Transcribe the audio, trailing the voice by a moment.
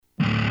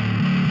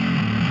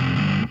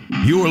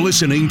You're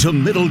listening to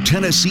Middle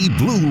Tennessee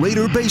Blue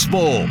Raider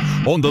Baseball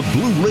on the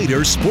Blue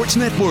Raider Sports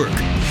Network.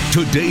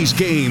 Today's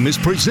game is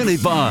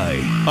presented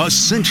by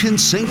Ascension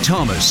St.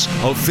 Thomas,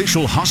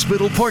 official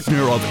hospital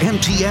partner of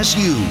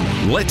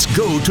MTSU. Let's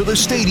go to the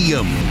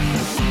stadium.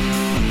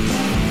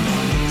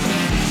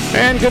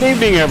 And good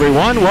evening,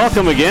 everyone.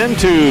 Welcome again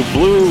to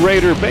Blue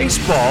Raider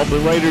Baseball.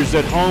 Blue Raiders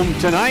at home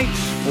tonight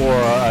for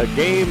a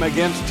game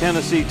against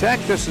Tennessee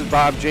Tech. This is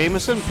Bob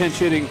Jamison, pinch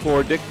hitting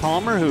for Dick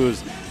Palmer,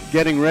 who's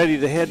getting ready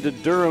to head to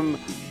Durham,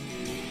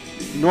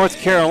 North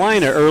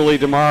Carolina early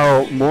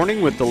tomorrow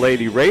morning with the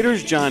Lady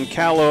Raiders. John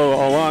Callow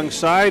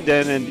alongside,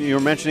 and you're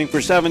mentioning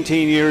for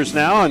 17 years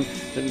now, and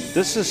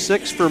this is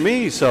 6 for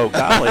me, so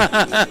golly.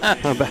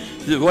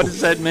 What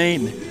does that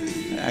mean?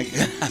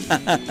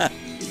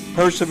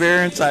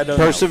 Perseverance? I don't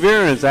know.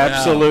 Perseverance,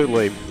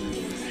 absolutely.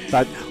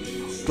 But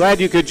glad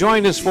you could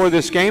join us for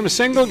this game, a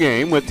single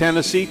game with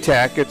Tennessee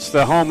Tech. It's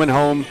the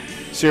home-and-home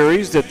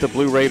series that the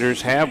Blue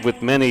Raiders have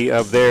with many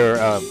of their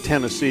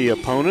Tennessee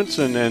opponents,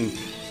 and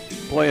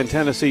playing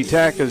Tennessee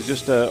Tech is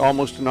just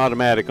almost an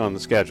automatic on the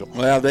schedule.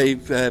 Well,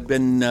 they've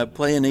been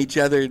playing each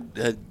other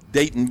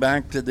dating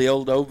back to the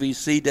old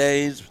OVC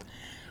days.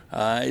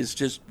 It's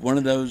just one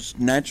of those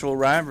natural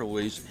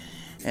rivalries.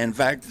 In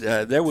fact,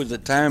 there was a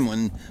time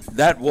when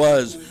that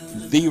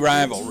was the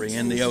rivalry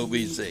in the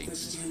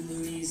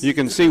OVC. You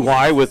can see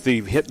why with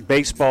the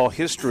baseball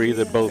history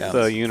that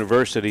both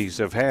universities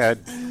have had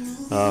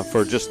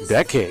for just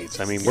decades.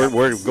 I mean,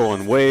 we're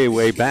going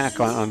way back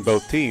on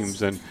both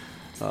teams, and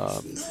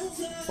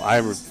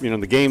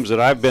the games that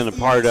I've been a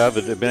part of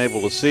and have been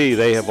able to see,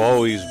 they have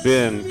always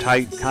been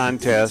tight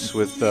contests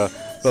with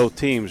both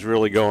teams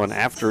really going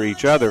after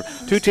each other.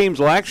 Two teams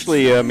will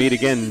actually meet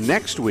again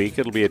next week.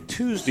 It'll be a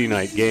Tuesday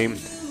night game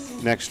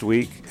next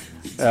week.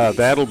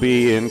 That'll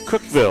be in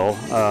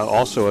Cookeville,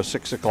 also a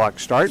 6 o'clock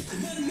start.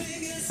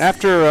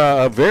 After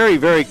a very,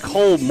 very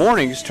cold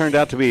morning, it's turned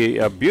out to be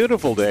a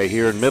beautiful day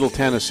here in Middle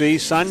Tennessee.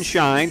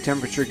 Sunshine,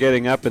 temperature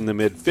getting up in the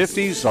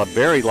mid-50s, a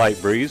very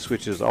light breeze,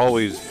 which is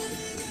always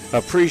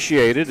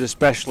appreciated,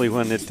 especially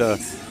when it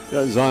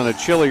is on a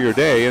chillier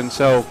day. And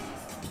so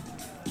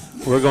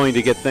we're going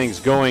to get things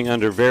going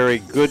under very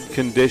good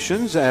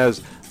conditions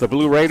as the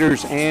Blue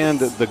Raiders and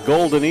the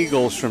Golden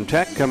Eagles from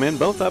Tech come in,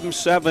 both of them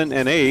 7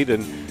 and 8.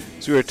 And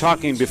as we were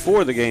talking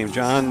before the game,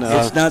 John,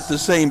 it's not the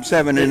same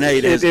 7 and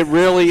 8. It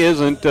really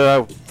isn't.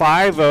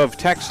 5 of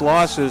Tech's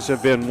losses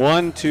have been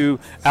 1 to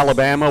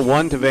Alabama,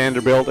 1 to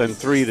Vanderbilt, and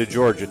 3 to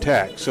Georgia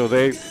Tech. So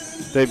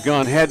they've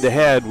gone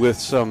head-to-head with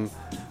some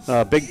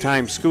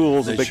big-time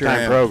schools and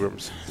big-time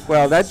programs.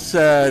 Well, that's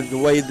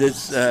the way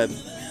this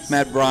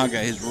Matt Braga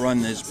has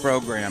run this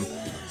program.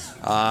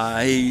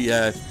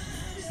 I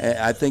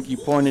think you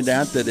pointed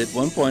out that at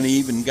one point he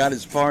even got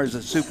as far as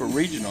a super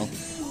regional,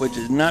 which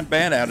is not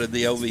bad out of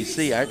the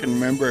OVC. I can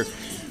remember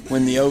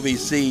when the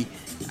OVC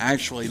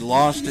actually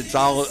lost its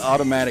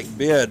automatic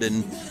bid,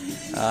 and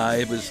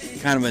it was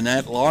kind of an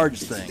at-large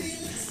thing.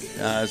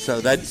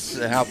 So that's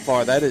how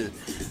far that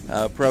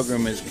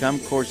program has come.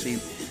 Of course, he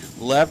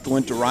left,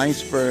 went to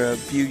Rice for a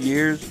few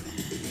years.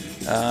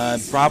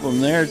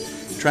 Problem there,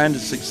 trying to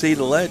succeed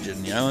a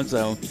legend,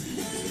 so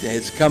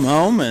it's come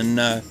home, and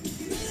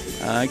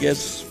I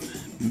guess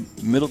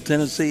Middle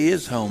Tennessee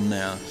is home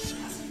now.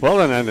 Well,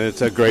 and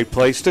it's a great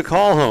place to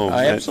call home.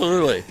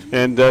 Absolutely.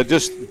 And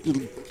just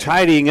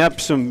tidying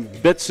up some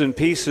bits and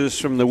pieces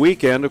from the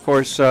weekend, of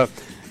course,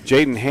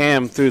 Jaden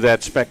Ham threw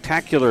that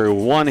spectacular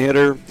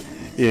one-hitter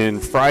in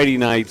Friday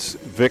night's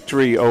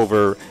victory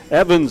over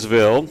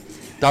Evansville.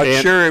 Thought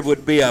sure it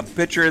would be a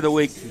pitcher of the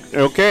week.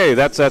 Okay,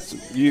 that's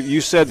you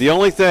said the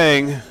only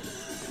thing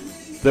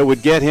that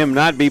would get him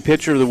not be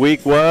pitcher of the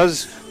week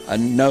was a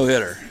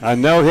no-hitter. A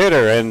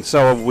no-hitter, and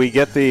so we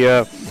get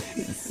the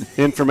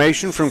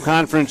information from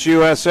Conference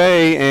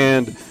USA,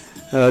 and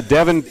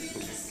Devin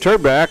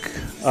Turbeck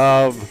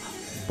of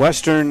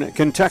Western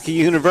Kentucky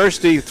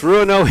University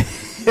threw a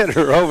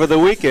no-hitter over the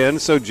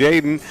weekend. So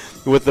Jaden,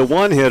 with the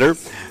one-hitter,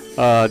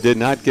 did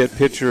not get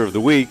pitcher of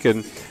the week,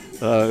 and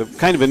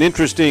kind of an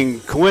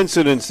interesting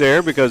coincidence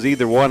there because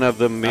either one of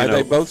them, Are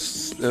they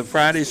both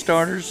Friday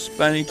starters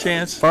by any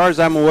chance? As far as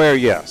I'm aware,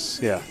 yes.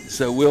 Yeah.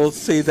 So we'll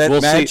see that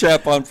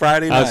matchup on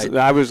Friday night.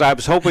 I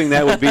was hoping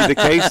that would be the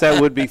case. That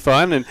would be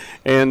fun.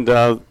 And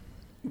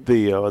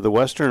the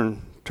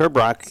Western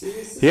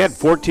Turbeck, he had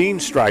 14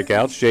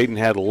 strikeouts. Jaden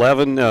had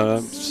 11.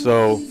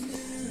 So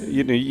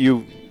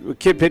a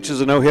kid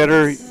pitches a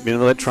no-hitter,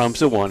 that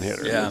trumps a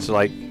one-hitter. Yeah. It's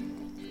like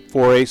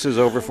 4 aces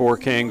over 4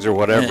 kings or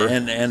whatever.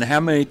 And how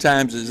many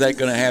times is that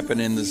going to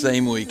happen in the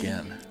same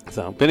weekend?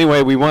 So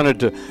anyway, we wanted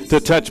to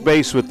touch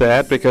base with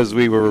that because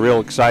we were real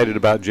excited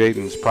about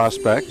Jaden's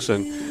prospects,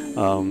 and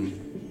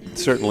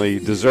certainly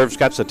deserves.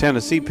 Got the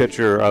Tennessee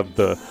pitcher of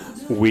the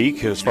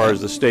week as far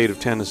as the state of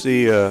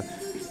Tennessee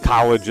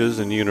colleges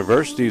and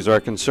universities are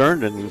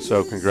concerned, and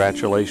so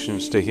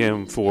congratulations to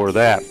him for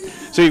that.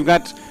 So you've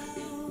got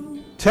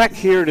Tech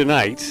here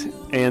tonight,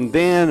 and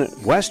then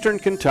Western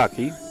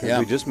Kentucky, as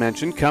we just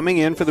mentioned, coming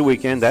in for the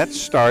weekend. That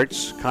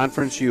starts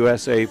Conference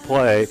USA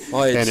play,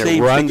 and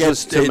it runs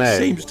us to May. It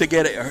seems to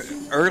get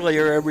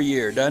earlier every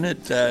year,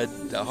 doesn't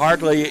it?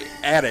 Hardly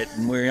at it,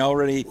 and we're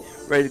already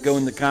ready to go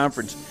in the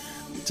conference.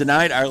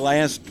 Tonight, our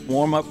last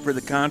warm-up for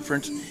the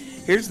conference.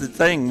 Here's the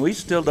thing. We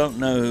still don't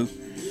know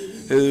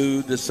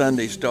who the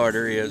Sunday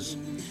starter is,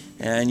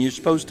 and you're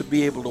supposed to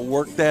be able to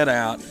work that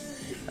out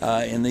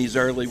in these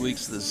early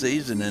weeks of the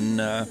season, and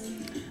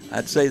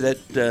I'd say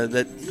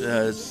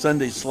that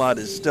Sunday slot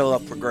is still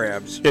up for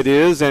grabs. It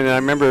is, and I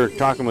remember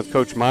talking with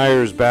Coach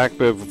Myers back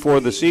before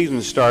the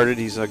season started.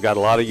 He's got a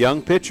lot of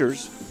young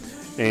pitchers,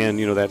 and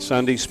that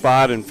Sunday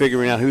spot and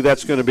figuring out who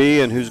that's going to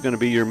be and who's going to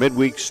be your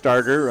midweek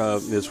starter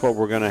is what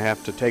we're going to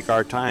have to take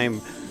our time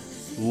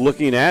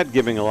looking at,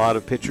 giving a lot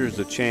of pitchers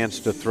a chance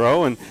to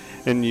throw. And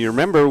you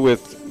remember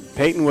with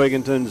Peyton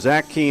Wigginton,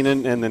 Zach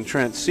Keenan, and then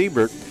Trent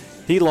Siebert,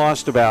 he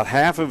lost about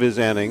half of his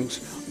innings,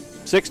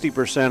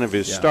 60% of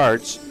his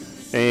starts,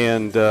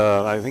 and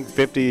I think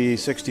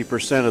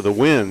 50-60% of the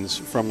wins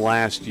from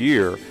last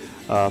year.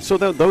 So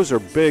those are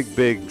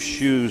big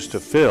shoes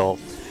to fill,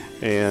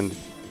 and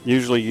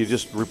usually you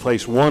just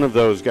replace one of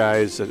those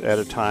guys at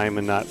a time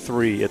and not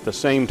three at the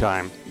same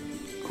time.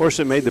 Of course,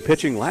 it made the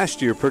pitching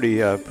last year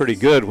pretty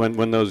good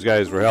when those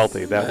guys were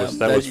healthy. That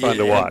was fun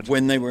to watch.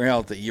 When they were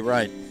healthy, you're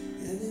right.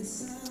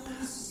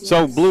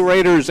 So Blue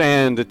Raiders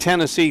and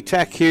Tennessee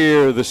Tech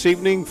here this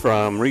evening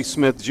from Reese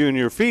Smith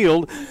Jr.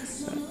 Field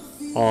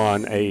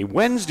on a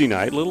Wednesday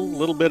night.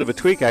 Little bit of a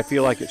tweak. I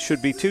feel like it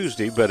should be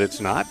Tuesday, but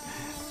it's not.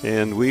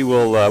 And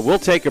we'll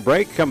take a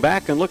break, come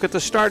back, and look at the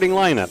starting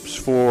lineups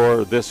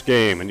for this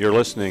game. And you're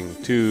listening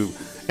to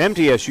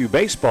MTSU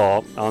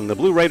Baseball on the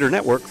Blue Raider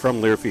Network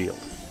from Learfield.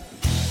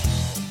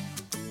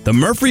 The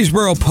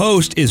Murfreesboro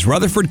Post is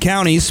Rutherford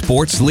County's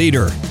sports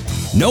leader.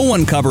 No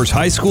one covers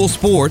high school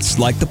sports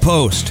like the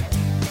Post.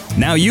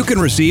 Now you can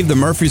receive the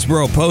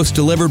Murfreesboro Post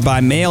delivered by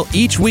mail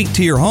each week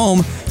to your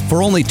home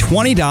for only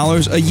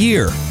 $20 a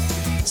year.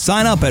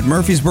 Sign up at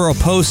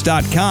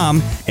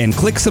murfreesboropost.com and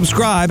click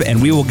subscribe, and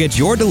we will get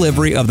your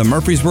delivery of the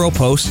Murfreesboro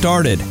Post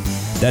started.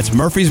 That's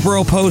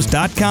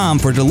murfreesboropost.com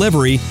for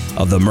delivery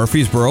of the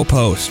Murfreesboro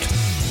Post.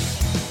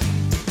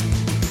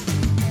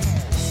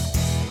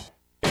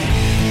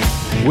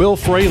 Will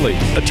Fraley,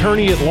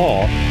 attorney at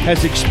law,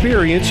 has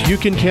experience you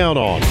can count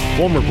on.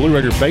 Former Blue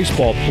Raider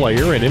baseball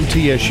player and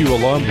MTSU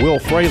alum Will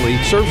Fraley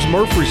serves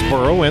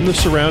Murfreesboro and the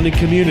surrounding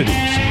communities.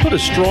 Put a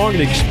strong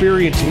and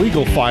experienced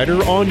legal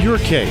fighter on your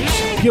case.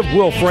 Give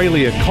Will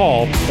Fraley a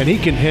call and he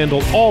can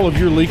handle all of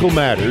your legal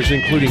matters,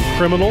 including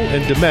criminal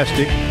and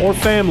domestic or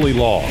family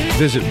law.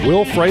 Visit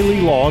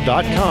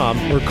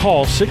willfraleylaw.com or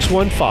call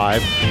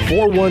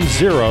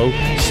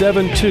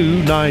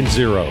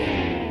 615-410-7290.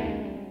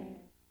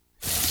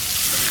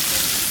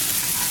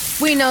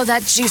 We know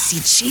that juicy,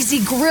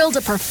 cheesy, grilled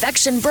to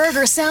perfection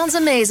burger sounds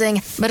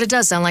amazing, but it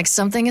does sound like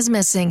something is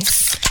missing.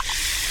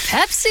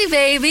 Pepsi,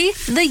 baby!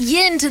 The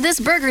yin to this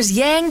burger's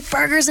yang.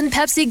 Burgers and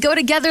Pepsi go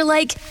together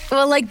like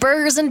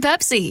burgers and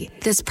Pepsi.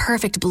 This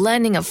perfect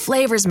blending of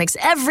flavors makes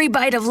every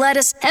bite of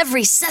lettuce,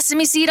 every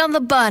sesame seed on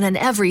the bun, and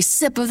every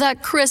sip of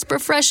that crisp,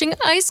 refreshing,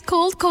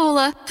 ice-cold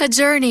cola a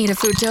journey to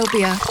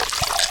Foodtopia.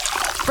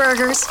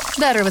 Burgers,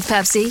 better with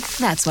Pepsi.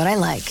 That's what I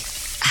like.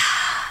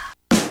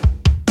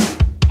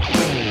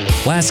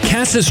 Las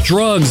Casas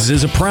Drugs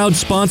is a proud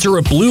sponsor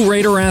of Blue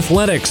Raider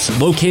Athletics,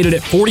 located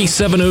at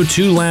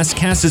 4702 Las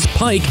Casas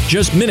Pike,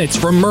 just minutes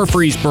from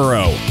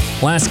Murfreesboro.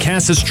 Las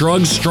Casas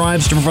Drugs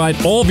strives to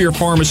provide all of your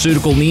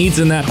pharmaceutical needs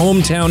in that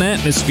hometown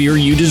atmosphere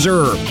you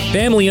deserve.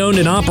 Family-owned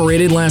and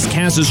operated, Las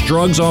Casas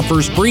Drugs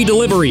offers free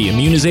delivery,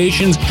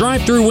 immunizations,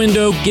 drive-through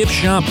window, gift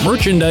shop,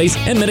 merchandise,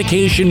 and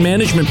medication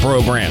management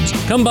programs.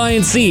 Come by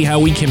and see how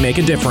we can make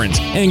a difference.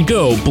 And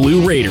go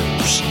Blue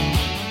Raiders!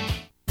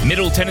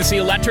 Middle Tennessee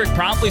Electric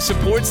proudly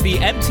supports the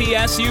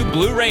MTSU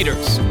Blue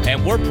Raiders,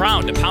 and we're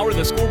proud to power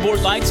the scoreboard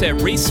lights at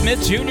Reese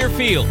Smith Jr.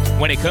 Field.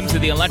 When it comes to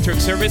the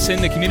electric service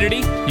in the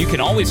community, you can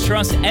always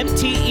trust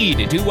MTE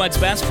to do what's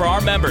best for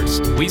our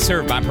members. We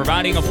serve by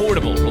providing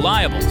affordable,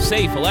 reliable,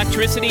 safe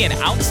electricity and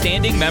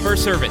outstanding member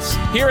service.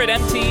 Here at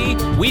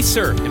MTE, we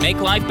serve to make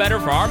life better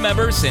for our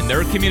members and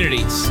their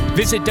communities.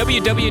 Visit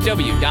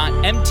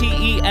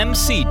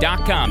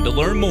www.mtemc.com to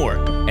learn more.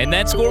 And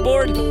that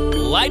scoreboard,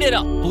 light it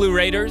up, Blue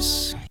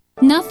Raiders.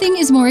 Nothing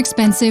is more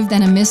expensive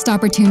than a missed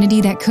opportunity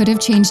that could have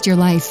changed your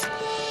life.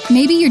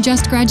 Maybe you're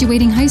just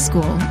graduating high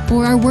school,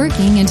 or are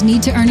working and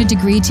need to earn a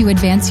degree to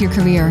advance your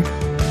career.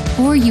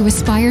 Or you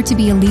aspire to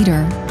be a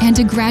leader, and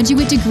a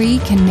graduate degree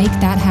can make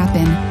that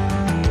happen.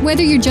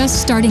 Whether you're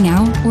just starting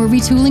out or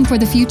retooling for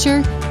the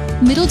future,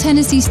 Middle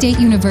Tennessee State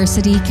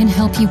University can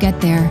help you get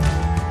there.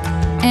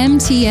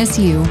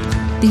 MTSU,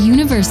 the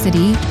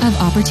University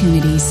of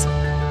Opportunities.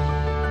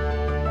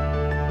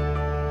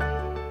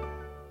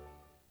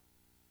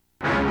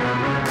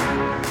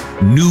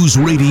 News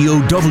Radio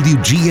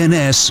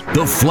WGNS,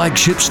 the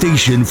flagship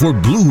station for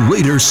Blue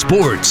Raider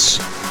sports.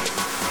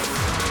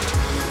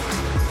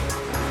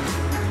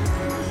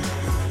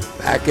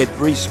 Back Back at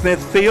Reese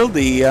Smith Field,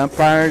 the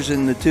umpires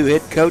and the two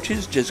head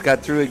coaches just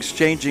got through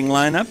exchanging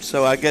lineups,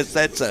 so I guess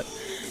that's a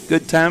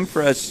good time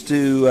for us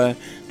to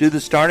do the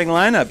starting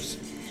lineups.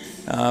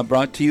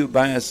 Brought to you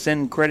by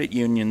Ascend Credit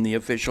Union, the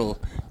official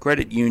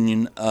credit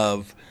union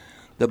of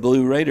the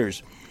Blue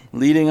Raiders.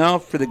 Leading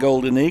off for the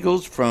Golden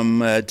Eagles from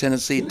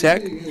Tennessee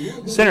Tech,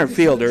 center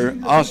fielder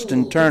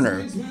Austin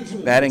Turner.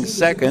 Batting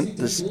second,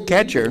 the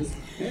catcher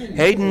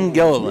Hayden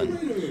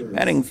Gilliland.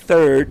 Batting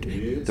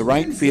third, the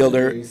right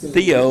fielder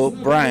Theo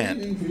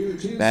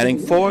Bryant. Batting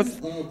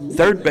fourth,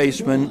 third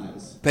baseman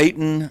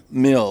Peyton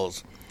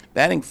Mills.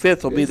 Batting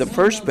fifth will be the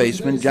first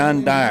baseman,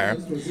 John Dyer.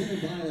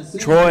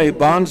 Troy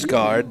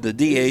Bonsgard, the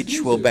DH,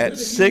 will bat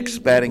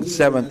sixth. Batting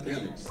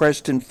seventh,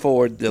 Preston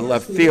Ford, the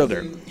left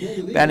fielder.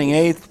 Batting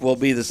eighth will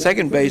be the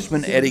second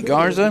baseman, Eddie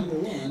Garza.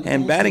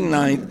 And batting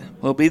ninth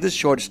will be the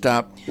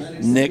shortstop,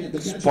 Nick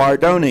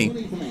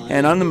Spardoni.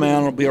 And on the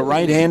mound will be a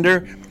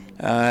right-hander.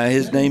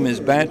 His name is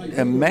Matt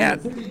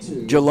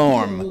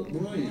Jalorm.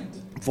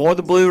 For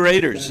the Blue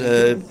Raiders,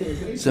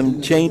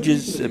 some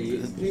changes.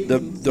 The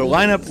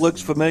lineup looks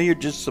familiar,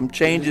 just some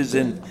changes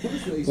in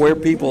where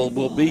people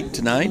will be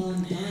tonight.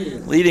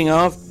 Leading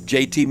off,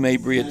 J.T.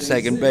 Mabry at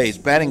second base.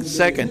 Batting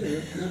second,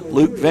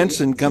 Luke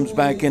Vinson comes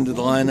back into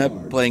the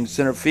lineup playing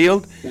center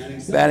field.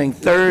 Batting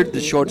third,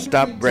 the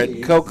shortstop,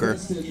 Brett Coker.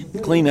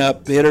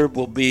 Cleanup hitter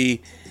will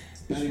be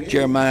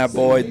Jeremiah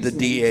Boyd, the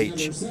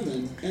DH.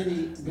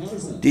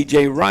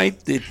 DJ Wright,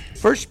 the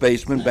first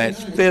baseman,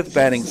 bats fifth.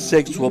 Batting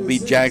sixth will be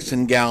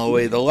Jackson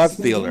Galloway, the left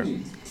fielder.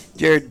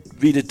 Jared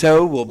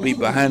Vitato will be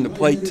behind the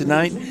plate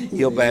tonight.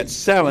 He'll bat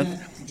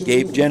seventh.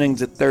 Gabe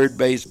Jennings at third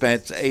base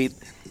bats eighth.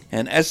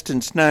 And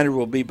Eston Snyder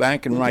will be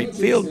back in right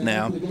field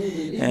now,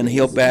 and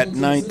he'll bat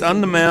ninth. On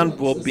the mound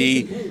will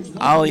be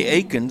Ollie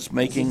Akins,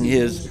 making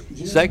his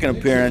second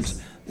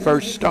appearance,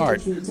 first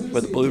start for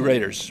the Blue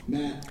Raiders.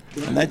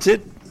 And that's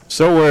it.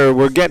 So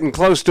we're getting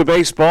close to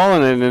baseball,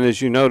 and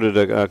as you noted,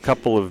 a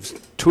couple of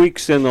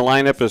tweaks in the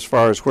lineup as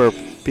far as where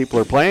people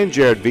are playing.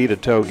 Jared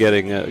Vitato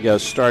getting a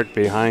start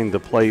behind the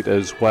plate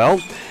as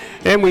well.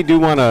 And we do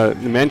want to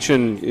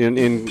mention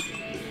in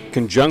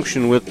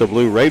conjunction with the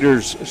Blue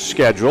Raiders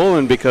schedule,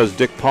 and because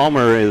Dick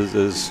Palmer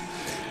is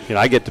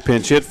I get to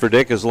pinch hit for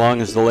Dick as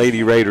long as the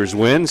Lady Raiders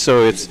win,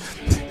 so it's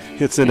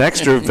an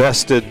extra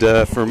vested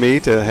for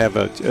me to have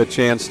a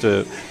chance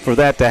for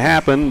that to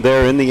happen.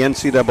 They're in the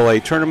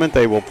NCAA tournament.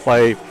 They will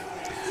play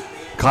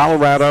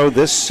Colorado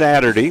this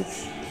Saturday,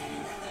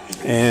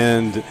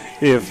 and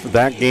if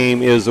that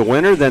game is a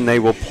winner, then they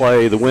will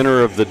play the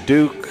winner of the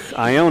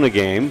Duke-Iona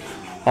game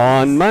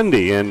on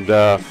Monday. And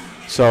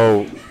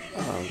so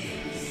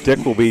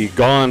Dick will be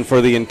gone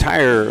for the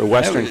entire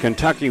Western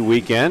Kentucky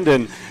weekend,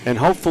 and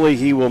hopefully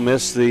he will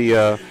miss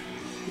the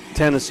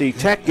Tennessee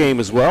Tech game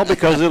as well,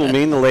 because it'll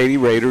mean the Lady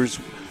Raiders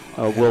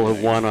will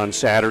have won on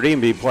Saturday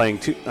and be playing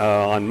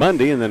on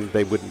Monday, and then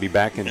they wouldn't be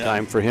back in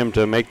time for him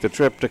to make the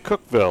trip to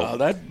Cookeville.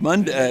 That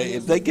Monday,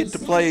 if they get to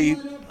play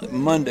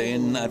Monday,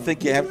 and I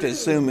think you have to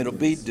assume it'll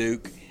be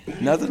Duke,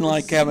 nothing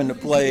like having to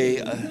play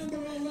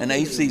an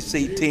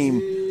ACC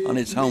team on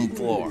its home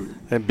floor.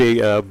 It'd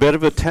be a bit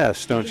of a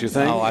test, don't you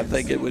think? Oh, I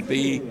think it would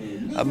be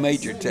a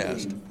major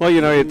test. Well,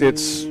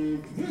 it's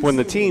when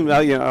the team,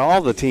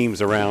 all the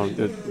teams around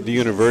the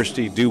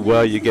university do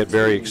well, you get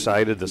very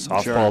excited. The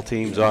softball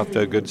team's off to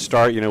a good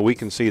start. We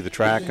can see the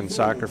track and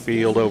soccer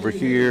field over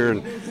here.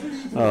 And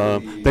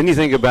then you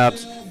think about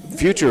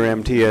future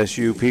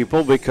MTSU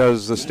people,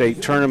 because the state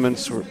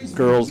tournaments were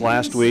girls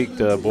last week,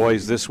 the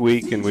boys this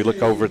week, and we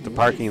look over at the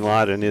parking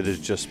lot and it is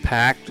just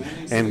packed,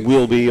 and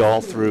will be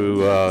all through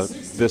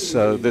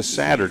this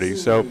Saturday.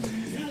 So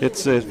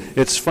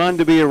it's fun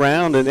to be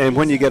around, and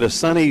when you get a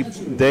sunny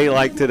day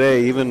like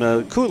today,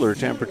 even cooler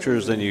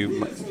temperatures than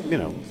you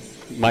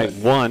might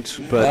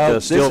want, but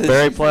still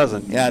very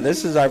pleasant. Yeah,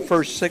 this is our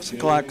first 6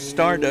 o'clock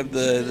start of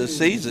the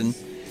season,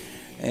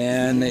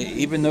 and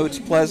even though it's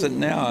pleasant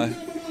now,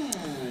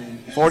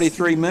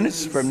 43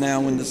 minutes from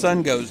now when the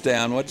sun goes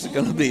down, what's it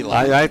going to be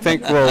like? I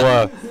think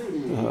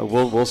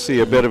we'll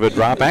see a bit of a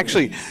drop.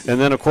 Actually, and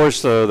then, of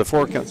course, the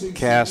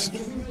forecast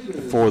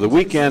for the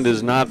weekend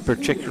is not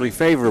particularly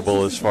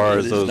favorable as far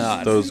as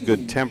those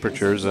good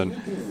temperatures. And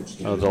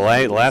the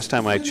last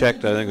time I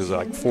checked, I think it was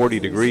like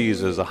 40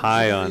 degrees as a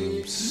high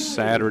on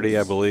Saturday,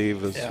 I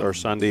believe, or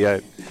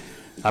Sunday.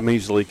 I'm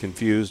easily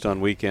confused on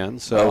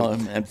weekends. So,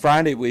 and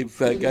Friday we've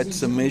got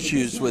some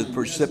issues with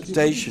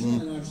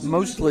precipitation.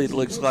 Mostly it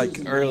looks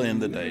like early in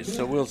the day,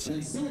 so we'll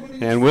see.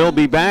 And we'll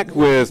be back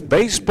with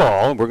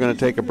baseball. We're going to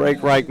take a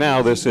break right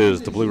now. This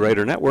is the Blue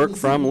Raider Network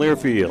from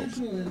Learfield.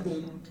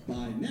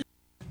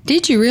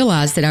 Did you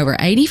realize that over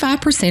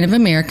 85% of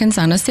Americans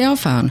own a cell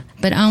phone,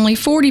 but only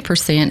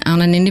 40%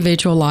 own an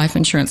individual life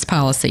insurance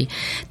policy?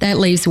 That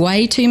leaves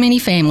way too many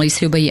families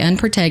who'll be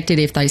unprotected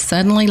if they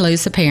suddenly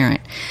lose a parent.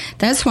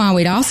 That's why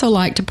we'd also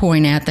like to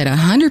point out that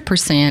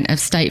 100% of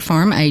State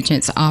Farm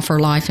agents offer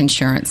life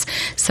insurance.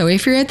 So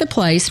if you're at the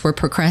place where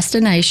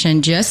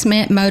procrastination just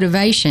met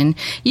motivation,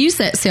 use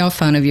that cell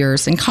phone of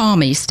yours and call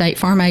me, State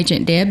Farm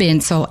agent Deb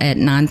Insel, at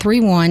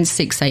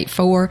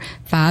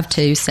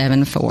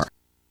 931-684-5274.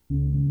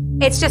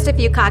 It's just a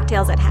few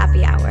cocktails at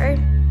happy hour.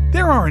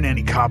 There aren't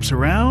any cops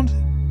around.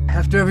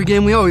 After every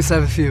game, we always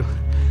have a few.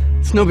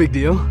 It's no big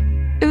deal.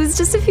 It was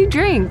just a few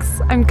drinks.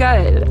 I'm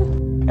good.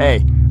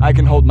 Hey, I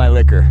can hold my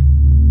liquor.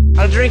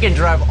 I drink and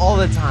drive all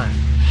the time.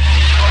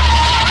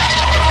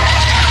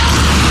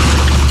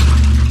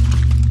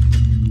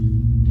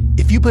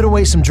 If you put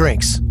away some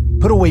drinks,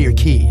 put away your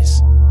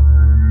keys.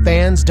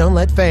 Fans don't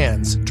let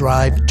fans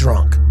drive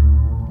drunk.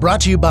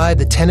 Brought to you by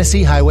the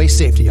Tennessee Highway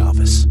Safety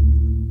Office.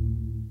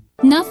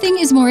 Nothing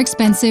is more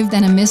expensive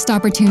than a missed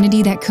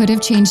opportunity that could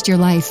have changed your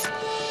life.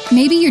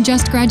 Maybe you're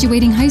just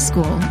graduating high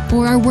school,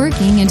 or are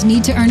working and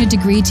need to earn a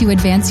degree to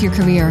advance your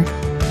career.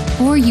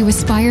 Or you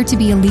aspire to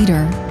be a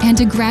leader,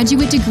 and a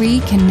graduate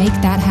degree can make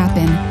that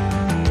happen.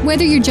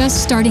 Whether you're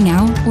just starting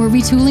out or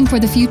retooling for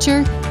the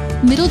future,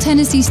 Middle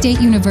Tennessee State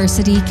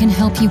University can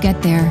help you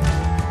get there.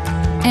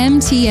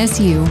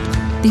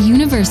 MTSU, the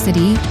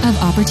University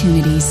of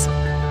Opportunities.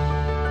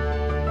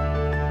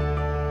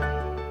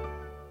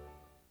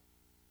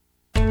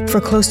 For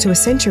close to a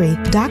century,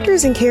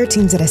 doctors and care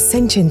teams at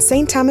Ascension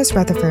St. Thomas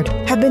Rutherford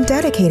have been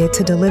dedicated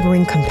to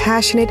delivering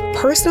compassionate,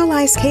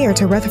 personalized care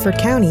to Rutherford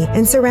County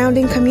and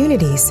surrounding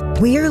communities.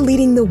 We are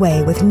leading the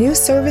way with new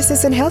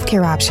services and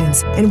healthcare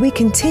options, and we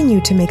continue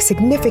to make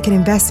significant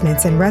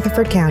investments in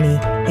Rutherford County.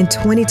 In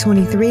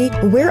 2023,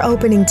 we're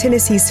opening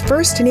Tennessee's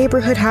first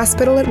neighborhood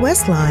hospital at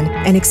West Lawn,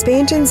 and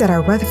expansions at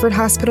our Rutherford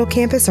Hospital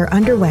campus are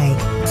underway.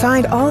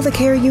 Find all the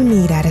care you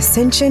need at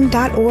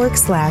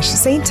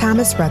ascension.org/St.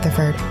 Thomas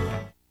Rutherford.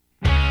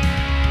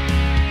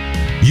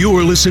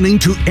 You're listening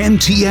to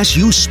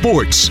MTSU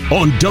Sports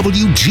on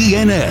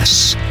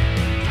WGNS.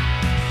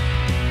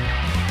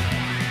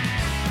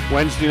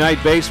 Wednesday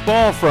night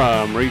baseball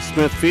from Reese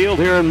Smith Field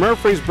here in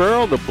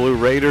Murfreesboro. The Blue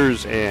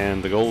Raiders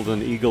and the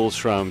Golden Eagles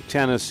from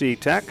Tennessee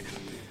Tech.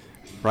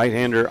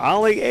 Right-hander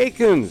Ollie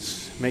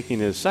Akins making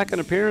his second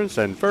appearance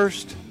and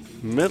first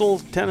Middle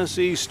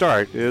Tennessee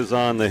start is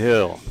on the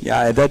hill.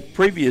 Yeah, that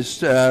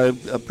previous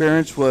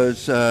appearance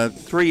was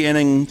 3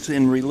 innings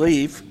in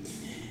relief.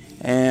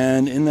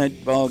 And in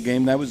that ball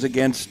game, that was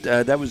against,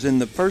 that was in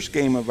the first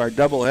game of our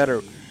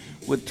doubleheader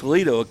with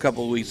Toledo a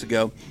couple of weeks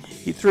ago.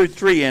 He threw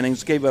 3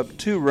 innings, gave up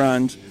 2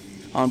 runs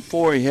on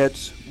 4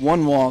 hits,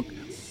 1 walk,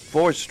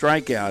 4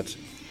 strikeouts.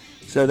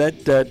 So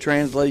that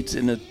translates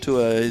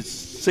into a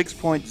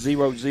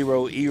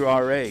 6.00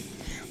 ERA.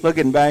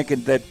 Looking back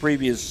at that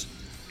previous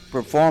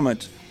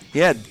performance, he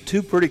had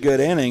 2 pretty good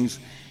innings,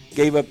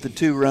 gave up the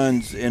 2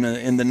 runs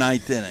in the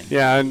 9th inning.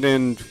 Yeah,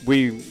 and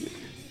we,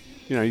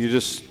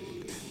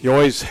 you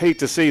always hate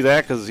to see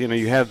that because,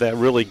 you have that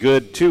really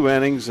good 2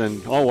 innings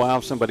and, oh, wow,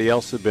 somebody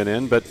else had been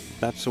in, but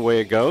that's the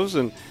way it goes.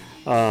 And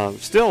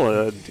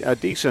still a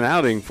decent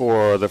outing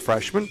for the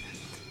freshman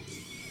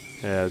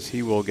as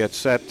he will get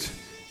set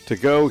to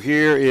go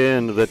here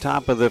in the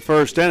top of the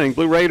first inning.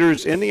 Blue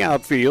Raiders in the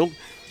outfield,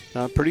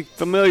 pretty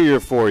familiar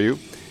for you.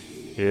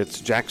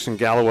 It's Jackson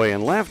Galloway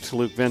in left,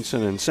 Luke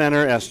Vinson in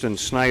center, Eston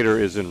Snyder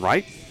is in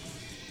right.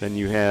 Then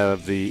you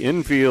have the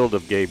infield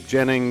of Gabe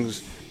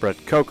Jennings,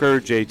 Brett Coker,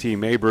 J.T.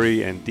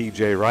 Mabry, and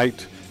D.J.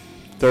 Wright,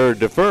 third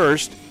to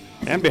first.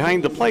 And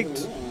behind the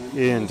plate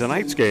in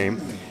tonight's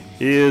game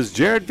is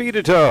Jared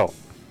Vitito.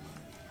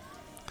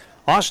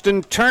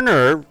 Austin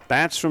Turner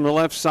bats from the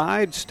left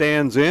side,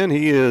 stands in.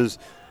 He is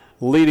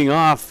leading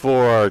off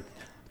for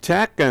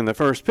Tech, and the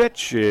first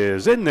pitch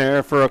is in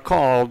there for a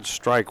called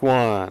strike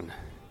 1.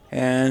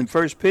 And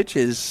first pitch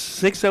is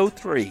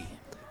 6:03.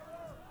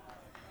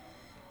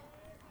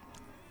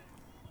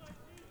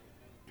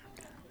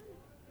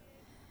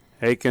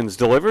 Akins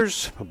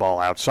delivers a ball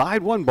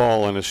outside, 1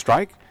 ball and a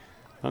strike.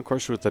 Of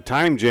course, with the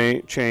time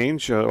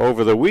change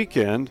over the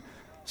weekend,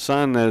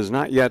 sun has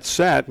not yet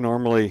set.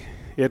 Normally,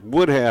 it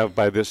would have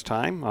by this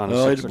time on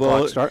a 6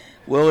 o'clock start.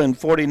 Well, in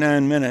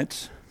 49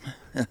 minutes.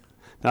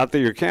 Not that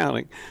you're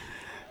counting.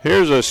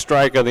 Here's a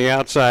strike on the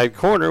outside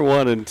corner,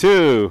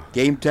 1-2.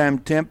 Game time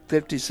temp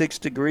 56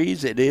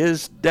 degrees. It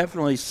is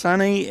definitely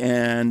sunny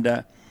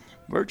and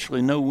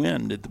virtually no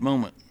wind at the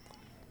moment.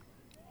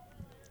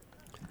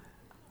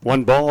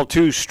 1 ball,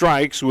 2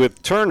 strikes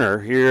with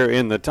Turner here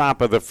in the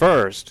top of the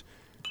first.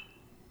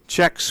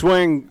 Check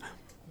swing,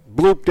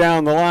 bloop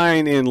down the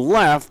line in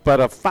left,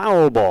 but a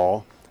foul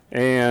ball,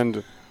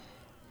 and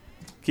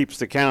keeps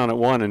the count at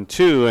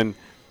 1-2. And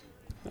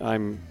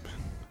I'm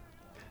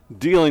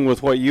dealing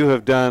with what you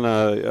have done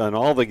on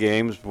all the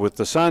games with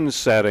the sun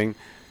setting.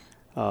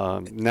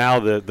 Now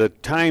the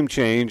time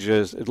change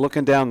is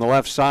looking down the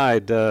left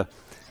side,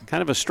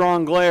 kind of a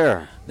strong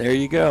glare. There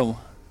you go.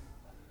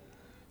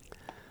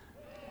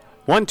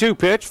 1-2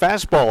 pitch,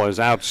 fastball is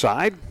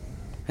outside.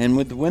 And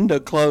with the window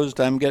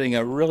closed, I'm getting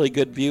a really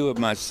good view of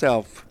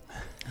myself.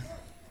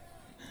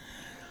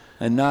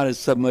 And not as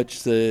so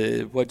much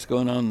what's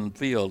going on in the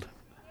field.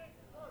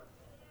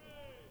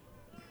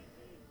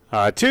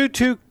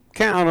 2-2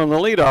 count on the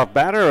leadoff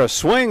batter. A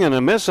swing and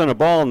a miss and a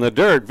ball in the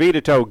dirt.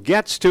 Vitito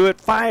gets to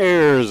it,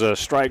 fires a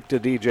strike to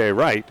D.J.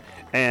 Wright,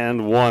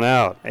 and 1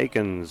 out.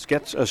 Akins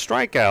gets a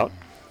strikeout.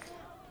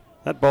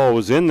 That ball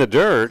was in the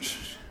dirt.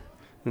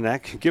 And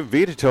that can give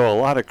Vitato a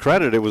lot of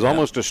credit. It was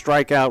almost a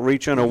strikeout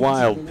reach on a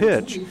wild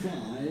pitch,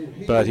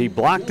 but he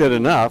blocked it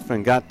enough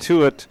and got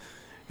to it,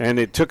 and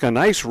it took a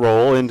nice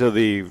roll into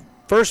the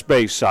first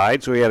base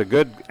side, so he had a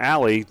good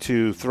alley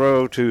to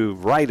throw to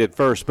right at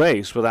first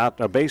base without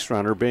a base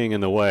runner being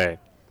in the way.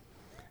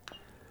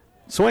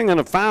 Swing and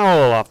a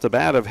foul off the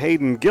bat of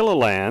Hayden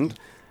Gilliland.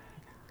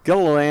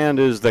 Gilliland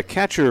is the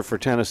catcher for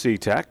Tennessee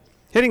Tech,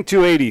 hitting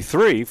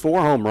 .283,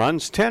 4 home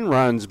runs, 10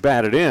 runs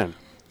batted in.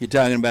 You're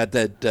talking about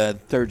that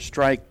third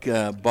strike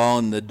ball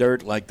in the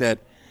dirt like that.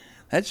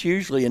 That's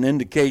usually an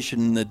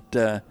indication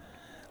that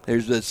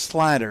there's a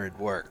slider at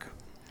work,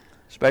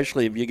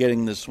 especially if you're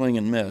getting the swing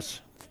and miss.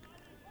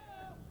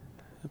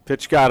 The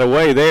pitch got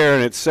away there,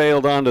 and it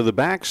sailed onto the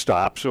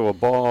backstop, so a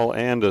ball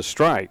and a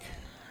strike.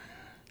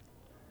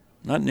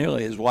 Not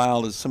nearly as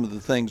wild as some of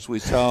the things we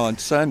saw on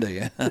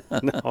Sunday.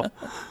 No.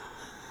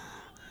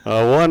 A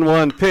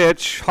 1-1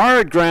 pitch,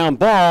 hard ground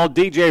ball.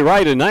 DJ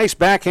Wright, a nice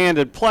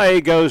backhanded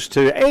play, goes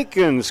to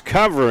Akins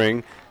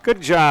covering.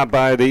 Good job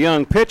by the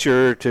young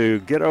pitcher to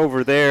get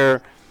over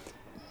there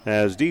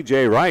as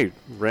DJ Wright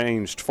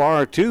ranged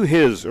far to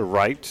his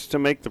right to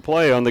make the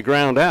play on the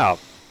ground out.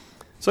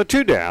 So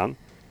 2 down.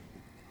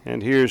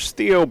 And here's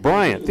Theo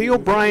Bryant. Theo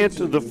Bryant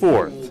the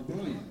 4th.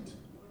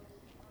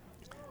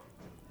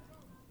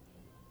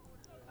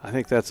 I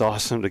think that's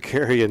awesome to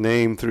carry a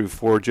name through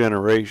 4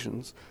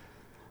 generations.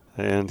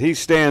 And he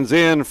stands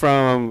in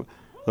from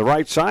the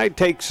right side,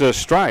 takes a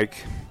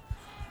strike.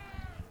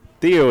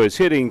 Theo is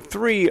hitting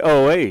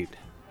 .308.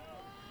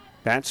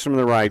 Bats from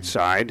the right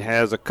side,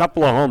 has a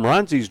couple of home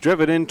runs. He's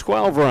driven in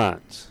 12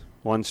 runs.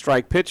 1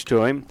 strike pitch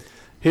to him.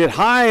 Hit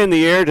high in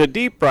the air to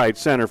deep right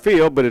center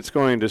field, but it's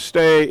going to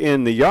stay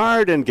in the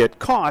yard and get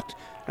caught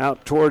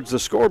out towards the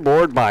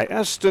scoreboard by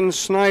Eston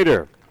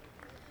Snyder.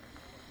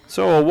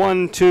 So a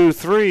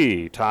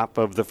 1-2-3, top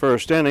of the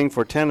first inning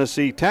for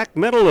Tennessee Tech,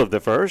 middle of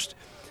the first.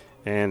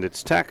 And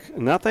it's Tech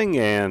nothing,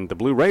 and the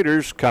Blue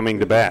Raiders coming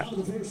to bat.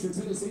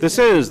 This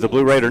is the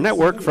Blue Raider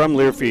Network from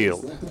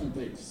Learfield.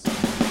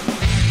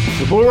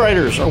 The Blue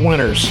Raiders are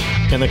winners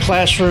in the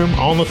classroom,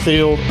 on the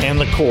field, and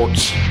the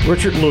courts.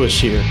 Richard Lewis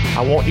here.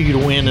 I want you to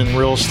win in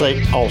real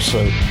estate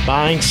also.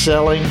 Buying,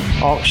 selling,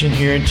 auction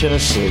here in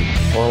Tennessee,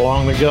 or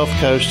along the Gulf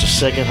Coast, a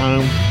second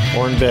home,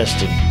 or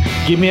investing.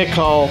 Give me a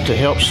call to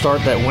help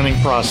start that winning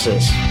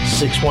process.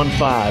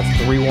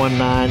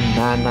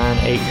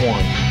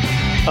 615-319-9981.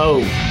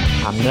 Oh,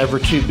 I'm never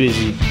too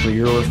busy for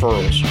your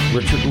referrals.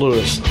 Richard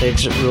Lewis,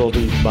 Exit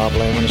Realty, Bob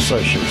Lamb &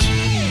 Associates.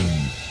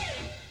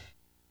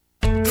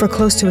 For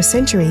close to a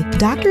century,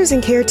 doctors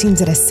and care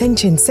teams at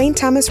Ascension St.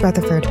 Thomas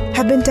Rutherford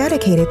have been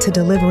dedicated to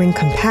delivering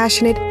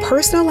compassionate,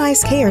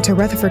 personalized care to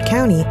Rutherford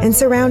County and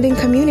surrounding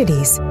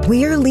communities.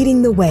 We are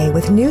leading the way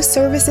with new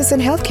services and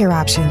healthcare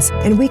options,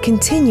 and we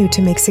continue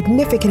to make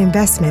significant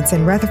investments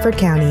in Rutherford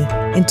County.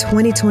 In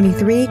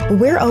 2023,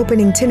 we're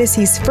opening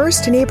Tennessee's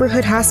first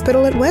neighborhood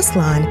hospital at West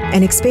Lawn,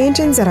 and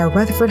expansions at our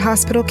Rutherford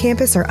Hospital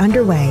campus are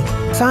underway.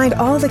 Find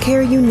all the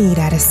care you need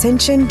at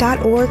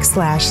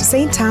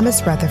ascension.org/St.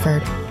 Thomas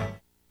Rutherford.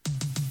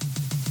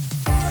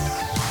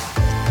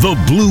 The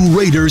Blue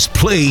Raiders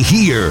play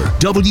here.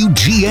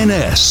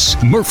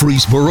 WGNS,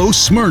 Murfreesboro,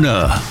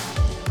 Smyrna.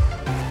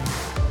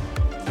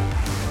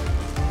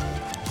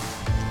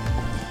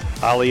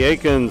 Ollie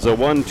Akins, a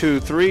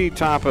 1-2-3,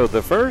 top of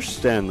the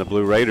first, and the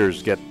Blue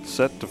Raiders get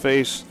set to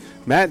face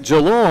Matt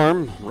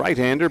Gillorme,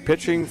 right-hander,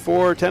 pitching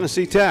for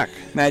Tennessee Tech.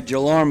 Matt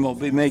Gillorme will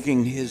be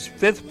making his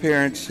 5th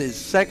appearance, his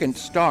 2nd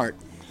start.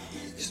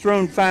 He's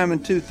thrown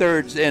 5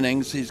 2/3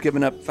 innings. He's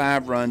given up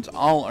 5 runs,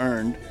 all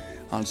earned,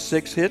 on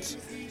 6 hits,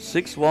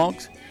 6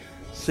 walks,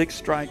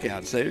 6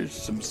 strikeouts. There's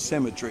some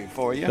symmetry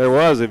for you. There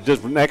was. If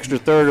just an extra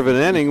third of an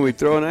inning, we'd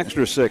throw an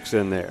extra 6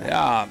 in there.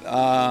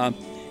 Yeah.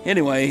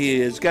 Anyway, he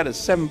has got a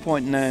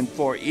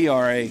 7.94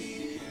 ERA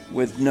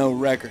with no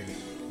record.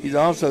 He's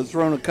also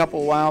thrown a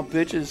couple wild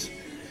pitches.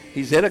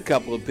 He's hit a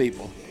couple of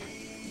people.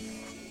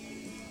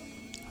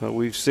 Well,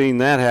 we've seen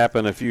that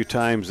happen a few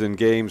times in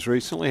games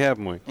recently,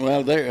 haven't we?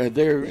 Well,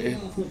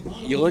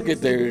 you look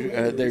at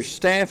their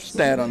staff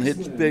stat on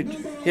hit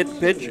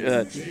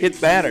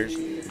batters.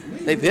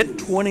 They've hit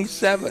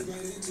 27.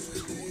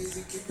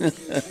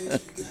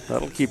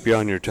 That'll keep you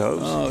on your toes.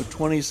 Oh,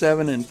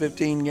 27 in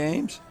 15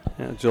 games.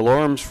 Yeah,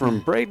 Gillorme's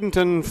from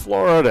Bradenton,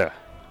 Florida.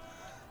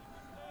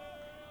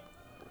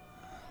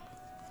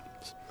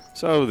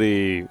 So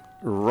the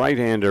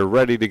right-hander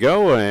ready to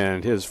go,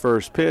 and his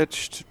first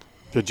pitch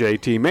to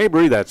J.T.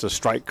 Mabry. That's a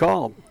strike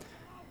call.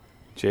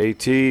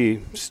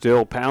 J.T.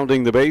 still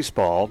pounding the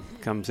baseball.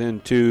 Comes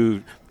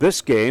into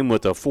this game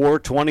with a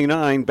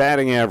 .429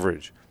 batting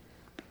average.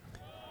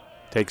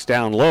 Takes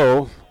down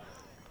low,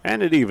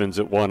 and it evens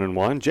at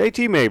 1-1.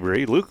 J.T.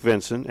 Mabry, Luke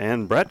Vincent,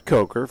 and Brett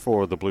Coker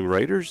for the Blue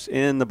Raiders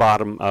in the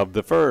bottom of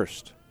the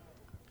first.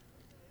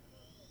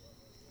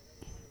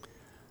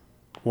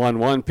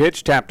 1-1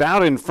 pitch tapped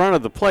out in front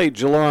of the plate.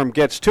 Gillorme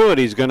gets to it.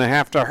 He's going to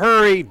have to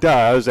hurry,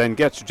 does, and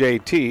gets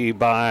JT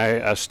by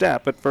a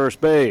step at first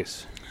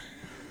base.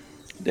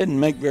 Didn't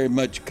make very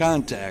much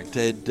contact.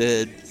 It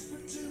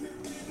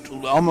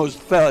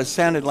almost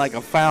sounded like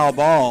a foul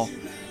ball,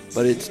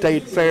 but it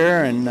stayed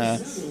fair, and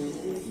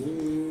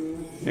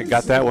it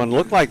got that one.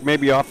 Looked like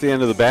maybe off the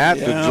end of the bat,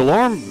 but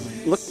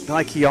Jalorm looked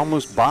like he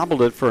almost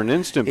bobbled it for an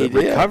instant, but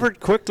recovered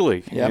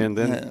quickly and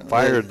then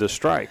fired the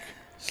strike.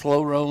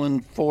 Slow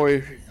rolling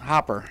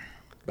hopper.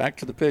 Back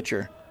to the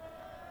pitcher.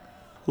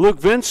 Luke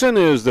Vinson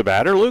is the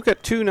batter. Luke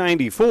at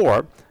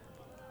 294.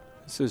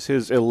 This is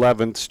his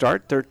 11th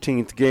start,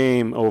 13th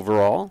game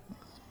overall.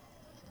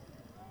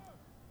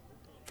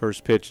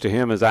 First pitch to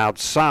him is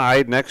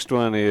outside. Next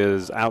one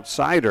is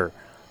outsider.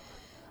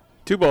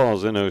 2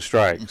 balls and no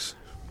strikes.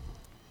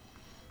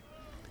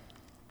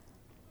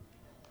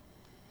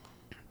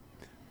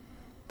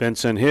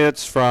 Benson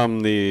hits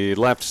from the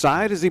left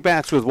side as he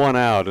bats with 1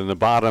 out in the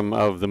bottom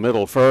of the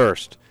middle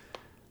first.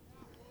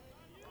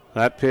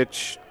 That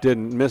pitch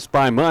didn't miss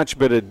by much,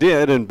 but it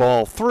did, and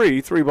ball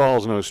 3, 3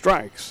 balls, no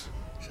strikes.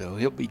 So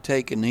he'll be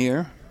taken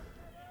here.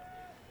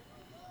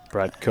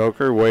 Brett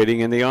Coker waiting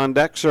in the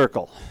on-deck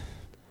circle.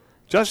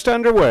 Just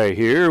underway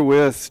here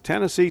with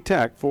Tennessee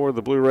Tech for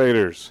the Blue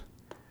Raiders.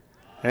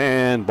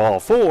 And ball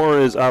 4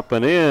 is up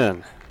and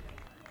in.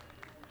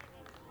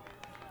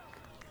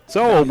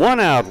 So a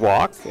 1-out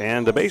walk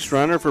and a base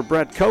runner for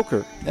Brett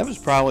Coker. That was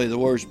probably the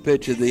worst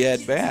pitch of the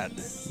at-bat,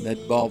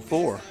 that ball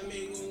 4.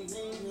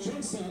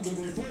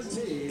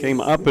 Came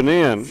up and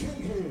in.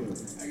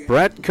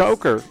 Brett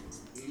Coker,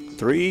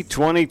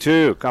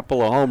 322.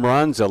 Couple of home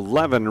runs,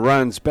 11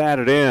 runs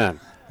batted in.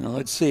 Now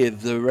let's see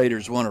if the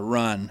Raiders want to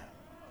run.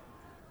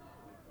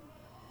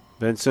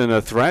 Benson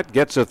a threat,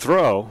 gets a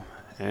throw,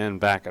 and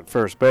back at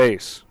first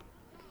base.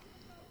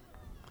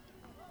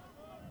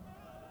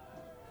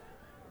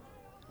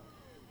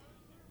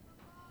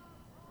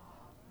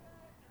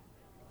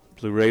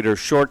 Blue Raiders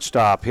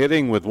shortstop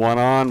hitting with 1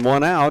 on,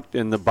 1 out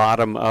in the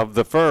bottom of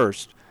the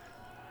first.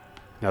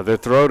 Another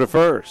throw to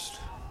first.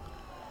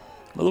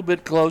 A little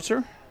bit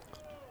closer.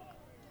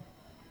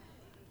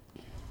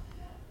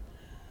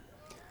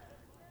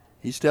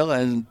 He still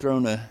hasn't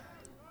thrown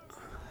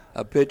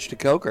a pitch to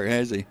Coker,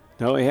 has he?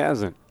 No, he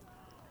hasn't.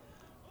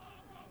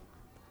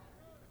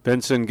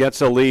 Benson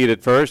gets a lead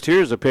at first.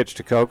 Here's a pitch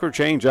to Coker.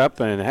 Change up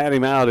and had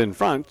him out in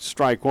front.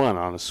 Strike 1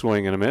 on a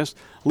swing and a miss.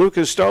 Luke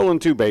has stolen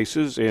 2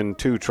 bases in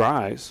 2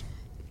 tries.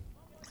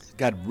 He's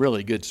got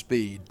really good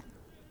speed.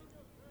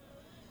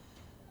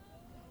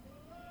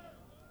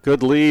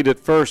 Good lead at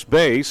first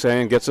base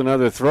and gets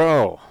another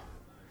throw.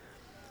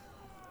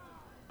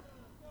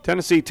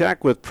 Tennessee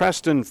Tech with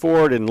Preston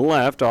Ford in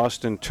left,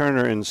 Austin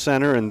Turner in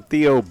center, and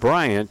Theo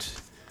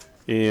Bryant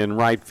in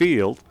right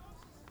field.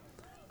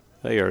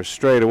 They are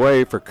straight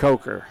away for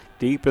Coker.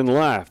 Deep in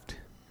left.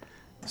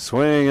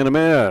 Swing and a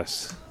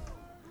miss.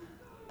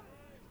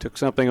 Took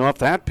something off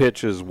that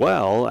pitch as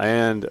well,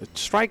 and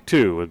strike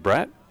 2 with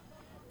Brett.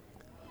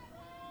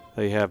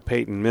 They have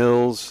Peyton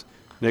Mills,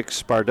 Nick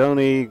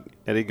Spardoni,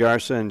 Eddie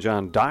Garza, and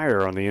John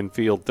Dyer on the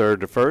infield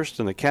third to first,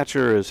 and the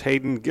catcher is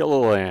Hayden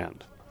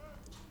Gilliland.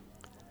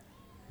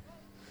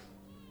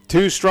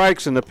 2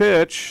 strikes in the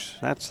pitch.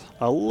 That's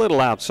a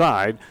little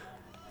outside.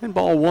 And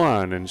ball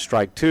 1 and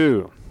strike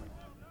 2.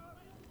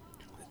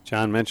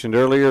 John mentioned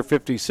earlier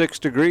 56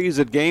 degrees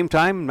at game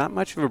time. Not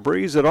much of a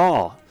breeze at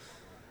all.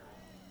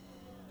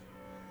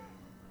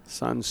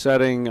 Sun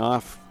setting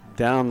off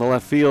down the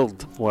left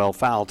field, well,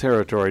 foul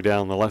territory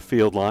down the left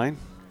field line.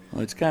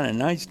 Well, it's kind of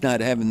nice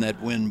not having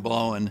that wind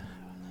blowing.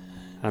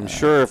 I'm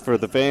sure for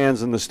the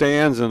fans in the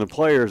stands and the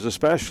players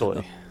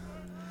especially.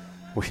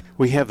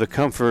 We have the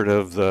comfort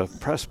of the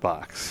press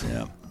box.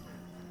 Yeah.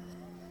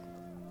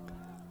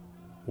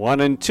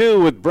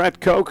 1-2 with Brett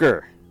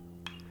Coker.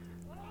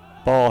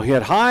 Ball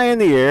hit high in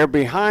the air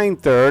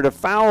behind third, a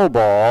foul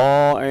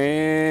ball,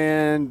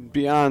 and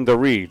beyond the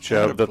reach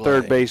of the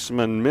third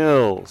baseman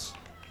Mills.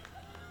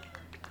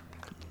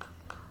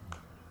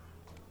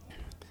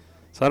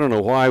 So I don't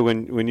know why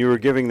when you were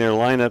giving their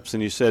lineups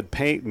and you said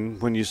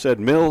Peyton, when you said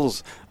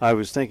Mills, I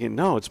was thinking,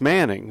 no, it's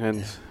Manning,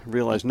 and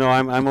realized, no,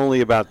 I'm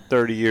only about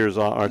 30 years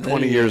or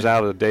 20 years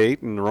out of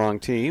date and the wrong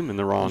team and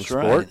the wrong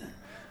sport. Right.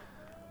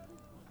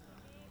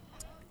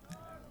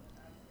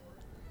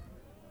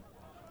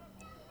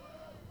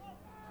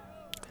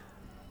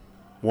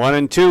 One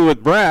and two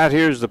with Brett.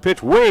 Here's the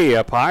pitch way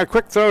up high.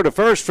 Quick throw to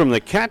first from the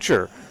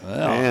catcher.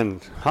 Well,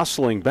 and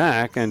hustling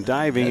back and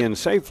diving in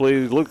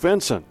safely, Luke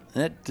Vincent.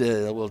 That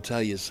will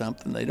tell you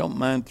something. They don't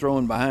mind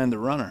throwing behind the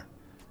runner.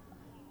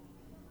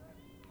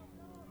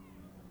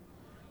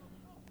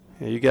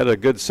 Yeah, you get a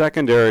good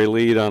secondary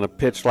lead on a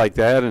pitch like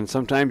that, and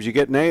sometimes you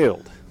get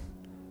nailed.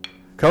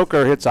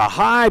 Coker hits a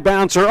high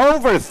bouncer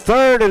over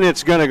third, and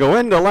it's going to go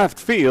into left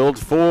field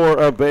for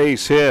a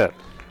base hit.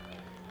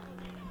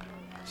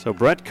 So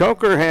Brett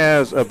Coker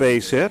has a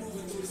base hit,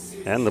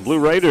 and the Blue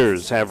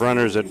Raiders have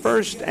runners at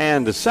first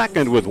and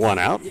second with one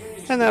out,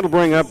 and that'll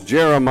bring up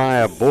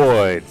Jeremiah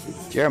Boyd.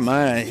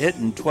 Jeremiah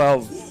hitting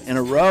 12 in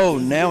a row.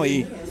 Now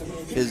he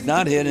has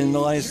not hit in the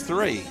last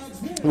three.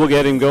 We'll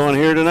get him going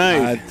here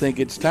tonight. I think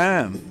it's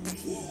time.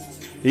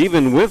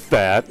 Even with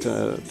that,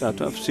 a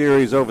tough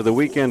series over the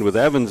weekend with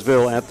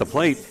Evansville at the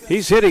plate,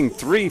 he's hitting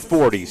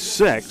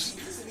 .346.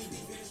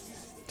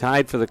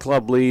 tied for the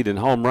club lead in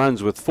home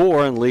runs with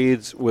 4 and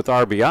leads with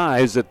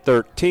RBIs at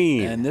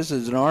 13. And this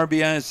is an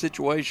RBI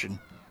situation.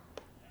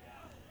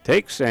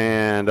 Takes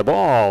and a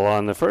ball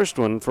on the first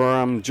one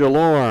from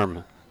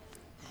Jalorm.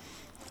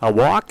 A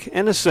walk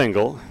and a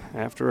single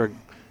after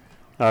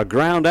a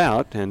ground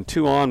out, and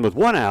 2 on with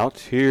 1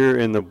 out here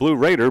in the Blue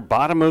Raider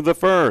bottom of the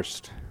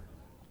first.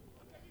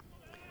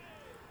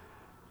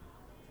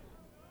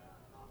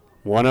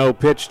 1-0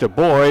 pitch to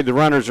Boyd. The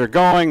runners are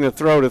going. The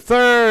throw to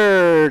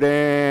third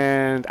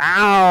and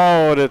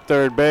out at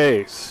third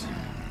base.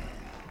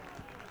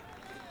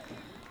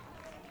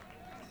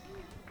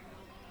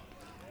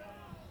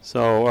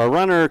 So a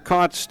runner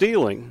caught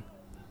stealing.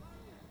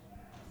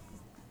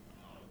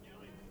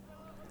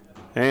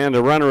 And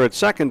a runner at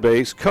second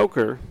base,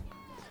 Coker.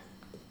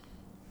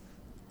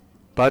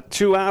 But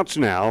 2 outs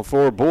now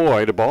for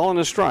Boyd. A ball and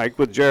a strike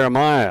with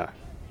Jeremiah.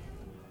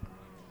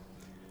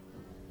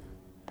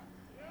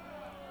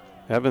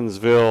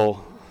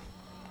 Evansville,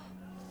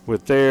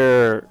 with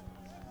their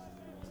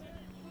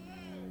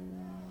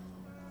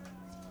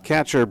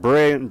catcher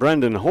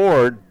Brendan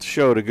Horde,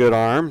 showed a good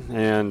arm,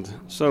 and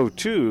so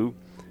too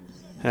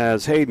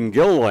has Hayden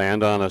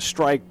Gilliland on a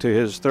strike to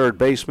his third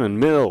baseman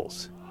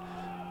Mills.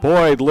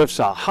 Boyd lifts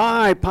a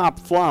high pop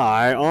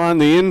fly on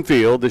the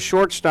infield, the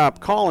shortstop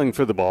calling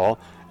for the ball,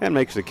 and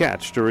makes the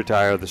catch to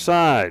retire the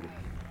side.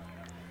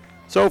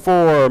 So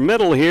for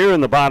Middle here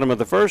in the bottom of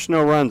the first,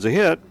 no runs a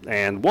hit,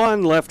 and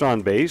 1 left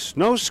on base,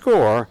 no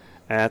score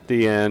at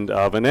the end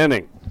of an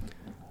inning.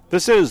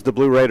 This is the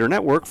Blue Raider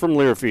Network from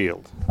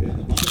Learfield.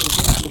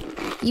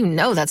 You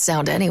know that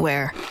sound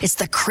anywhere. It's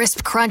the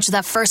crisp crunch of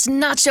that first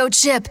nacho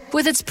chip.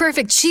 With its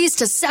perfect cheese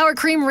to sour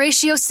cream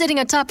ratio sitting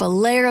atop a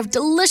layer of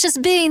delicious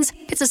beans,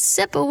 it's a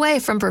sip away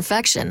from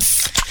perfection.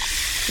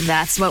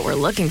 That's what we're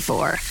looking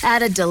for.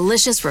 Add a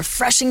delicious,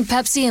 refreshing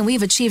Pepsi and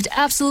we've achieved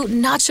absolute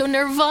nacho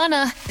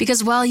nirvana.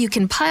 Because while you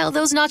can pile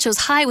those nachos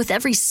high with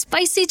every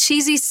spicy,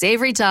 cheesy,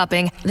 savory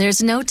topping,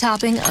 there's no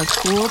topping a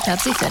cool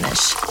Pepsi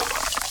finish.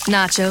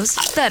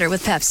 Nachos, better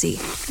with Pepsi.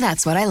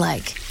 That's what I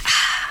like.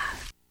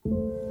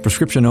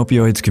 Prescription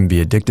opioids can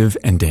be addictive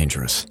and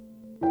dangerous.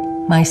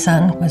 My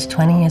son was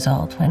 20 years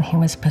old when he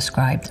was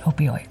prescribed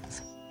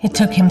opioids. It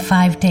took him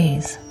 5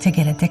 days to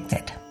get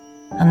addicted.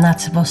 I'm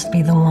not supposed to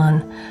be the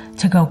one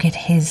to go get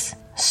his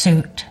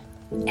suit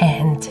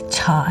and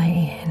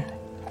tie and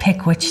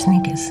pick which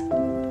sneakers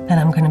that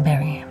I'm going to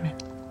bury him in.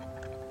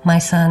 My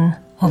son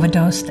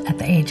overdosed at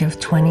the age of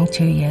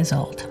 22 years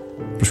old.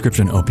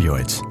 Prescription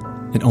opioids.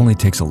 It only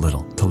takes a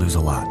little to lose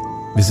a lot.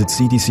 Visit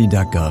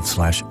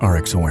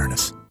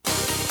cdc.gov/RxAwareness.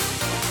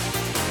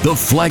 The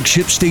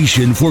flagship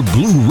station for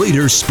Blue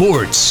Raider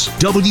sports,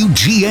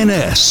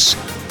 WGNS.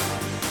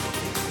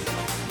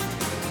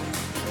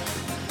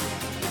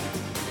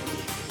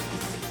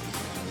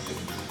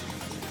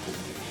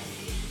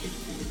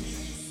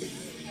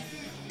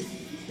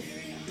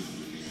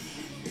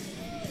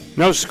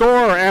 No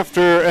score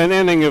after an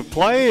inning of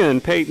play,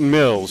 and Peyton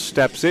Mills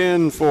steps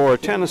in for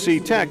Tennessee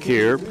Tech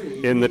here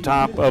in the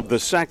top of the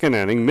second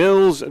inning.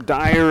 Mills,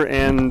 Dyer,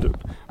 and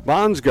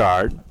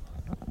Bonsgard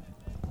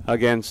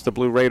against the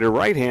Blue Raider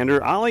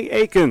right-hander Ollie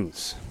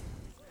Akins.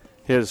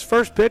 His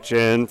first pitch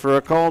in for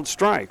a called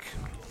strike.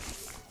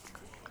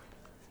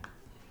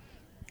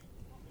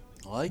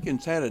 Well,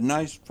 Akins had a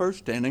nice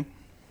first inning.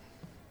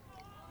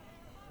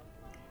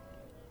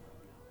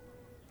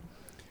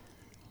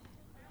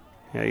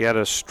 Yeah, he had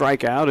a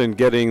strikeout in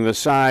getting the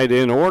side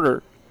in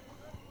order.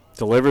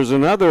 Delivers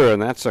another,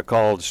 and that's a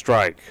called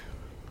strike.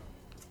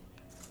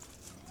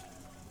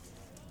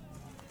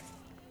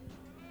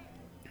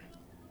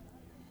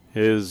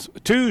 His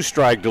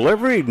 2-strike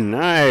delivery,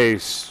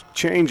 nice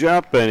change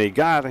up, and he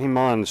got him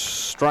on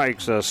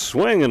strikes, a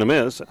swing and a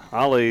miss.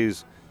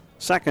 Ollie's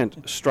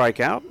second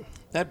strikeout.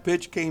 That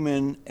pitch came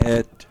in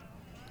at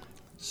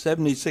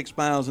 76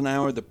 miles an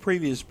hour. The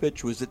previous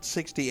pitch was at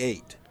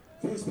 68.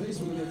 First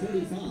baseman number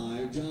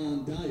 35,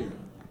 John Dyer.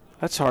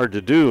 That's hard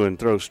to do and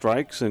throw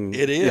strikes, and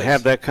it is. You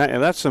have that kind.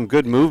 And that's some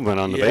good movement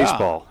on the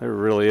baseball. It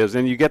really is,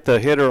 and you get the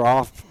hitter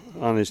off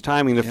on his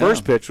timing. The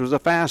first pitch was a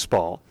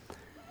fastball,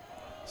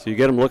 so you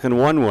get him looking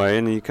one way,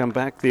 and you come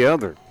back the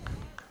other.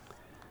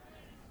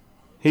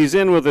 He's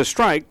in with a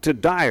strike to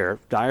Dyer.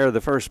 Dyer,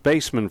 the first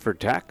baseman for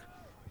Tech.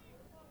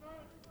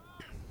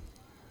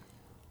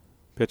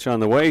 Pitch on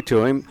the way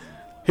to him,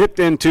 hit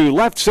into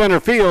left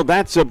center field.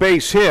 That's a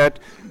base hit.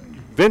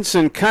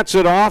 Vincent cuts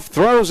it off,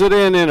 throws it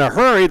in a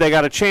hurry. They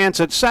got a chance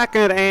at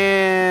second,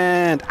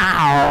 and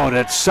out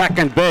at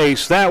second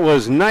base. That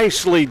was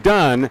nicely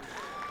done.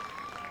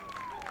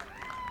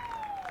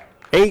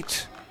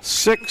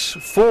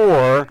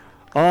 8-6-4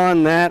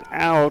 on that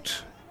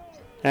out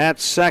at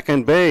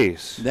second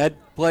base. That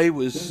play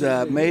was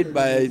made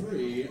by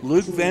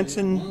Luke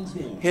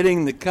Vincent,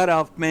 hitting the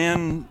cutoff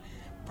man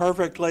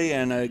perfectly,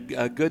 and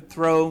a good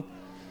throw.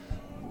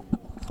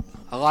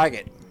 I like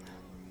it.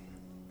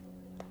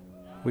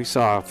 We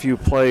saw a few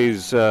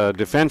plays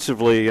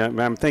defensively.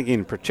 I'm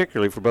thinking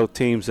particularly for both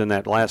teams in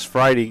that last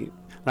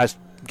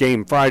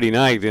game Friday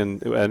night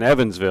in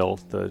Evansville.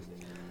 The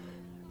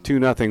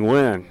 2-0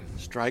 win.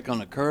 Strike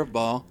on a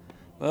curveball.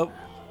 Well,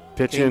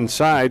 pitch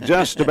inside,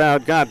 just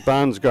about got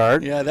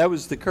Bonsgard. Yeah, that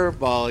was the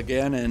curveball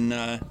again,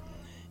 and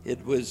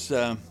it was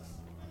it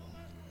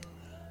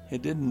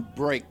didn't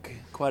break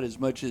quite as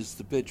much as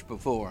the pitch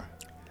before.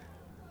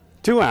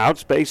 2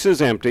 outs,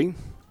 bases empty.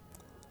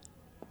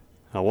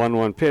 A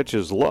 1-1 pitch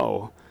is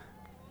low.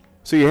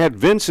 So you had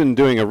Vincent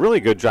doing a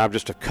really good job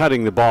just of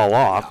cutting the ball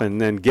off,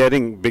 and then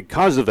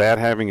because of that,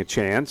 having a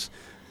chance.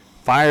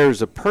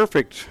 Fires a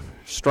perfect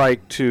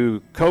strike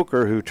to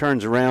Coker, who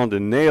turns around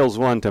and nails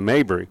one to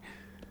Mabry.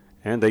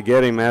 And they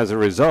get him as a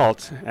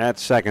result at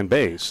second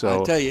base.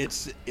 So I tell you,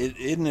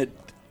 isn't it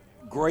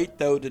great,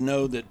 though, to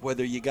know that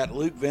whether you got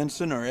Luke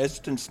Vincent or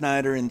Eston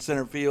Snyder in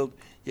center field,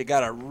 you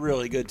got a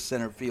really good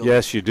center field.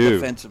 Yes, you do.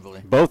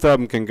 Defensively. Both of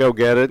them can go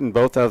get it, and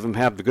both of them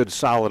have the good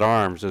solid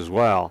arms as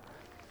well.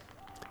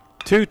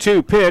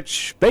 2-2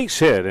 pitch, base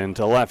hit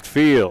into left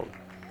field.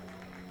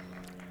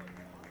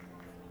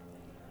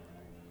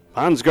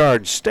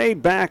 Bonsgard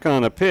stayed back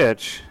on a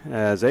pitch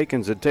as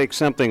Akins had taken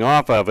something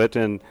off of it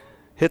and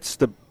hits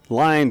the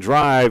line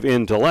drive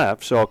into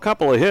left. So a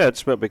couple of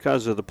hits, but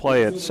because of the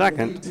play at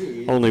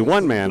second, only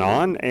one man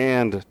on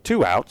and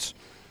 2 outs.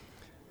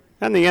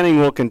 And the inning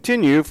will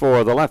continue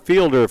for the left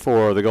fielder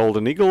for the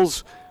Golden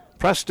Eagles,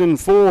 Preston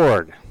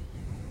Ford.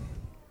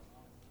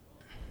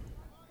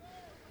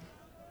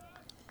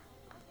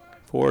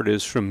 Ford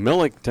is from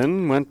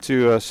Millington, went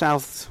to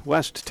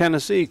Southwest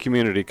Tennessee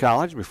Community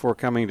College before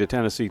coming to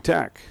Tennessee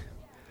Tech.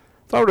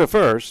 Throw to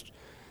first,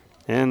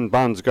 and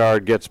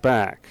Bonsgard gets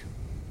back.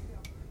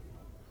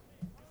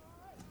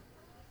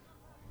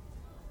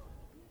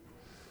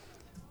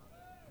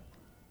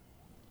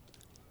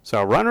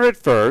 So runner at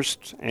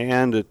first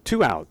and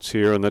 2 outs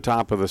here in the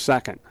top of the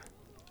second.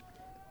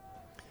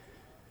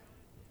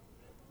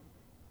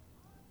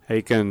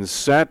 Akins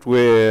set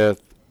with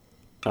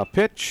a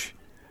pitch.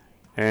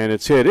 And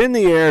it's hit in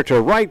the air to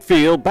right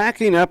field.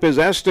 Backing up is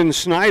Eston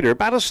Snyder.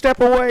 About a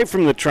step away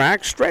from the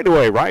track.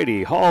 Straightaway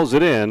righty hauls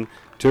it in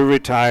to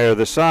retire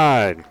the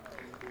side.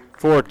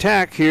 For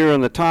Tech here in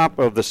the top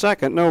of the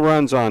second, no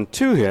runs on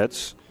 2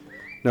 hits.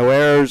 No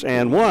errors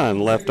and 1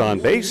 left on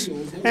base.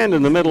 And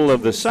in the middle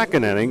of the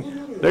second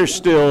inning, there's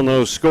still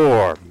no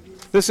score.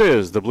 This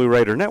is the Blue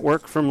Raider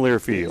Network from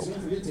Learfield.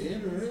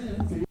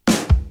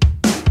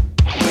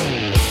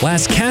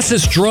 Las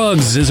Casas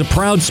Drugs is a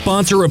proud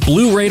sponsor of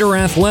Blue Raider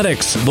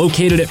Athletics,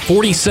 located at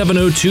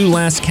 4702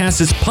 Las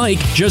Casas Pike,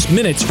 just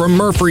minutes from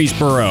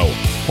Murfreesboro.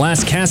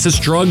 Las Casas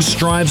Drugs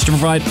strives to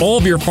provide all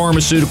of your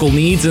pharmaceutical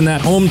needs in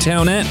that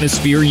hometown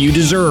atmosphere you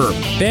deserve.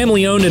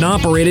 Family-owned and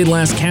operated,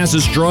 Las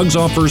Casas Drugs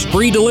offers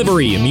free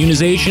delivery,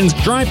 immunizations,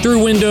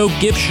 drive-through window,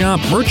 gift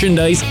shop,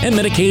 merchandise, and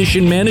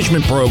medication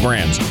management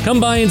programs. Come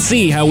by and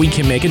see how we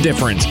can make a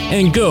difference.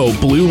 And go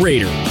Blue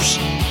Raiders.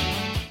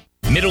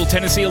 Middle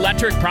Tennessee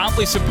Electric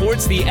proudly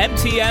supports the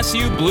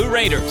MTSU Blue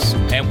Raiders,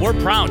 and we're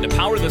proud to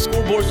power the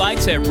scoreboard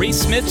lights at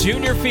Reese Smith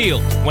Junior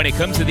Field. When it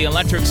comes to the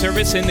electric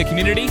service in the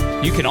community,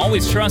 you can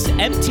always trust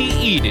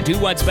MTE to do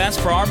what's best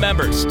for our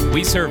members.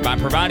 We serve by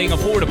providing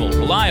affordable,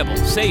 reliable,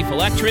 safe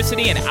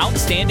electricity and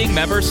outstanding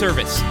member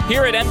service.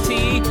 Here at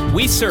MTE,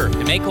 we serve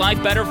to make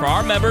life better for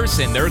our members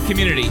and their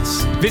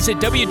communities. Visit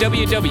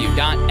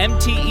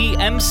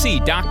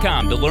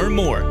www.mtemc.com to learn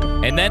more.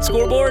 And that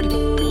scoreboard,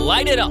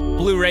 light it up,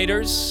 Blue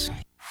Raiders.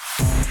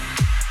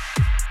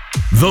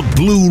 The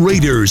Blue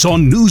Raiders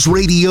on News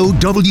Radio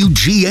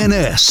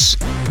WGNS.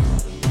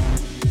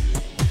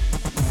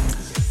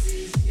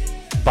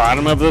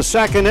 Bottom of the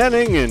second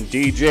inning, and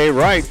DJ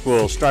Wright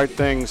will start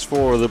things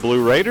for the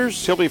Blue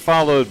Raiders. He'll be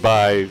followed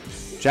by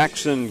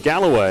Jackson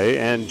Galloway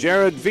and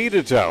Jared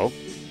Vitito.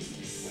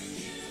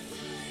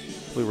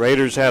 Blue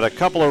Raiders had a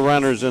couple of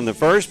runners in the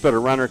first, but a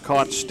runner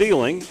caught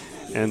stealing.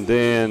 And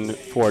then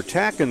for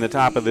Tech in the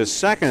top of this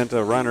second,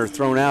 a runner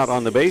thrown out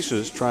on the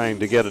bases trying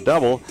to get a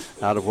double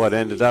out of what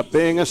ended up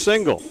being a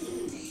single.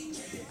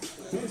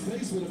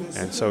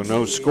 And so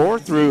no score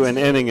through an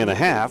inning and a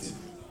half.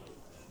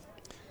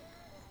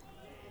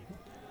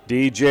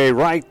 DJ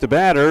Wright, the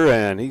batter,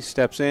 and he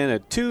steps in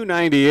at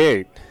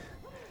 298.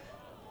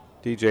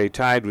 DJ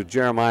tied with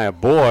Jeremiah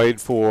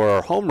Boyd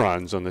for home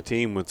runs on the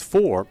team with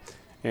 4,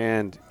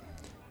 and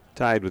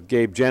tied with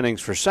Gabe Jennings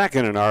for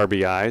second in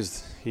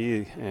RBIs.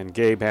 He and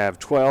Gabe have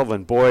 12,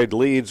 and Boyd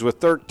leads with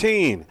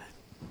 13.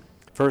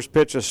 First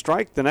pitch a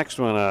strike, the next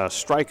one a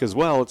strike as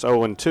well. It's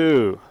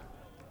 0-2.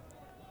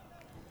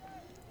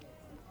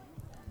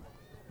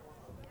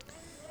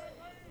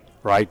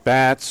 Right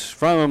bats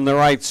from the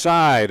right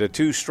side. A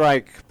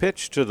 2-strike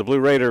pitch to the Blue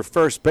Raider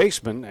first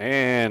baseman,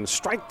 and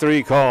strike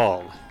 3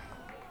 called.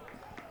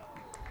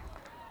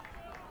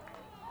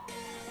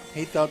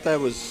 He thought that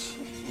was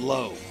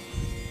low.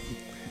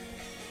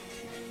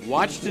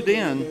 Watched it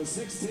in.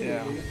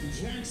 Yeah.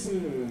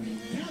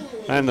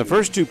 And the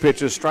first 2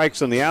 pitches,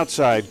 strikes on the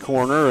outside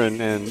corner,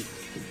 and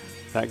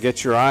that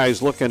gets your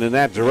eyes looking in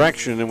that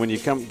direction. And when you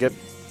get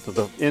to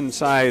the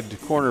inside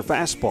corner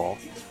fastball,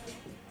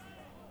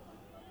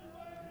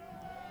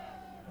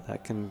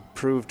 that can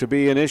prove to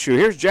be an issue.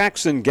 Here's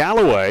Jackson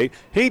Galloway.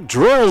 He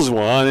drills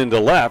one into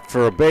left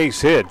for a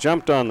base hit.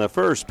 Jumped on the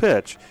first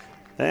pitch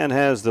and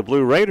has the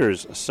Blue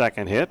Raiders'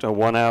 second hit, a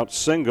one-out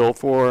single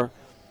for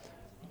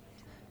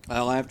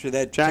Well, after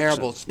that Jackson.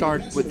 terrible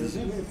start with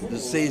the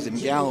season,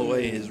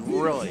 Galloway has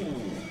really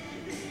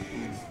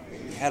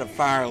had a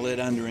fire lit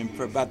under him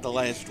for about the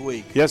last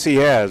week. Yes, he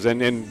has.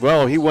 And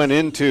well, he went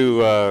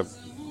into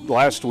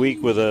last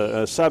week with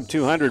a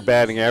sub-200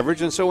 batting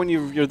average. And so when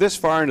you're this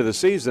far into the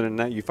season and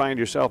now you find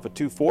yourself at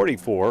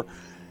 244,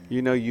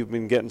 you know you've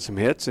been getting some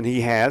hits, and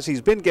he has.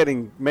 He's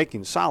been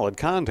making solid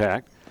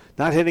contact,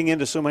 not hitting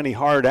into so many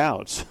hard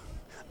outs.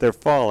 They're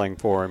falling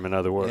for him, in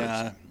other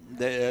words.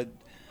 Yeah.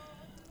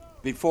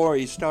 Before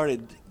he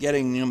started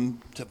getting them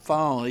to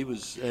fall, he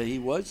was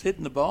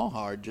hitting the ball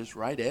hard, just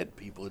right at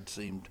people, it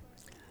seemed.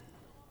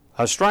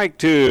 A strike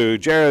to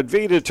Jared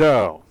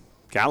Vitito.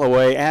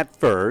 Galloway at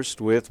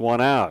first with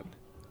one out.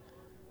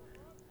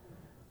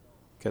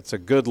 Gets a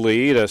good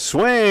lead, a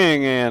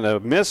swing, and a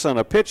miss on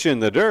a pitch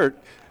in the dirt.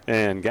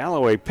 And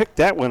Galloway picked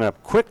that one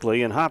up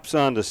quickly and hops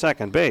on to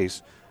second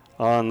base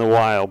on the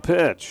wild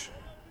pitch.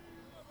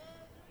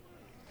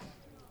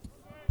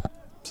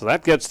 So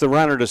that gets the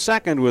runner to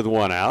second with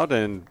one out,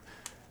 and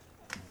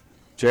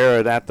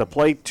Jared at the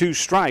plate, 2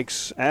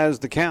 strikes as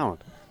the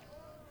count.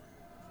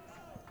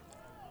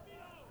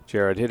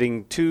 Jared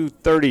hitting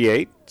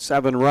 .238,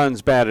 7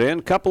 runs batted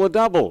in, couple of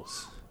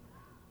doubles.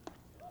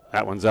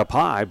 That one's up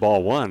high,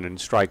 ball 1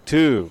 and strike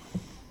 2.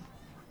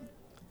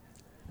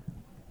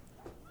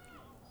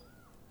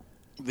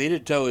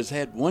 Vitito has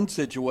had one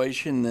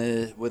situation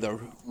with a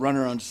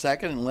runner on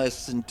second and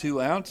less than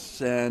 2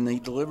 outs, and he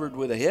delivered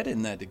with a hit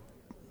in that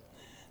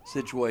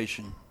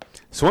situation.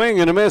 Swing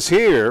and a miss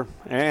here,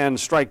 and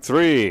strike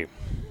 3.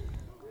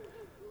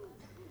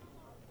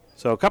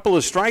 So a couple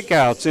of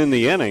strikeouts in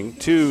the inning,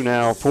 2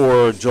 now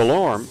for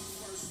Jalorm.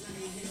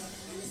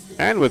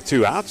 And with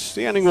 2 outs,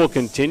 the inning will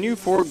continue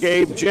for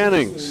Gabe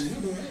Jennings.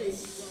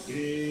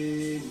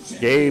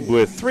 Gabe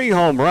with 3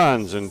 home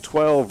runs and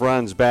 12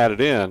 runs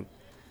batted in.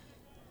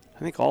 I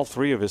think all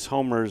 3 of his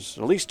homers,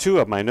 at least 2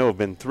 of them I know have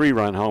been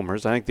 3-run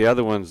homers. I think the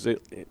other ones,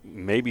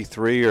 maybe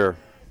 3 or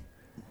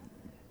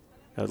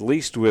at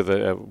least with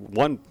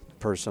one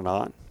person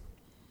on.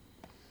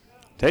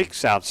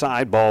 Takes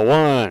outside, ball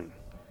 1.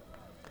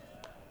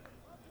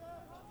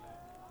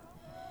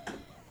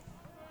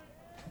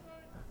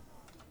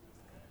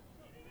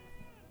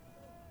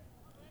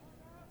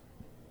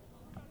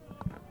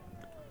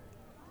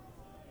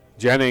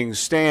 Jennings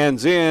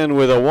stands in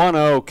with a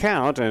 1-0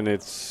 count, and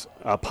it's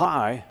up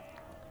high.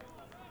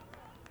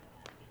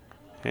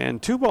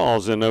 And 2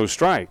 balls and no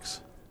strikes.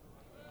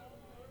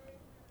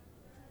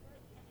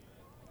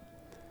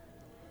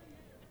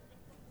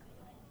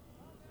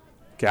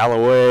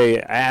 Galloway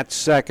at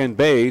second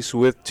base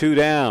with 2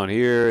 down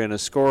here in a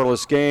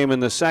scoreless game in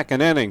the second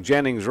inning.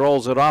 Jennings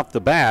rolls it off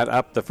the bat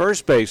up the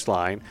first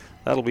baseline.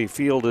 That'll be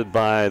fielded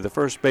by the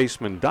first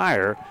baseman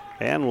Dyer,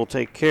 and will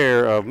take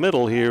care of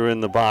middle here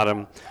in the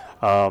bottom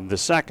of the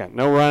second.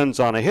 No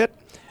runs on a hit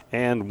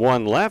and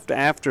 1 left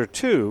after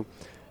 2.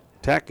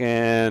 Tech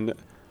and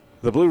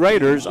the Blue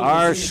Raiders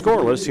are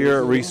scoreless here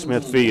at Reese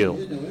Smith Field.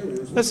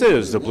 This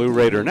is the Blue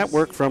Raider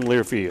Network from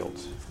Learfield.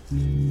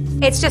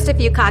 It's just a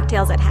few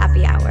cocktails at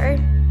happy hour.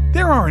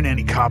 There aren't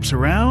any cops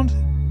around.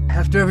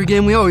 After every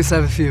game, we always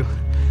have a few.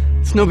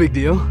 It's no big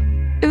deal.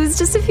 It was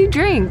just a few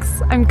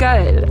drinks. I'm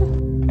good.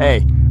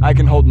 Hey, I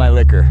can hold my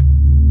liquor.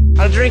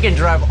 I drink and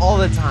drive all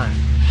the time.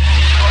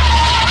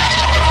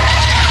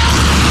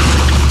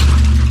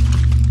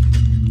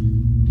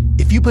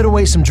 If you put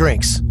away some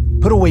drinks,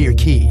 put away your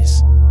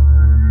keys.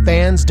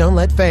 Fans don't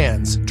let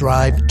fans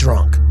drive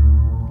drunk.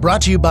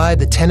 Brought to you by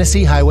the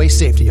Tennessee Highway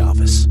Safety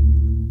Office.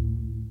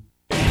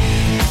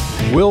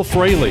 Will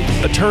Fraley,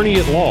 attorney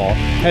at law,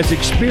 has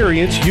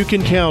experience you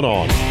can count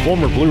on.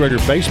 Former Blue Raider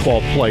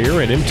baseball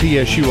player and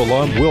MTSU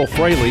alum Will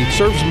Fraley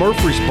serves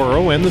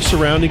Murfreesboro and the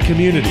surrounding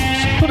communities.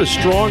 Put a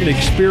strong and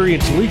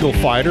experienced legal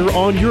fighter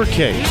on your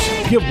case.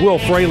 Give Will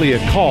Fraley a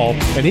call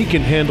and he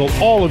can handle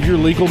all of your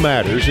legal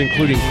matters,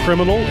 including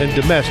criminal and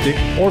domestic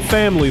or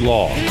family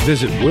law.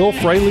 Visit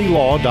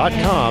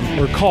willfraleylaw.com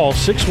or call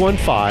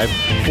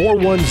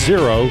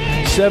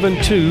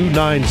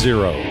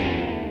 615-410-7290.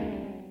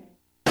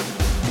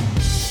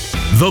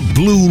 The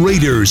Blue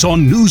Raiders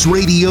on News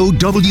Radio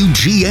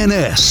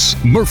WGNS,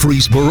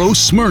 Murfreesboro,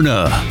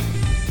 Smyrna.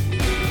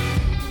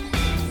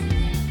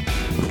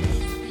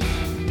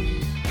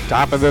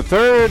 Top of the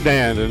third,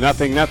 and a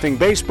 0-0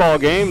 baseball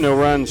game. No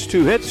runs,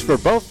 2 hits for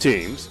both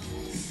teams.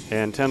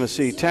 And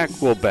Tennessee Tech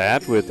will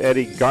bat with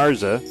Eddie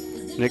Garza,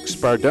 Nick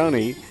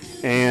Spardoni,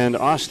 and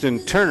Austin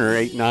Turner,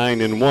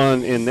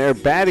 8-9-1 in their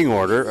batting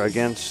order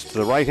against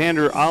the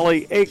right-hander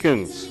Ollie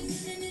Akins.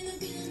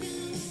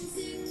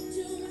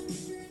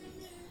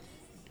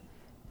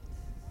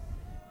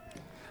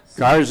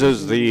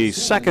 Garza's the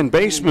second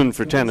baseman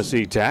for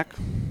Tennessee Tech.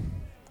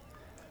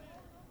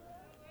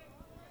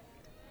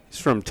 He's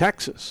from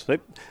Texas.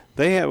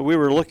 We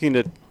were looking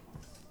at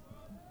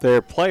their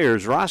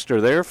players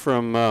roster. They're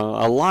from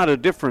a lot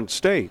of different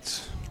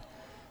states.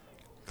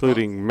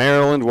 including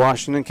Maryland,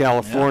 Washington,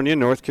 California,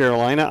 North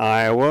Carolina,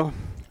 Iowa.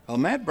 Well,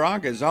 Matt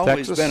Braga has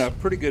always been a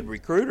pretty good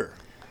recruiter.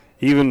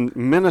 Even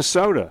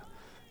Minnesota.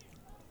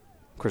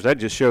 Of course, that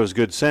just shows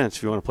good sense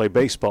if you want to play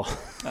baseball.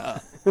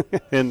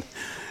 And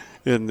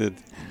we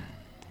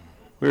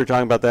were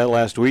talking about that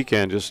last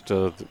weekend, just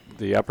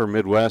the upper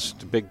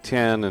Midwest, Big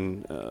Ten,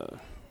 and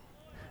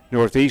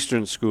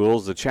Northeastern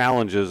schools, the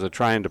challenges of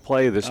trying to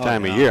play this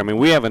time of year. I mean,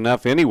 we have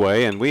enough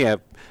anyway, and we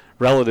have,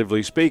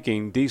 relatively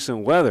speaking,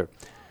 decent weather.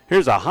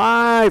 Here's a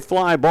high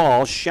fly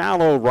ball,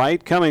 shallow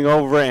right, coming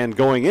over and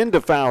going into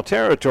foul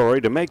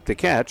territory to make the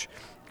catch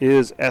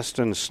is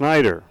Eston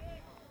Snyder.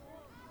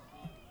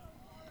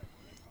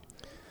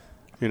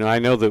 You know, I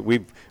know that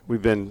we've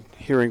been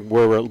hearing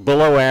we're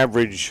below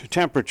average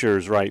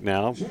temperatures right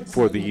now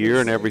for the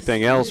year and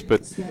everything else, but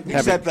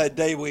except that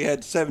day we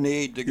had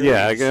 78 degrees.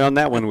 Yeah, on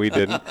that one we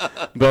didn't.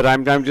 But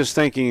I'm just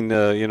thinking,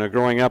 you know,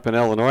 growing up in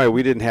Illinois,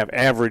 we didn't have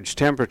average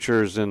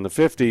temperatures in the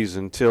 50s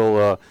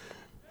until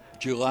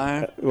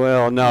July.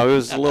 Well, no, it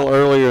was a little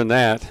earlier than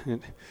that.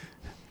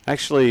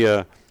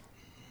 Actually,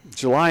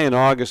 July and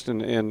August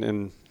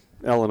in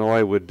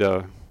Illinois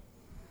would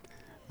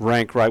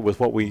rank right with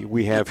what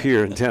we have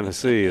here in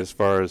Tennessee as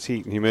far as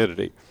heat and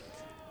humidity.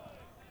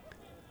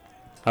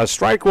 A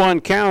strike one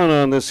count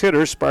on this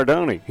hitter,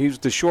 Spardoni. He's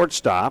the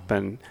shortstop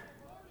and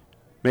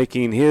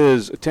making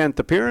his 10th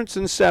appearance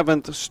and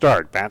 7th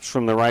start. That's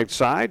from the right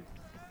side.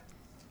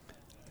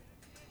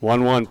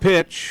 1-1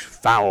 pitch,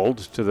 fouled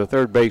to the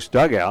third base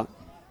dugout.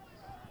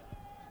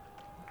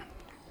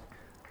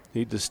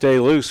 Need to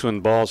stay loose when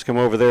balls come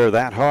over there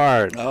that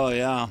hard. Oh,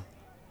 yeah.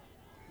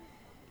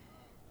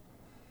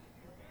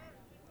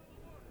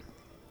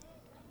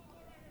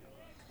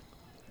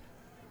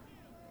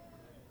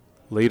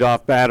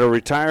 Leadoff batter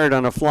retired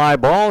on a fly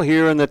ball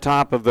here in the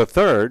top of the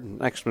third.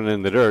 Next one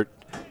in the dirt.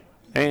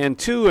 And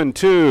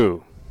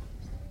 2-2.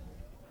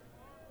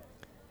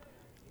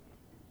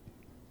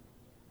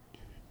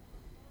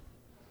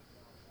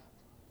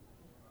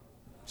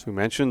 As we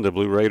mentioned, the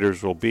Blue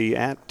Raiders will be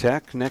at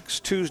Tech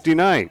next Tuesday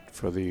night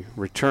for the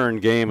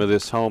return game of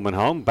this home and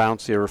home.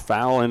 Bounce here,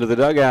 foul into the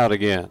dugout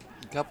again.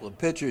 A couple of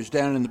pitchers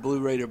down in the Blue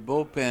Raider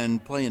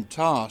bullpen playing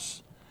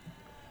toss.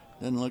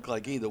 Doesn't look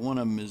like either one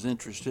of them is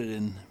interested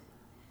in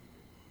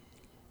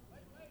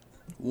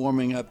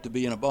warming up to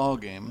be in a ball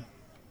game.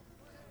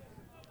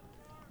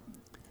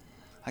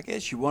 I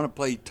guess you want to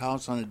play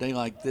toss on a day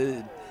like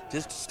this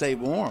just to stay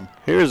warm.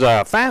 Here's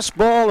a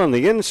fastball in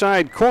the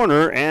inside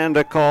corner and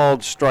a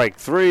called strike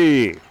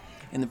three.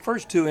 In the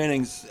first two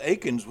innings,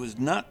 Akins was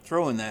not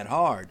throwing that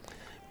hard,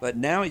 but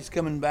now he's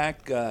coming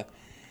back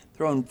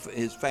throwing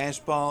his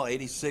fastball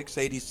 86,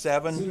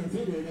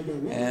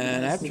 87,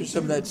 and after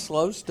some of that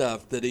slow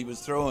stuff that he was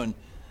throwing,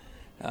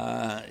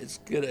 it's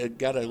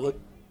got to look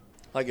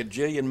like a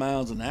jillion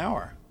miles an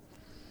hour.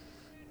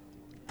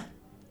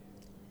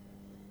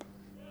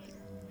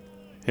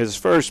 His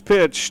first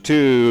pitch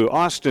to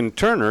Austin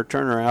Turner.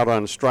 Turner out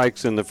on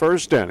strikes in the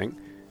first inning.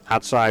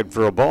 Outside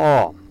for a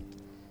ball.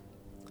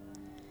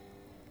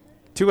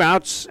 2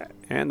 outs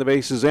and the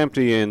base is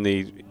empty in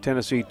the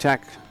Tennessee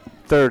Tech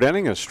third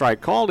inning. A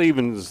strike called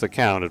evens the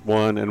count at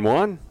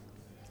 1-1.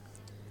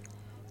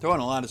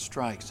 Throwing a lot of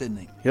strikes, isn't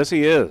he? Yes,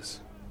 he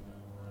is.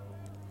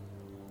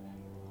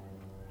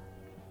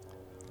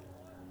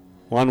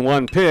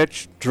 1-1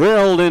 pitch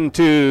drilled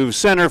into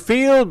center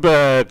field,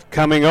 but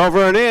coming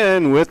over and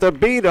in with a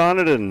beat on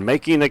it and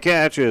making the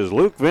catch is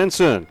Luke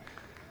Vinson.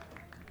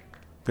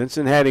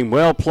 Vinson had him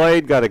well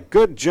played, got a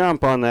good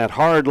jump on that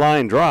hard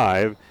line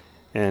drive,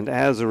 and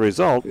as a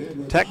result,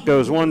 Tech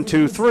goes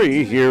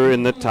 1-2-3 here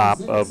in the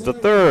top of the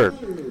third.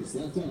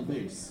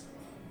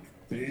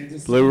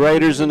 Blue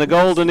Raiders and the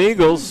Golden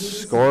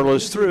Eagles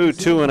scoreless through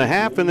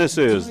 2.5, and this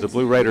is the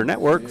Blue Raider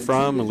Network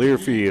from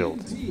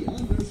Learfield.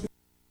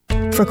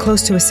 For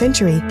close to a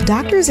century,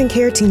 doctors and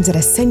care teams at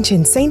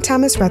Ascension St.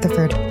 Thomas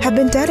Rutherford have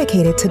been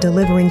dedicated to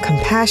delivering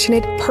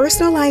compassionate,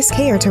 personalized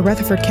care to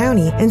Rutherford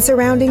County and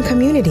surrounding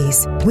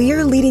communities. We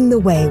are leading the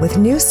way with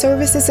new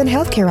services and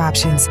healthcare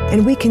options,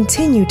 and we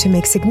continue to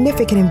make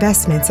significant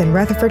investments in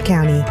Rutherford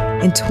County.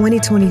 In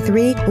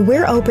 2023,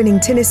 we're opening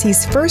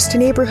Tennessee's first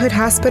neighborhood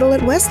hospital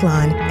at West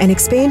Lawn, and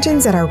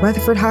expansions at our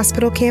Rutherford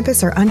Hospital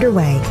campus are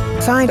underway.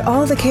 Find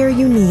all the care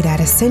you need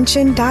at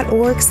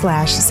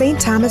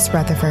ascension.org/St. Thomas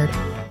Rutherford.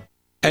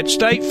 At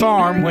State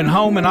Farm, when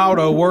home and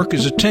auto work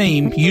as a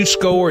team, you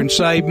score and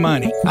save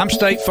money. I'm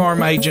State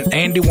Farm agent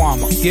Andy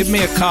Wama. Give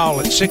me a call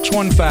at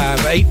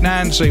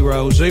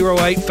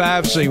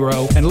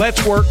 615-890-0850 and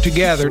let's work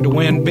together to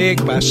win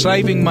big by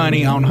saving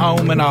money on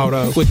home and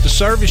auto. With the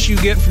service you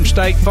get from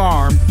State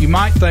Farm, you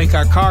might think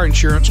our car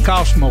insurance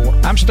costs more.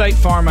 I'm State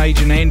Farm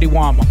agent Andy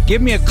Wama.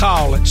 Give me a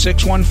call at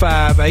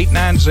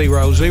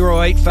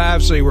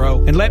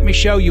 615-890-0850 and let me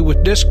show you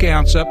with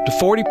discounts up to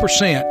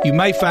 40%. You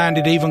may find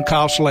it even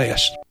costs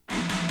less.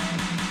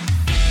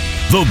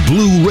 The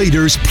Blue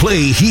Raiders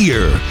play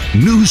here.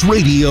 News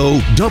Radio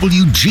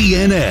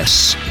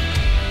WGNS.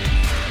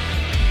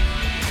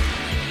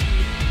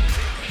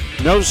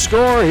 No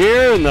score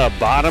here in the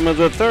bottom of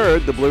the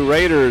third. The Blue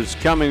Raiders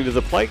coming to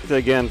the plate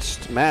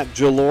against Matt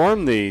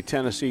Gillorme, the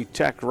Tennessee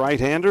Tech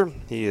right-hander.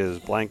 He has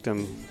blanked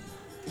him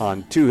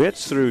on 2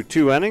 hits through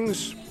 2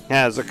 innings,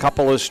 has a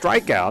couple of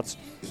strikeouts.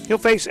 He'll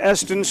face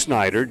Eston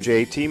Snyder,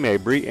 J.T.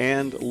 Mabry,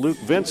 and Luke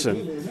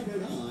Vinson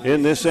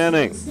in this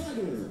inning.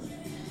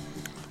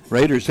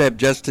 Raiders have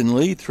Justin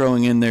Lee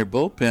throwing in their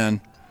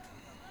bullpen.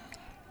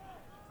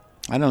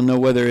 I don't know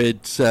whether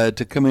it's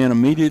to come in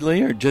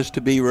immediately or just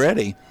to be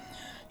ready.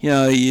 You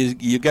know,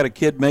 you got a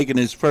kid making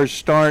his first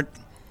start.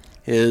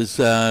 His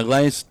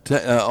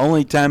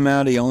only time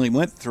out, he only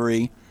went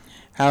 3.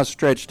 How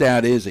stretched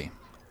out is he?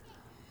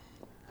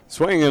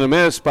 Swing and a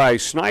miss by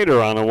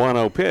Snyder on a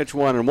 1-0 pitch,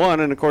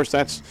 1-1, and of course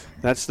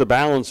that's the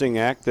balancing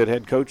act that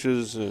head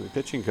coaches,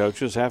 pitching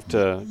coaches have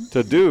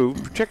to do,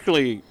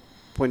 particularly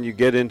when you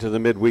get into the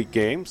midweek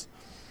games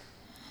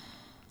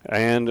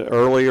and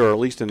early, or at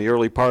least in the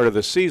early part of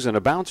the season. A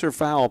bouncer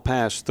foul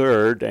past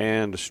third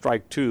and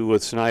strike 2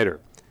 with Snyder.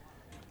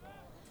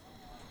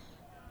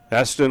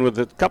 Eston with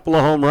a couple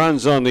of home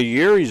runs on the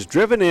year. He's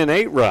driven in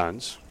 8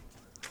 runs.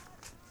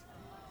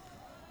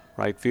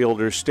 Right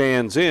fielder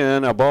stands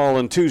in, a ball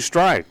and 2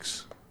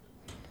 strikes.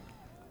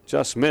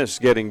 Just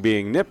missed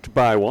being nipped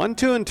by 1,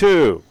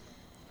 2-2.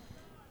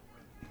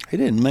 He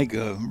didn't make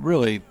a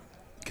really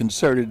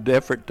concerted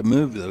effort to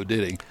move, though,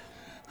 did he?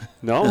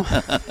 No,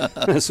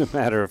 as a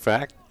matter of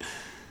fact.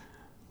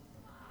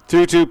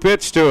 2-2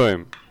 pitch to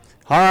him.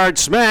 Hard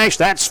smash,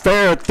 that's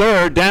fair at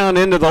third, down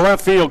into the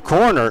left field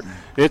corner.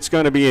 It's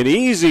going to be an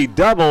easy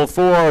double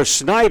for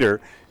Snyder.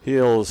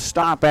 He'll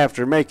stop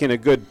after making a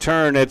good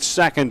turn at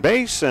second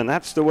base, and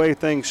that's the way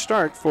things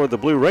start for the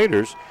Blue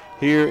Raiders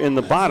here in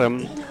the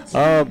bottom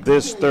of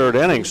this third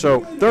inning. So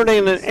third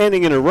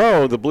inning in a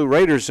row, the Blue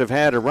Raiders have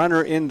had a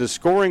runner into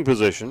scoring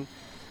position,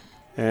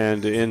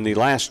 and in the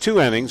last 2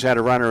 innings had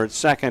a runner at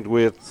second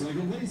with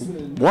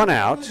 1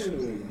 out,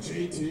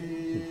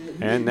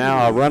 and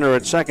now a runner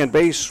at second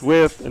base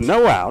with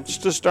no outs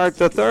to start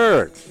the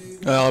third.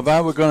 Well, if I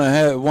were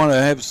going to want to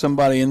have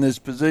somebody in this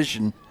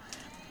position,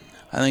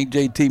 I think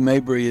J.T.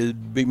 Mabry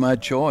would be my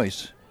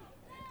choice.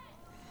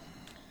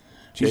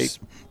 He's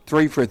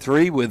 3 for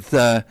 3 with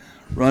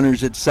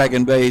runners at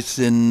second base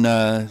in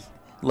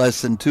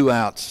less than 2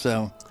 outs.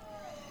 So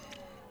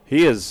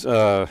he is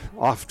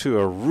off to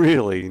a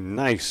really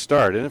nice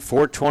start. Isn't it?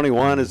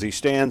 421 as he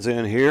stands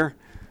in here,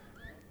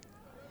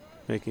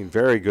 making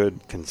very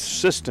good,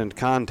 consistent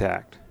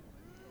contact.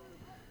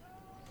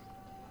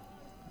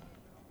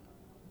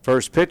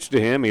 First pitch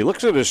to him, he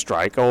looks at his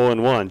strike,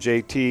 0-1.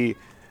 JT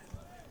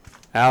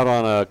out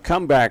on a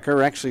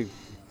comebacker, actually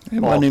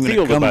ball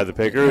fielded by the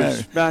picker.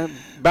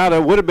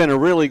 Would have been a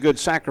really good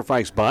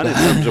sacrifice bunt in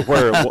terms of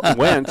where it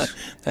went.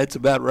 That's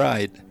about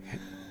right.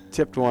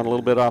 Tipped one a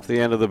little bit off the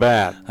end of the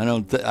bat.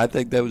 I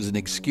think that was an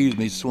excuse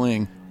me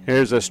swing.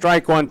 Here's a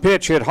strike 1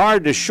 pitch, hit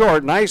hard to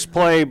short. Nice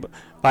play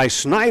by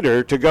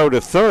Snyder to go to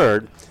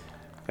third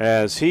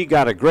as he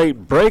got a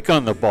great break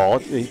on the ball.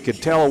 He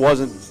could tell it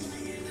wasn't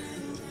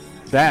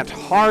that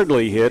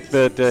hardly hit,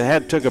 but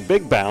head took a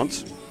big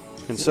bounce.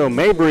 And so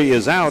Mabry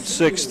is out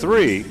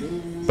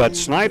 6-3, but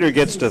Snyder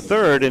gets to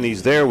third, and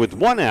he's there with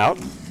 1 out,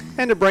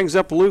 and it brings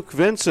up Luke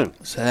Vinson.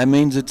 So that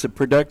means it's a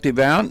productive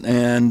out,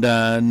 and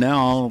now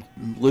all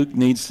Luke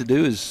needs to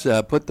do is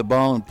put the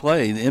ball in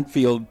play. The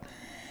infield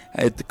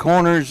at the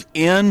corners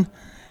in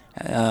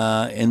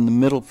the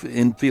middle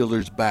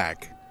infielder's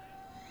back.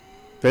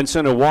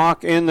 Vinson a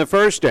walk in the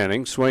first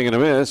inning, swing and a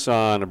miss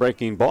on a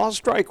breaking ball,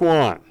 strike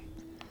 1.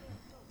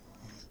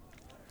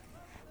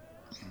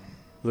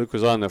 Luke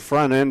was on the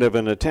front end of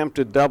an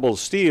attempted double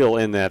steal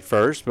in that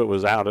first, but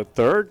was out at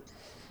third.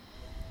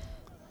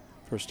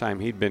 First time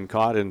he'd been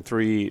caught in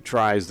 3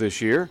 tries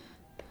this year.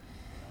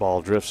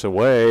 Ball drifts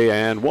away,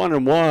 and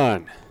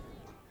 1-1.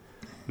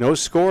 No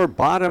score,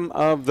 bottom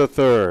of the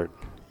third.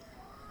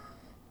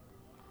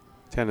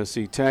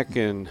 Tennessee Tech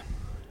in,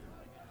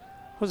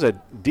 what was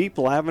that, deep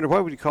lavender?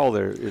 What would you call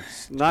there?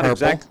 It's not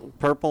exactly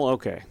purple.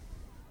 Okay.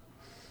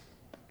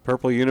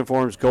 Purple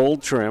uniforms,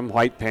 gold trim,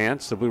 white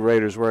pants. The Blue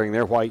Raiders wearing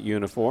their white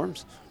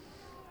uniforms.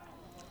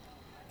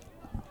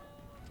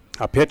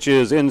 A pitch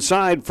is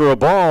inside for a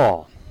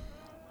ball.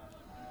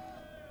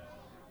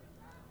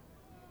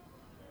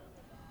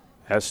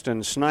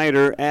 Eston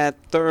Snyder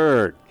at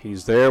third.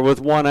 He's there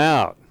with 1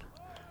 out.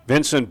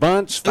 Vincent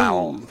bunts,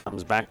 foul.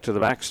 Comes back to the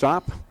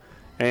backstop.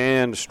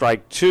 And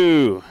strike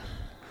 2.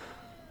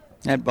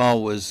 That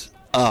ball was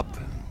up.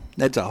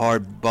 That's a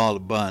hard ball to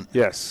bunt.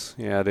 Yes,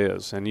 yeah, it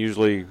is. And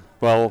usually,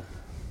 well,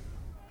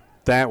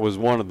 that was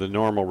one of the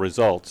normal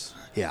results.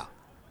 Yeah.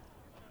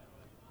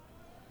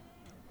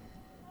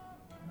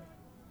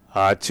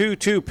 A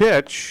 2-2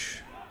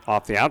 pitch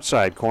off the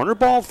outside corner,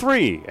 ball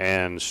 3,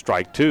 and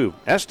strike 2.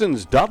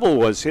 Eston's double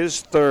was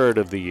his 3rd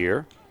of the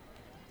year.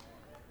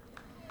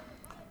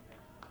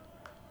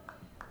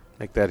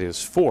 Make that his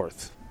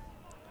 4th.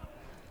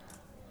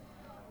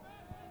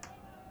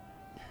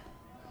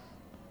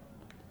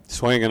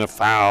 Swing and a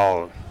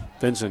foul.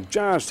 Vincent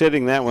just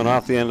hitting that one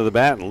off the end of the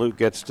bat, and Luke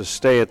gets to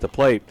stay at the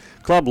plate.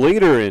 Club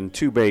leader in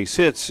 2 base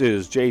hits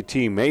is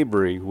J.T.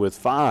 Mabry with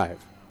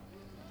 5.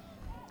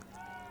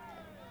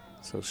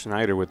 So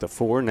Schneider with the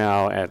 4,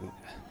 now at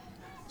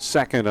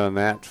second on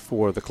that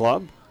for the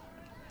club.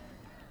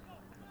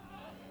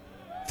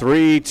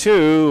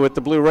 3-2 with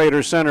the Blue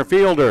Raiders center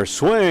fielder.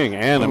 Swing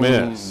and a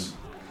miss.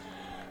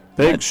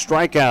 Big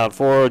strikeout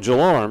for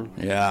Jalorm.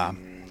 Yeah.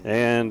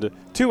 And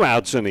 2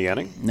 outs in the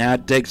inning. Now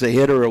it takes a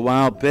hitter a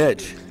wild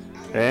pitch.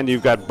 And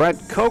you've got Brett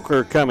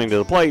Coker coming to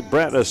the plate.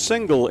 Brett a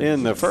single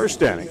in the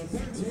first inning.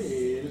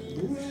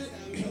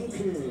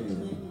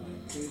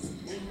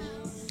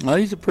 Well,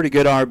 he's a pretty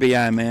good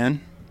RBI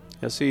man.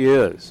 Yes, he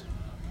is.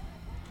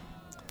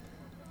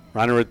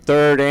 Runner at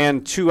third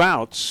and 2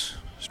 outs.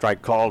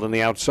 Strike called in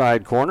the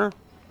outside corner.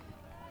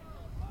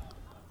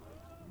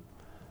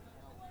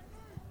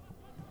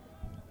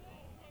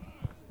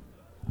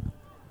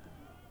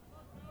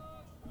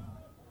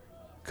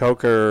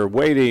 Coker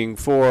waiting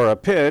for a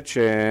pitch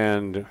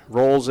and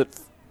rolls it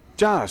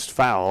just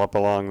foul up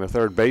along the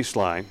third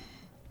baseline.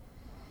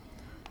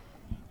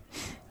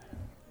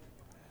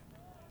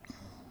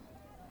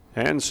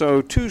 And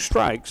so 2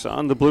 strikes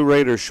on the Blue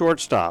Raiders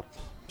shortstop.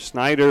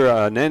 Snyder,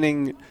 an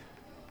inning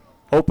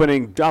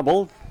opening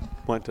double,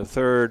 went to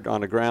third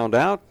on a ground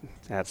out.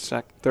 At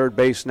third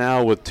base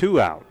now with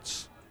 2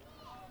 outs.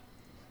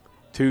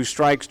 2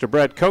 strikes to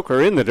Brett Coker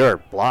in the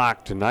dirt,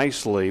 blocked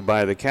nicely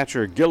by the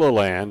catcher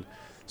Gilliland.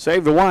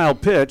 Saved a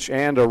wild pitch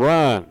and a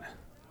run.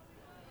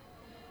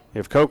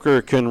 If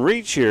Coker can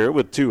reach here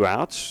with 2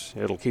 outs,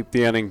 it'll keep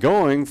the inning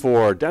going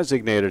for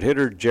designated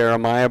hitter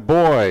Jeremiah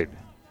Boyd.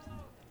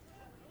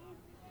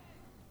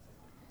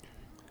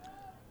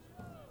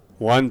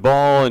 1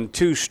 ball and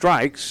 2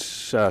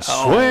 strikes. A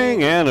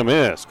swing and a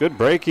miss. Good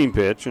breaking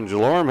pitch, and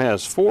Jalorm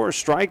has 4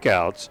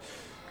 strikeouts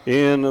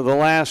in the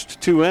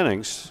last 2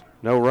 innings.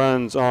 No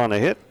runs on a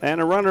hit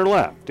and a runner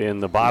left in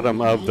the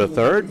bottom of the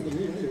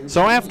third.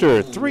 So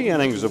after 3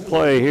 innings of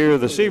play here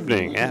this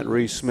evening at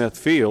Reese Smith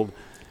Field,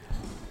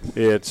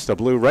 it's the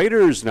Blue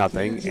Raiders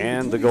nothing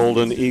and the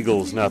Golden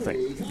Eagles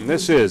nothing. And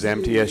this is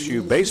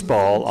MTSU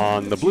Baseball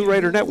on the Blue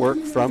Raider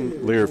Network from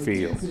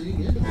Learfield.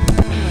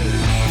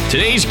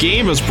 Today's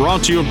game is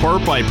brought to you in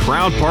part by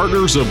proud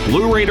partners of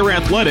Blue Raider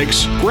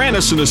Athletics,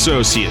 Grannis &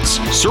 Associates,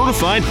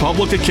 certified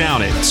public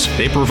accountants.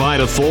 They provide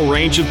a full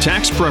range of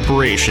tax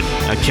preparation,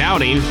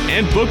 accounting,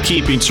 and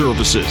bookkeeping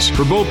services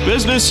for both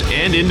business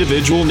and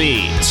individual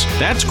needs.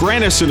 That's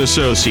Grannis &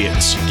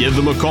 Associates. Give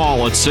them a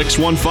call at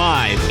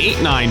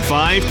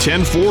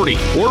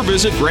 615-895-1040 or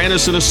visit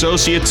Grannis &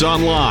 Associates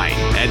online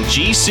at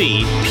gcpas.com.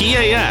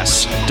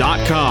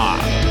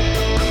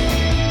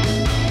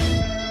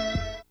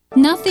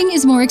 Nothing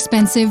is more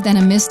expensive than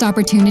a missed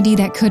opportunity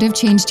that could have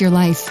changed your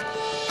life.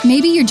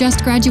 Maybe you're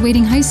just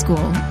graduating high school,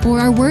 or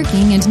are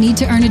working and need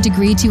to earn a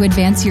degree to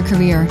advance your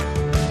career.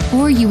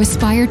 Or you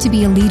aspire to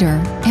be a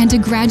leader, and a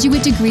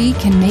graduate degree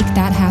can make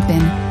that happen.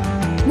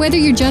 Whether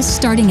you're just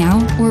starting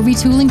out or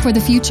retooling for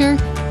the future,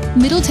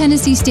 Middle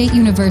Tennessee State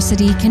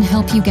University can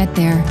help you get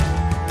there.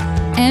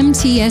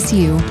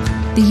 MTSU,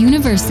 the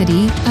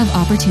University of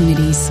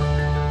Opportunities.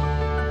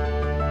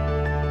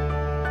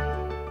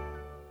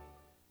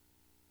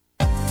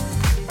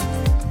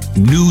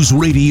 News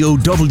Radio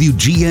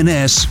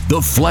WGNS, the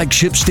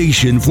flagship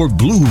station for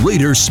Blue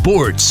Raider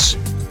sports.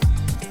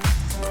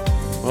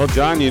 Well,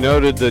 John, you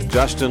noted that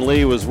Justin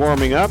Lee was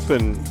warming up,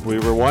 and we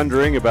were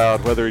wondering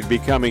about whether he'd be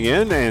coming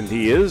in, and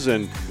he is,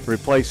 and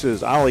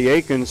replaces Ollie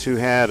Akins, who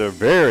had a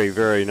very,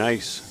 very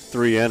nice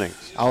 3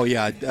 innings. Oh,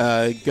 yeah.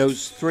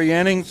 Goes 3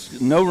 innings,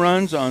 no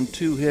runs on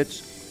 2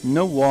 hits,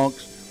 no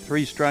walks,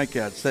 3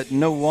 strikeouts. That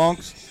no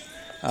walks,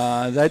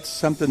 that's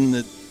something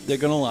that they're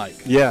going to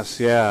like. Yes,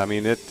 yeah. I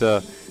mean,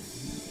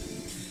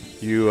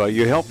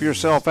 you help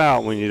yourself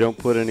out when you don't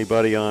put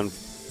anybody on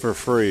for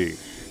free.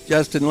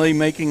 Justin Lee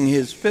making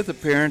his 5th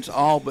appearance,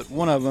 all but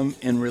one of them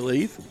in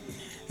relief.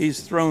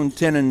 He's thrown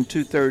 10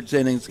 2/3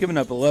 innings, given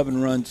up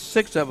 11 runs,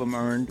 6 of them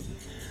earned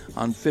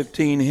on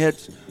 15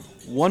 hits,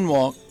 1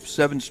 walk,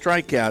 7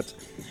 strikeouts.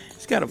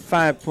 He's got a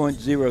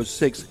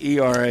 5.06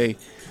 ERA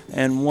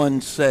and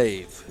 1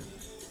 save.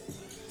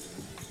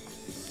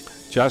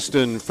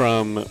 Justin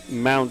from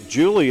Mount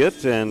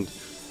Juliet, and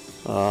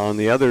on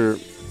the other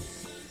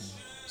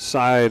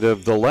side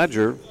of the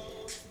ledger,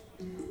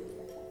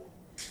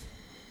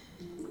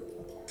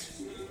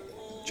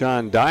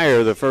 John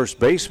Dyer, the first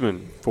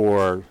baseman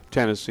for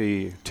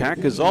Tennessee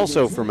Tech, is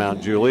also from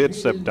Mount Juliet,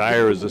 except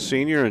Dyer is a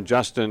senior and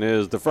Justin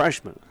is the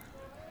freshman.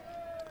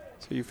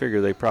 So you figure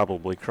they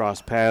probably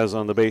crossed paths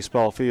on the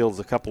baseball fields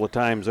a couple of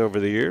times over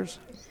the years.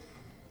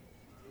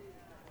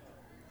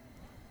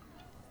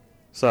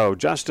 So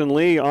Justin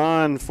Lee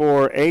on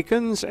for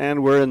Akins,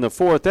 and we're in the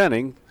 4th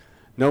inning.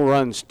 No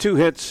runs, 2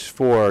 hits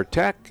for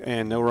Tech,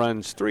 and no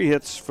runs, 3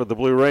 hits for the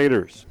Blue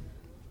Raiders.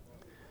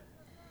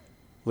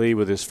 Lee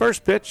with his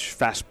first pitch,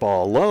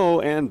 fastball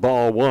low, and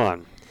ball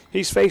 1.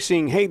 He's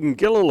facing Hayden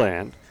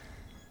Gilliland,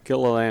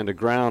 Gilliland a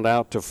ground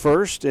out to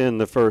first in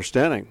the first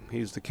inning.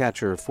 He's the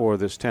catcher for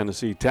this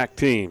Tennessee Tech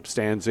team.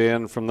 Stands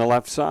in from the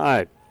left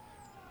side.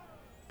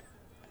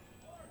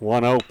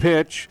 1-0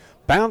 pitch.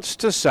 Bounce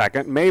to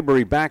second.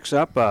 Mabry backs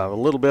up a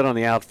little bit on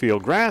the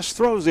outfield grass.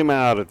 Throws him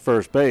out at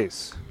first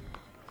base.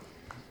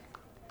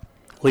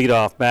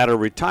 Leadoff batter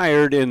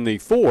retired in the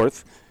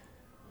fourth.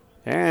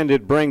 And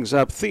it brings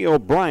up Theo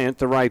Bryant,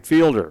 the right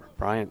fielder.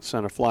 Bryant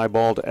sent a fly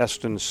ball to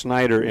Eston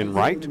Snyder in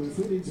right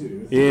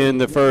in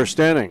the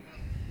first inning.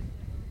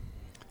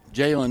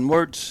 Jalen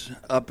Wirtz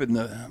up in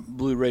the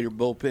Blue Raider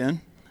bullpen.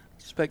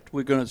 Expect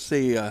we're going to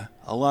see a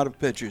lot of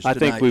pitchers tonight. I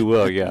think we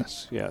will,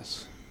 yes,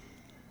 yes.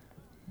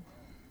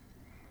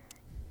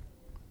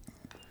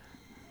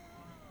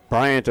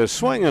 Bryant is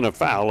swinging a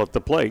foul at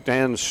the plate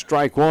and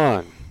strike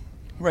one.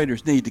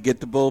 Raiders need to get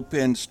the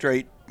bullpen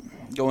straight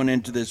going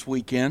into this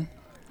weekend.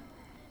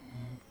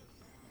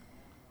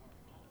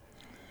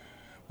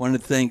 One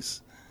of the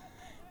things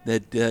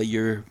that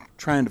you're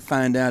trying to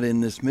find out in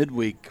this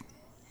midweek,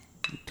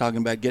 talking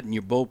about getting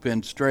your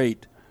bullpen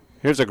straight.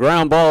 Here's a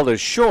ground ball to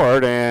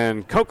short,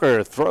 and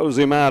Coker throws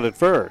him out at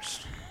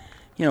first.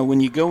 You know,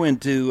 when you go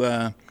into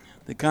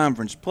the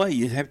conference play,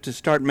 you have to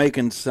start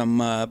making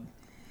some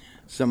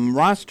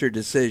roster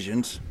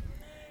decisions,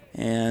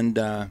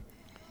 and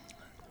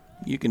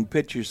you can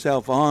pitch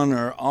yourself on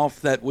or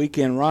off that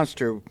weekend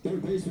roster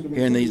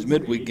in these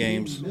midweek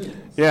games.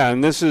 Yeah,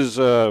 and this is,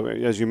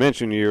 as you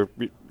mentioned,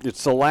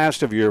 it's the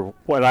last of your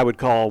what I would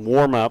call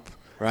warm-up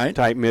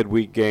type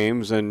midweek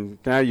games, and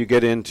now you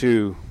get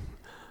into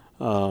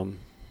the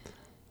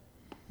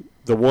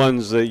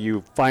ones that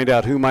you find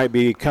out who might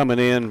be coming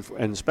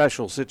in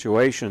special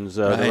situations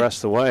the rest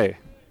of the way,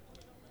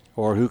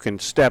 or who can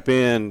step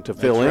in to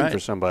fill in for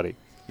somebody.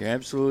 You're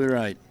absolutely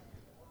right.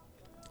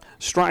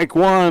 Strike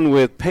one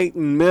with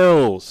Peyton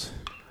Mills.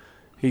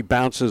 He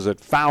bounces it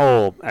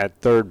foul at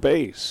third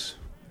base.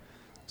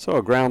 So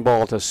a ground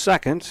ball to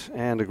second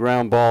and a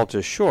ground ball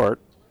to short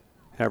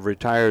have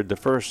retired the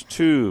first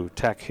two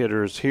Tech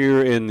hitters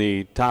here in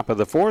the top of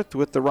the fourth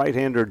with the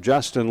right-hander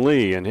Justin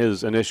Lee in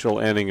his initial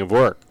inning of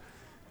work.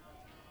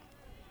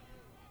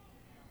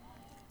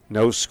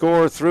 No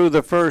score through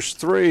the first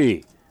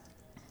three.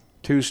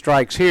 2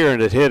 strikes here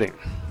and it's hitting.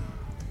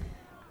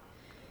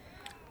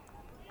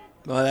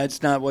 Well,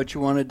 that's not what you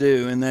want to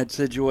do in that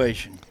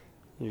situation.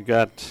 You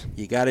got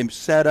him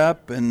set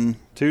up and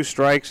 2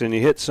 strikes and you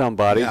hit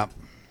somebody. Yeah.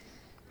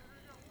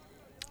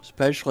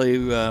 Especially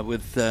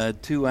with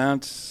 2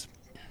 outs,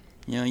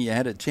 you know, you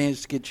had a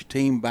chance to get your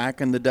team back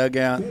in the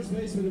dugout.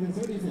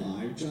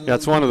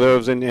 That's one of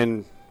those,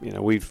 and you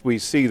know we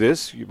see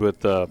this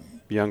with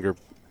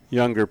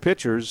younger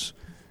pitchers.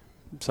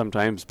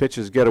 Sometimes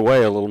pitches get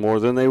away a little more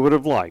than they would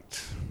have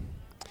liked.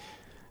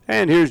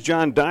 And here's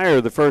John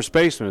Dyer, the first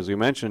baseman, as we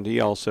mentioned. He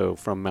also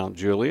from Mount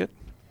Juliet.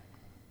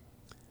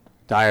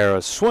 Dyer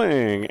a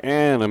swing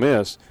and a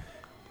miss.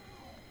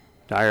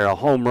 Dyer a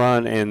home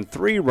run and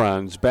 3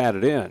 runs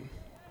batted in.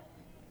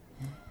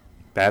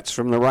 Bats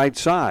from the right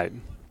side.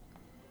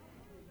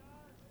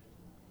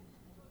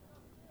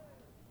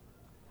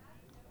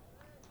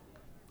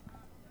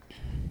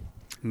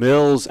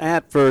 Mills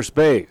at first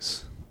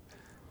base.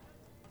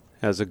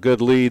 Has a good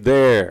lead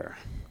there.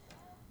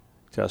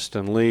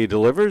 Justin Lee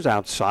delivers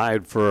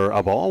outside for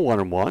a ball,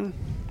 1-1.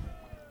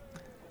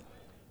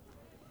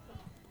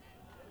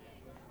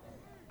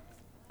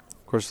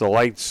 Of course, the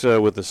lights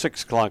with the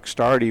 6 o'clock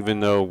start, even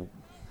though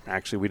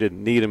actually we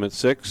didn't need them at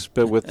 6,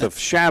 but with the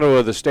shadow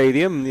of the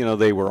stadium, you know,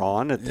 they were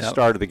on at the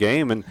start of the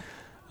game and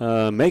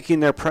making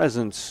their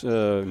presence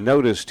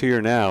noticed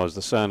here now as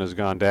the sun has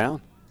gone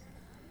down.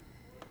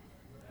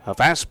 A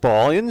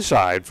fastball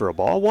inside for a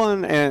ball,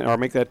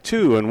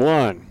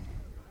 2-1.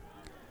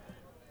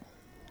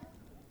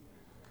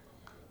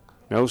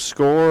 No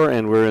score,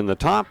 and we're in the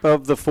top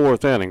of the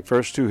 4th inning.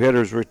 First 2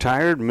 hitters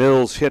retired.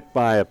 Mills hit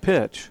by a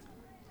pitch.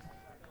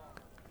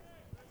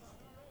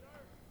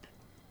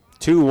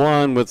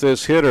 2-1 with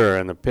this hitter,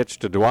 and the pitch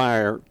to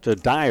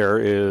Dyer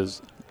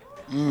is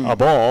a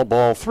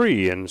ball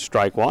 3, and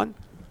strike 1.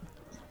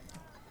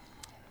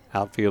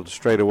 Outfield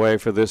straight away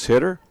for this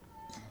hitter.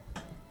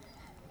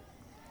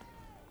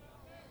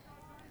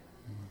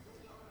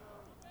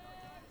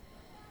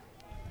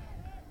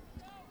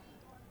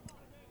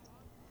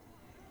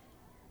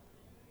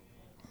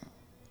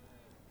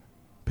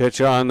 Pitch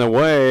on the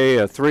way,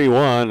 a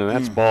 3-1, and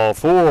that's ball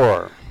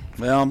 4.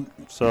 Well,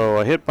 so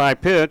a hit by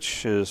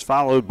pitch is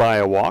followed by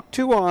a walk.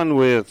 2-on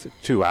with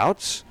 2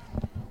 outs.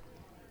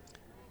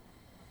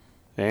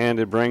 And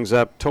it brings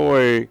up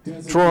Troy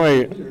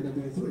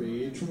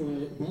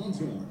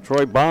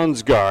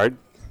Bonsgard.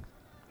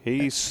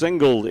 He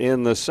singled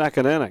in the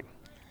 2nd inning.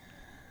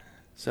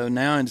 So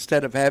now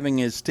instead of having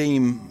his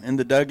team in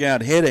the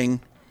dugout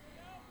hitting,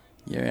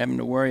 you're having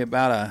to worry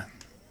about a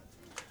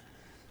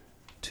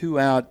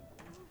 2-out,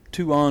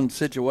 2-on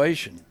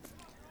situation.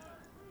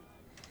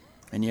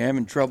 And you're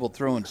having trouble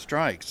throwing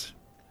strikes.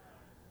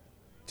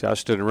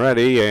 Justin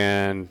ready,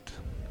 and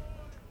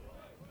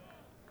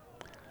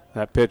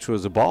that pitch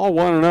was a ball,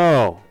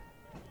 1-0.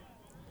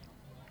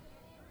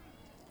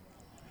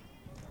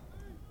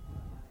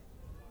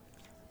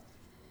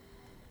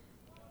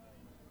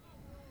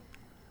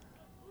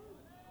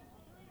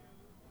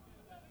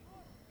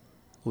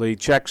 Lee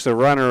checks the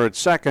runner at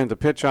second. The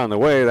pitch on the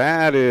way.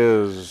 That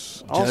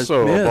is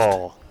also a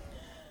ball.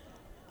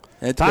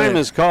 Time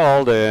is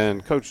called,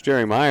 and Coach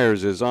Jerry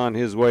Myers is on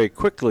his way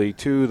quickly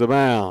to the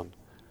mound.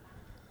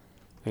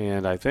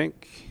 And I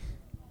think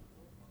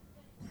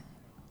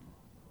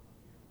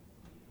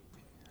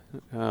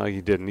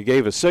he didn't. He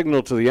gave a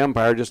signal to the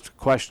umpire, just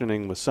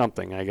questioning with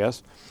something, I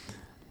guess.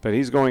 But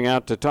he's going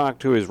out to talk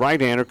to his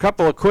right-hander.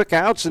 Couple of quick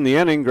outs in the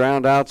inning,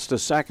 ground outs to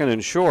second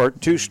and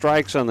short. 2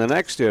 strikes on the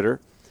next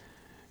hitter.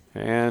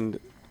 And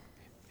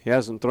he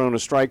hasn't thrown a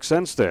strike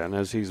since then,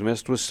 as he's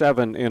missed with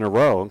 7 in a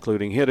row,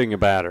 including hitting a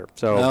batter.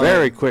 So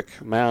very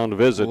quick mound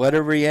visit.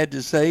 Whatever he had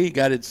to say, he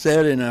got it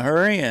said in a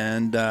hurry.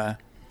 And,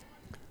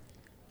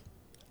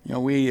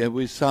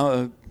 we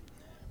saw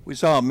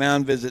a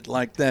mound visit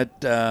like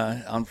that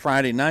on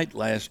Friday night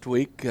last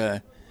week.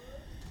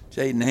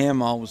 Jaden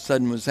Ham all of a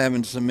sudden was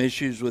having some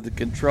issues with the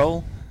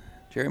control.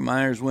 Jerry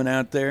Myers went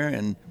out there,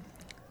 and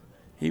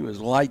he was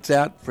lights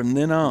out from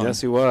then on. Yes,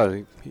 he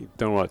was. He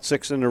done,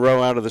 6 in a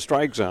row out of the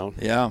strike zone.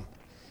 Yeah.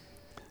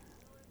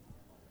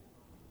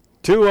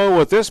 2-0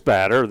 with this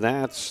batter.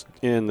 That's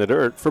in the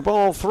dirt for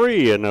ball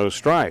 3 and no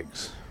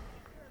strikes.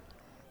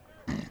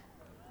 And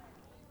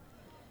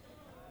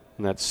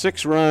that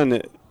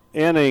 6-run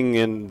inning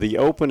in the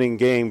opening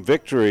game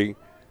victory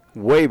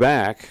way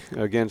back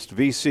against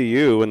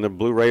VCU, and the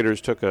Blue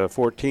Raiders took a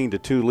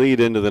 14-2 lead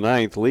into the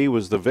ninth. Lee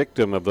was the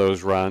victim of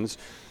those runs,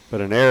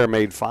 but an error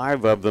made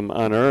 5 of them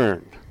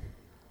unearned.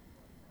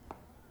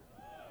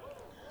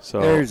 So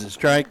there's a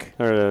strike.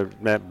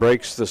 That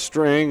breaks the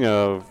string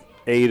of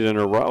 8 in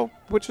a row,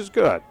 which is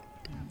good.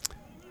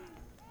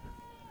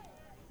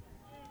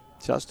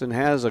 Justin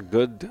has a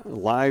good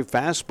live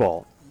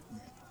fastball.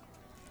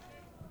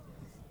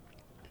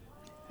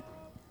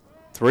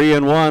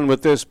 3-1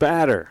 with this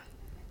batter.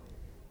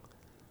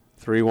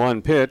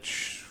 3-1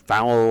 pitch,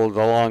 fouled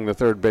along the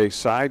third base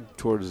side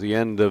towards the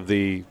end of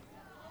the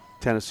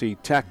Tennessee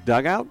Tech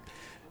dugout.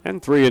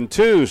 And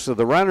 3-2, so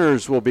the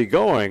runners will be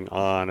going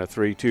on a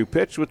 3-2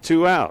 pitch with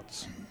 2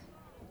 outs.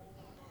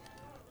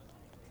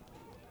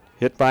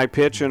 Hit by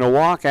pitch and a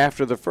walk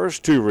after the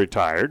first 2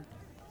 retired.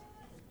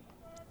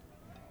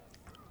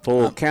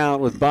 Full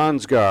count with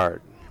Bonsgard.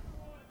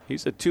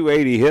 He's a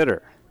 .280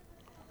 hitter.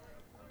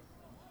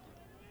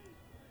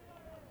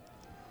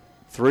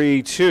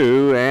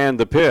 3-2 and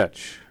the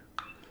pitch.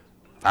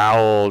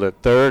 Fouled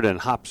at third and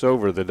hops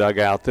over the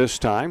dugout this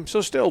time,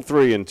 so still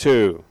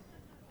 3-2.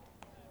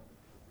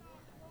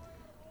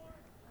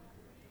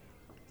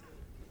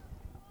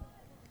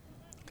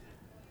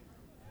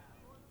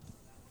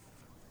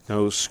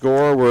 No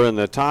score. We're in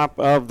the top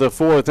of the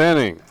 4th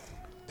inning.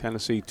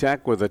 Tennessee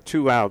Tech with a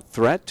 2-out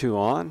threat, 2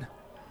 on.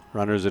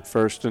 Runners at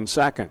first and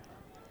second.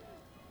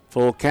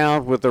 Full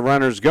count with the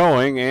runners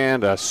going,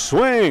 and a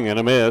swing and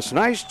a miss.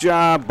 Nice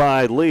job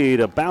by Lee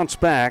to bounce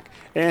back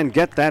and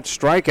get that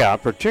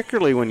strikeout,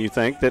 particularly when you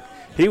think that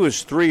he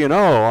was 3-0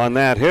 on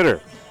that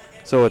hitter.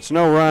 So it's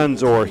no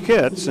runs or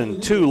hits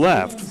and 2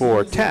 left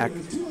for Tech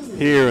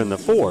here in the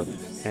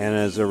 4th. And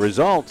as a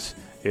result,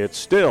 it's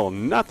still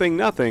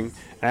 0-0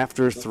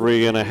 after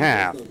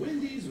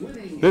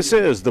 3.5. This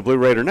is the Blue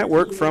Raider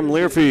Network from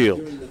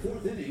Learfield.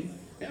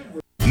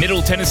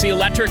 Middle Tennessee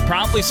Electric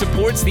proudly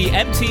supports the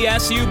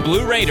MTSU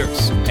Blue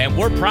Raiders, and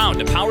we're proud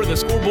to power the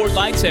scoreboard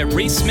lights at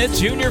Reese Smith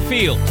Junior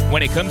Field.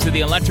 When it comes to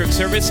the electric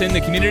service in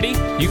the community,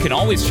 you can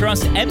always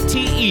trust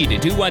MTE to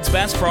do what's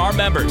best for our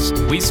members.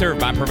 We serve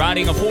by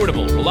providing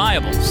affordable,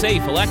 reliable,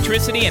 safe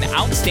electricity and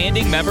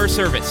outstanding member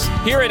service.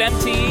 Here at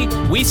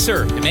MTE, we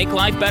serve to make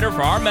life better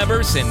for our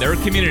members and their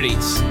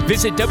communities.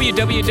 Visit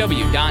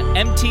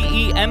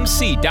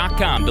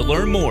www.mtemc.com to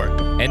learn more.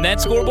 And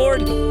that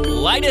scoreboard,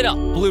 light it up,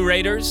 Blue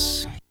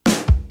Raiders.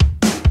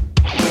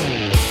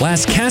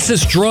 Las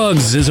Casas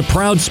Drugs is a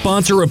proud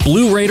sponsor of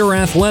Blue Raider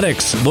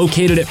Athletics,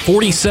 located at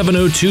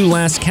 4702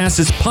 Las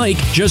Casas Pike,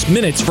 just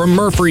minutes from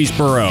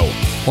Murfreesboro.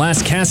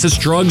 Las Casas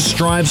Drugs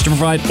strives to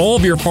provide all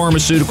of your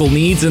pharmaceutical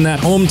needs in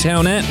that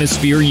hometown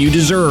atmosphere you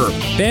deserve.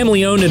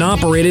 Family-owned and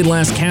operated,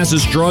 Las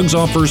Casas Drugs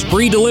offers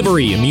free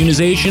delivery,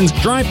 immunizations,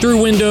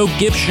 drive-through window,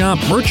 gift shop,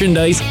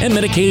 merchandise, and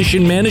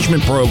medication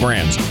management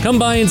programs. Come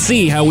by and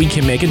see how we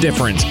can make a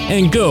difference.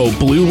 And go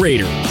Blue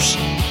Raiders.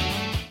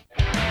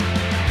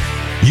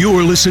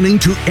 You're listening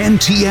to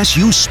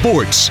MTSU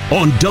Sports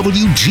on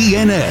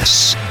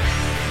WGNS.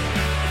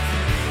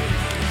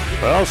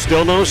 Well,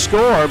 still no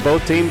score.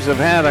 Both teams have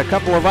had a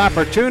couple of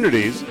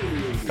opportunities.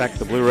 In fact,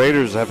 the Blue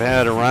Raiders have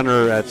had a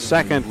runner at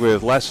second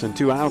with less than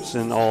 2 outs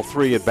in all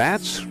 3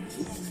 at-bats.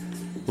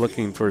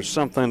 Looking for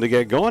something to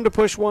get going to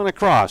push one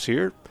across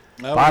here.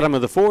 Bottom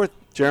of the 4th,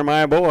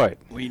 Jeremiah Boyd.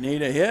 We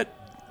need a hit.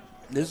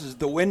 This is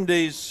the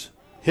Wendy's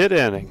hit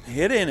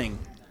inning.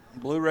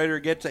 Blue Raider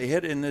gets a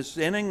hit in this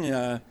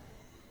inning.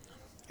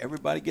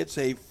 Everybody gets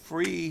a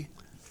free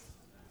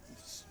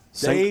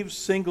Dave's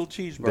single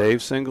cheeseburger.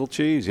 Dave's single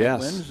cheese,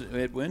 yes.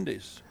 At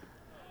Wendy's.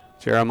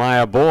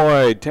 Jeremiah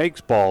Boyd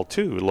takes ball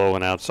 2, low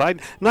and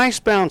outside. Nice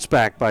bounce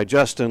back by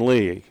Justin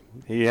Lee.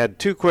 He had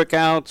 2 quick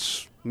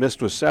outs,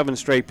 missed with 7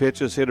 straight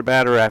pitches, hit a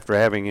batter after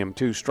having him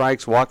 2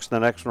 strikes, walks the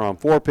next one on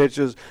 4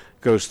 pitches,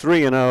 goes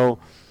 3-0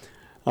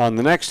 on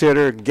the next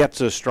hitter,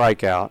 gets a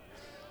strikeout.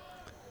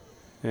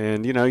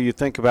 And, you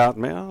think about,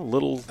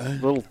 little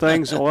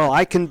things. Well,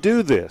 I can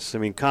do this. I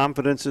mean,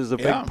 confidence is a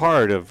big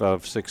part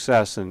of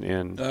success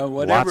in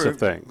lots of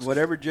things.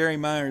 Whatever Jerry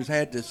Myers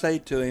had to say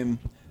to him,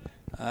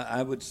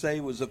 I would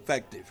say was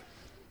effective.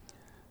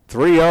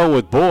 3-0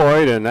 with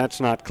Boyd, and that's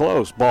not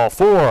close. Ball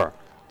 4.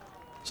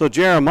 So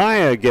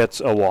Jeremiah gets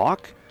a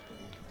walk.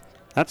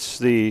 That's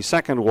the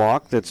second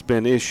walk that's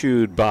been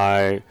issued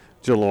by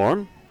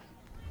Jalorm.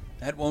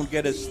 That won't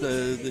get us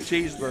the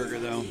cheeseburger,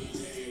 though.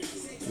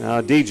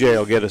 Now DJ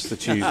will get us the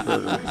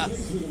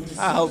cheeseburger.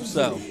 I hope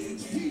so.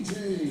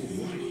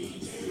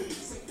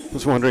 I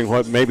was wondering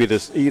what maybe to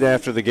eat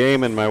after the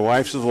game, and my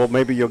wife says, well,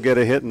 maybe you'll get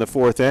a hit in the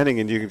 4th inning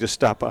and you can just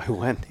stop by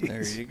Wendy's.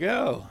 There you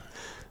go.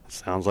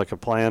 Sounds like a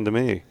plan to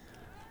me.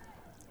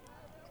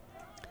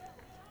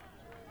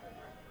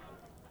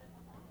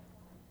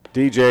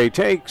 DJ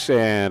takes,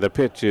 and the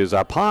pitch is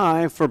up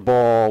high for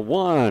ball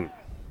 1.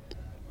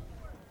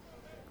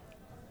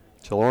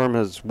 Jalorm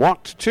has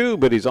walked 2,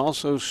 but he's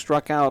also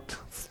struck out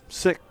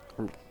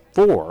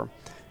 4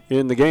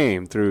 in the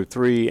game through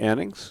 3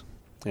 innings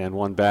and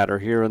 1 batter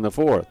here in the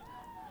 4th.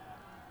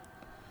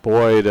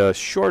 Boyd a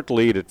short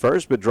lead at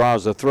first, but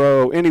draws a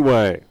throw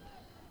anyway.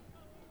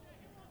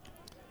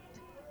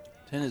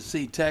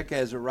 Tennessee Tech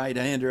has a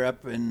right-hander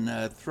up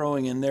and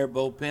throwing in their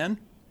bullpen.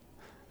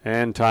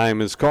 And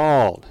time is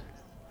called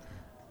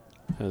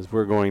as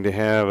we're going to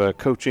have a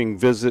coaching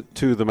visit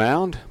to the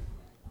mound.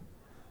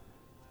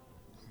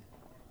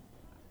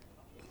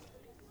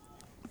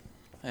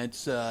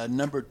 It's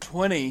number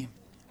 20,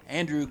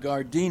 Andrew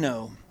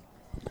Gardino,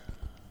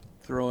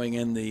 throwing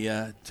in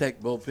the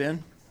Tech bullpen.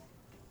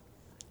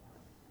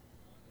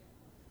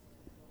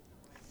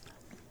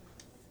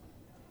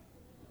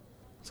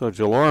 So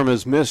Jalorm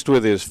has missed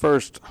with his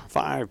first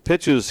 5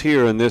 pitches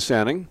here in this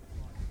inning.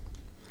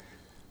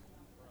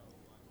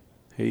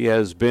 He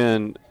has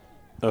been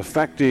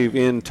effective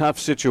in tough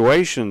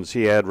situations.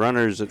 He had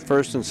runners at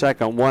first and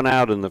second, 1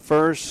 out in the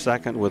first,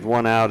 second with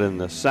 1 out in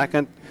the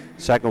second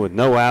with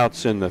no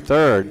outs in the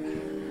third,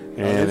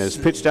 and has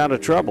pitched out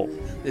of trouble.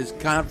 This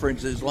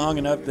conference is long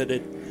enough that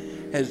it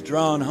has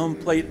drawn home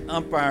plate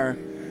umpire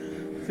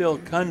Phil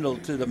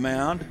Kundle to the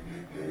mound.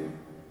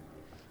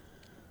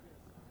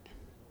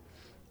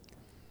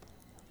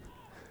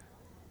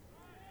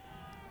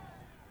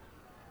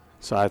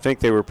 So I think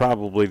they were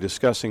probably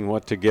discussing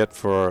what to get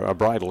for a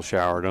bridal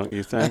shower, don't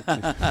you think?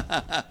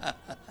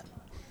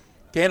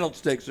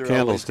 Candlesticks are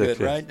always good,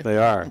 right? They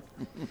are.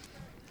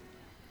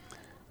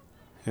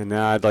 And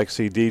now I'd like to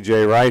see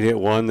DJ Wright hit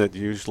one that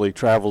usually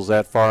travels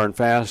that far and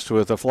fast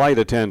with a flight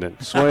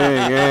attendant. Swing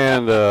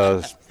and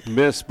a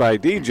miss by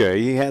DJ.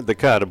 He had the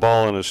cut, a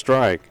ball and a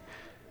strike.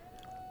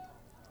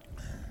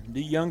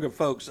 The younger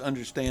folks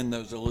understand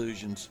those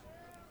illusions.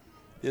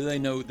 Do they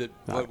know that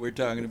what we're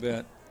talking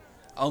about?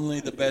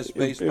 Only the best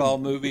baseball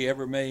movie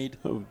ever made.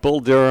 Bull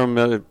Durham,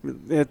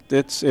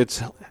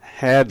 it's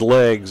had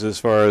legs as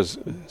far as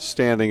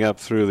standing up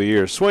through the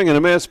years. Swing and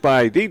a miss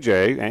by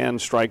DJ,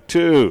 and strike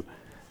 2.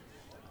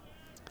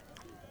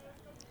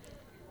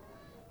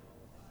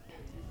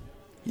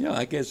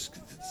 I guess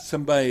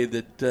somebody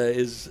that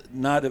is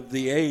not of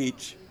the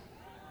age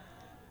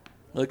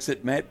looks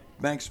at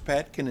Max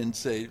Patkin and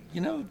say,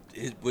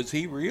 was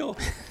he real?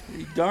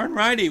 Darn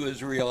right he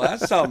was real. I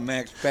saw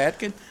Max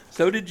Patkin.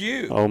 So did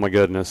you. Oh, my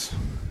goodness.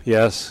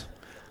 Yes.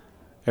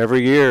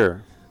 Every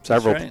year.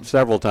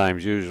 Several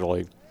times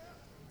usually.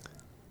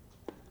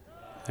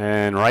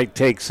 And Wright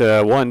takes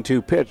a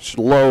 1-2 pitch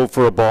low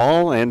for a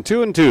ball, and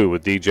 2-2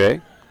 with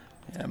DJ.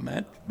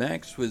 Yeah,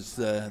 Max was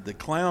the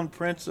clown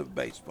prince of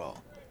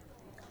baseball.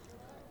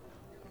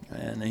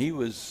 And he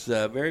was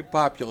very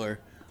popular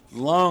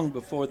long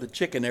before the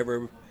chicken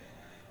ever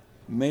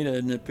made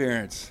an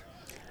appearance.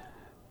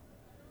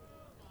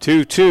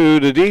 2-2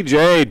 to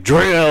DJ,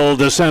 drilled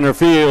to center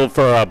field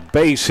for a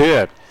base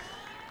hit.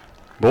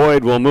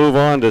 Boyd will move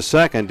on to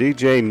second.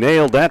 DJ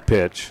nailed that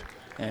pitch.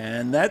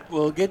 And that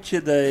will get you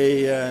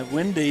the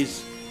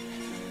Wendy's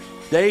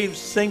Dave's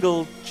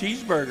single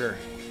cheeseburger.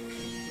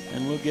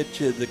 And we'll get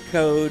you the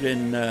code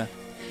and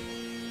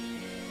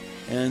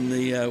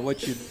the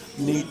what you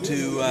need to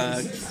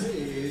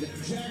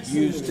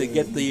use to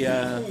get the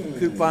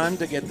coupon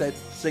to get that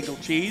single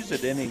cheese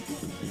at any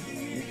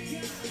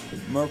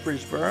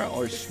Murfreesboro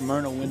or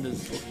Smyrna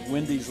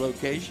Wendy's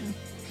location.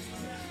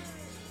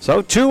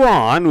 So 2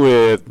 on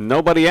with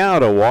nobody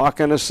out, a walk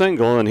and a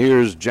single, and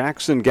here's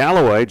Jackson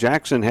Galloway.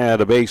 Jackson had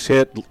a base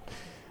hit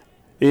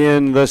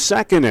in the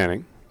second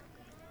inning.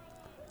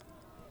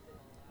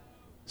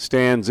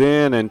 Stands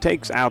in and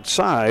takes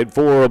outside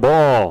for a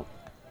ball.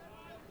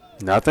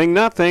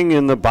 0-0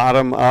 in the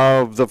bottom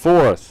of the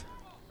 4th.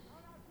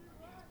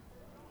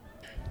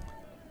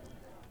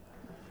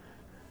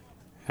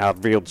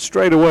 Outfield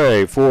straight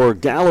away for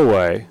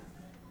Galloway.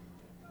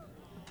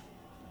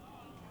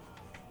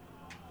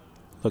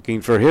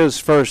 Looking for his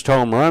first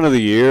home run of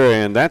the year,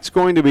 and that's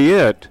going to be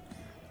it.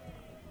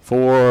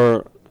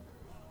 for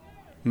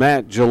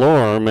Matt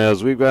Jalorm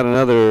as we've got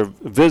another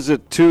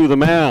visit to the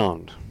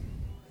mound.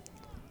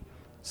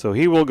 So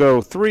he will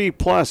go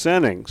 3+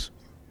 innings.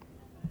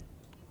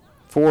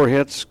 4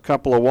 hits,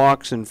 couple of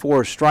walks, and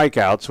 4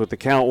 strikeouts with the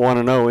count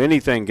 1-0.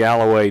 Anything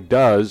Galloway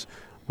does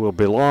will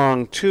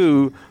belong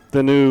to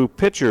the new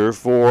pitcher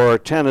for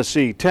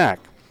Tennessee Tech.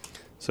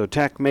 So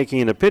Tech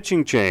making a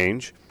pitching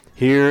change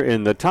here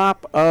in the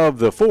top of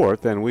the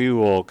 4th, and we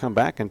will come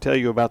back and tell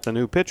you about the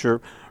new pitcher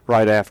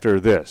right after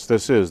this.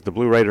 This is the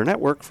Blue Raider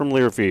Network from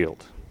Learfield.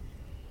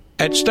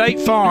 At State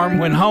Farm,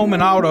 when home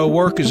and auto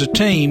work as a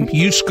team,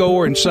 you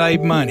score and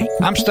save money.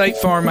 I'm State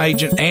Farm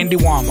agent Andy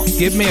Wama.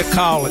 Give me a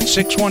call at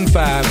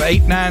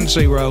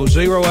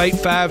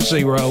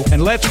 615-890-0850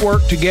 and let's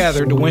work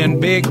together to win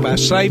big by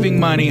saving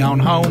money on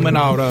home and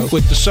auto.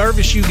 With the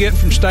service you get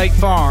from State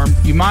Farm,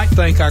 you might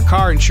think our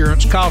car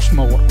insurance costs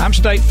more. I'm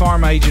State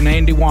Farm agent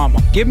Andy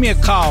Wama. Give me a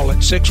call at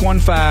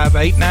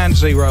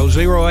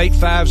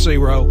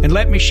 615-890-0850 and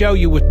let me show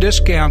you with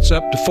discounts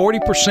up to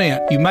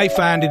 40%. You may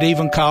find it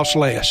even costs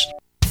less.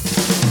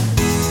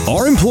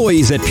 Our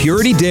employees at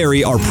Purity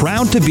Dairy are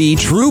proud to be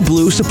true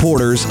blue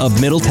supporters of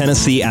Middle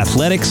Tennessee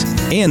athletics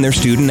and their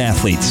student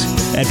athletes.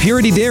 At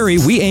Purity Dairy,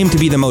 we aim to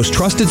be the most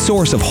trusted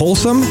source of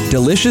wholesome,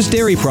 delicious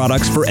dairy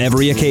products for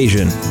every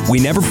occasion. We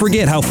never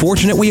forget how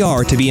fortunate we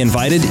are to be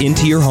invited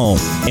into your home,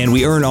 and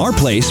we earn our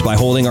place by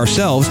holding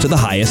ourselves to the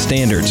highest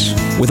standards.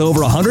 With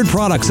over 100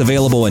 products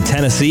available in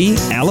Tennessee,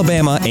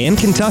 Alabama, and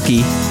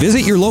Kentucky,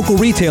 visit your local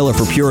retailer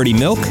for Purity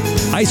milk,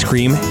 ice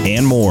cream,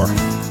 and more.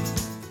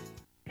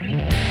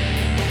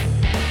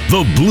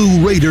 The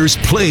Blue Raiders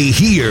play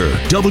here.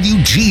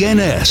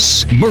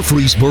 WGNS,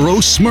 Murfreesboro,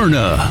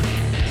 Smyrna.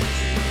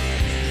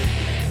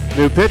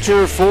 New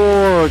pitcher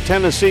for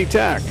Tennessee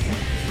Tech.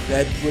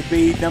 That would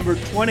be number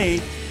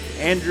 20,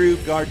 Andrew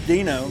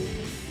Gardino.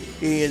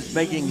 He is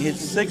making his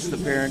 6th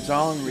appearance,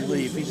 all in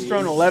relief. He's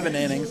thrown 11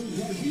 innings,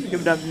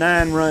 given up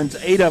 9 runs,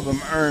 8 of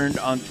them earned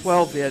on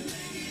 12 hits,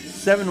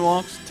 7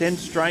 walks, 10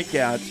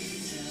 strikeouts.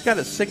 He's got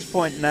a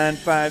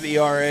 6.95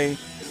 ERA, a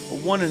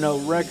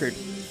 1-0 record.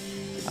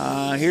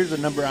 Here's a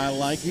number I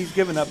like. He's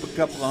given up a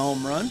couple of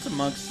home runs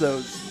amongst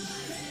those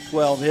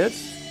 12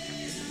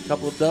 hits. A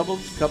couple of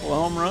doubles, a couple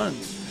of home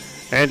runs.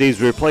 And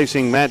he's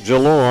replacing Matt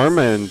Jalorm.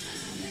 And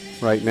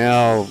right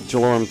now,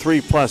 Jalorm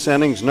 3+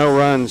 innings, no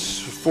runs,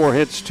 4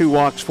 hits, 2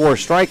 walks, 4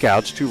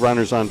 strikeouts, 2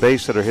 runners on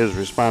base that are his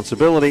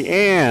responsibility.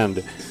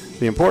 And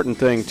the important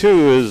thing,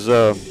 too, is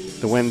the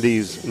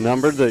Wendy's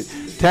number. The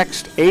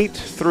text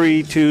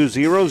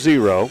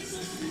 83200.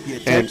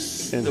 And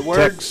the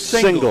word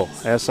single,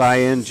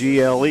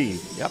 S-I-N-G-L-E.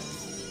 Yep. I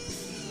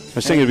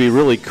was thinking it'd be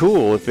really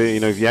cool if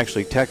if you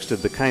actually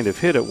texted the kind of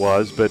hit it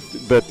was, but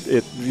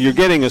you're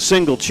getting a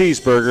single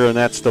cheeseburger, and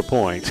that's the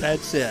point.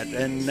 That's it,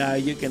 and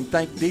you can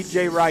thank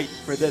DJ Wright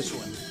for this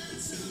one.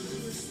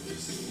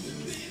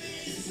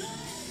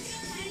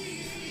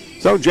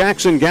 So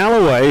Jackson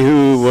Galloway,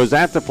 who was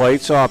at the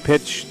plate, saw a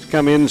pitch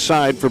come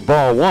inside for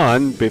ball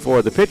 1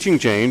 before the pitching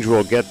change.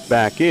 Will get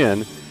back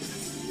in.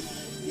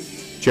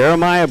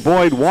 Jeremiah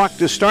Boyd walked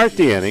to start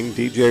the inning.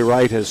 DJ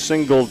Wright has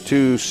singled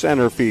to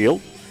center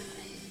field.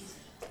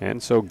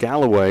 And so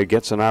Galloway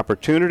gets an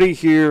opportunity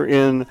here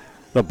in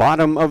the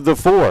bottom of the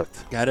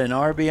 4th. Got an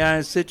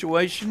RBI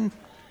situation.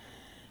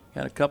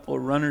 Got a couple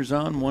of runners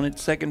on, one at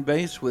second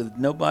base with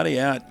nobody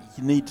out.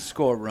 You need to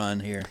score a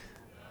run here.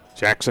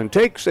 Jackson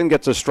takes and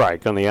gets a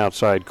strike on the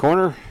outside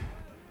corner.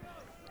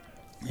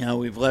 Now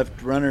we've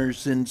left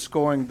runners in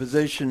scoring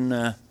position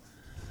a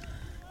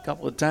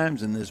couple of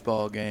times in this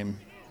ball game.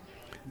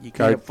 You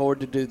can't afford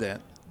to do that.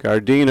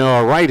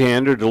 Gardino, a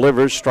right-hander,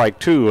 delivers strike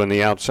 2 on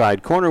the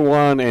outside corner,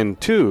 1 and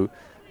 2.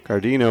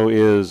 Gardino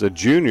is a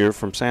junior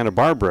from Santa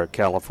Barbara,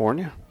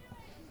 California.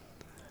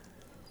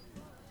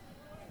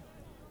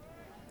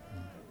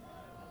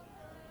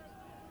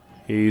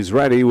 He's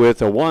ready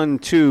with a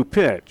 1-2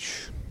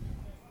 pitch.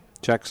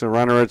 Checks the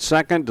runner at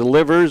second,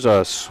 delivers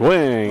a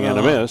swing and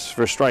a miss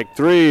for strike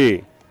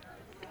 3.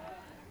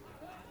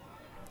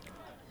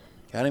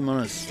 Got him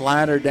on a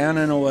slider down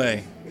and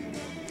away.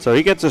 So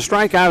he gets a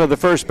strike out of the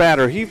first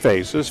batter he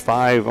faces.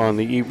 5 on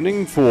the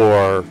evening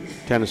for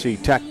Tennessee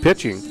Tech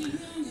pitching.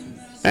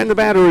 And the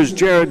batter is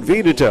Jared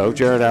Vidito.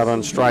 Jared out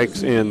on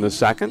strikes in the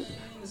second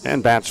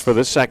and bats for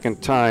the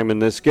second time in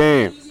this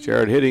game.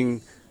 Jared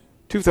hitting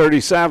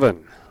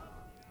 .237.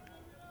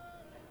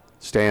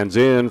 Stands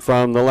in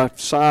from the left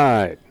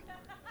side.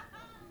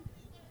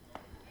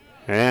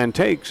 And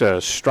takes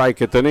a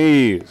strike at the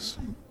knees.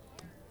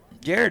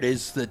 Jared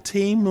is the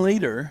team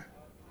leader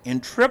in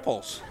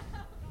triples.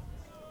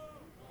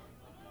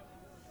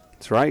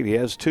 That's right. He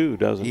has 2,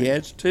 doesn't he? He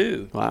has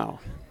 2. Wow.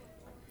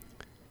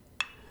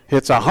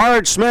 Hits a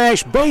hard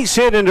smash, base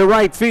hit into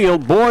right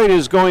field. Boyd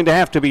is going to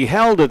have to be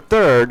held at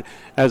third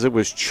as it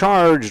was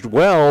charged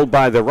well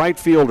by the right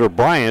fielder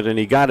Bryant, and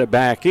he got it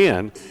back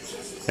in.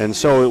 And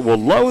so it will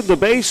load the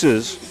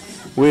bases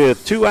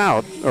with 2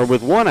 out, or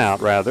with 1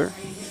 out rather,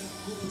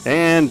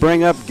 and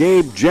bring up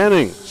Gabe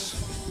Jennings.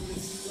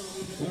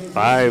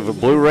 5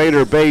 Blue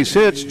Raider base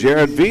hits.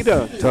 Jared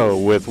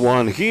Vidito with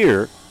 1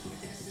 here.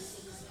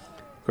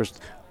 course,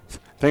 the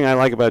thing I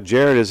like about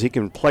Jared is he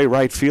can play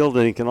right field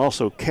and he can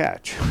also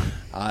catch.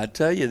 I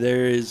tell you,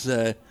 there is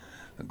a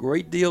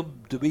great deal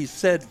to be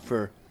said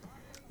for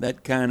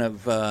that kind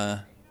of,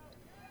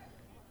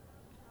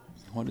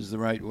 what is the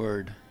right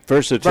word?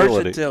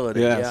 Versatility.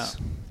 Versatility, yes.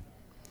 yeah.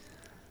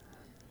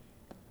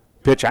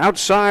 Pitch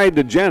outside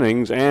to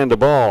Jennings and a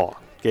ball.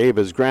 Gabe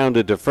is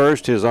grounded to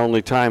first, his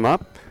only time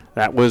up.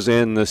 That was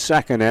in the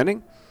second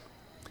inning.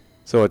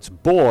 So it's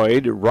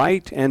Boyd,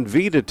 Wright, and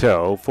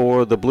Vitito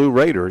for the Blue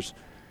Raiders.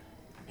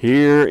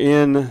 Here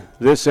in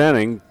this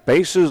inning,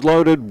 bases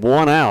loaded,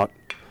 one out.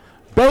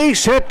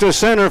 Base hit to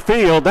center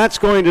field. That's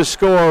going to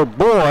score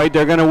Boyd.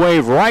 They're going to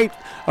wave right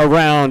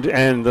around,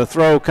 and the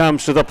throw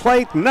comes to the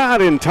plate.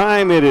 Not in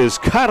time. It is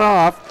cut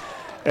off,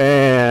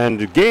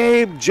 and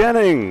Gabe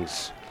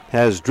Jennings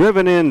has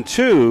driven in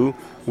two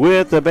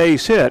with the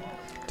base hit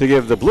to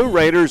give the Blue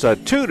Raiders a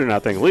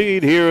 2-0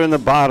 lead here in the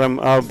bottom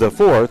of the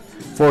fourth.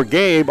 For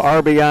Gabe,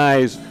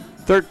 RBIs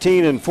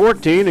 13 and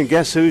 14, and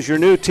guess who's your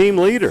new team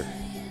leader?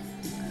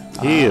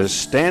 He is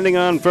standing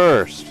on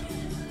first.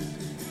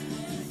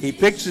 He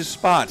picks his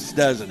spots,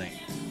 doesn't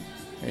he?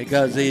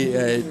 Because he,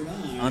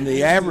 on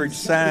the average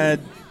side,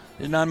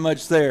 there's not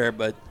much there,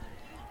 but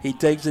he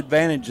takes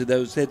advantage of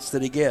those hits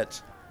that he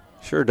gets.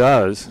 Sure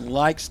does.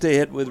 Likes to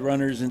hit with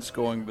runners in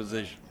scoring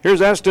position.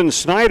 Here's Eston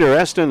Snyder.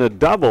 Eston a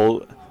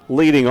double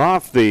leading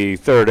off the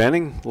third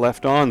inning,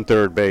 left on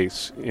third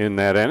base in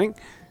that inning.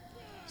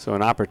 So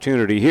an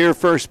opportunity here.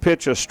 First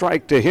pitch, a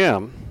strike to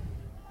him.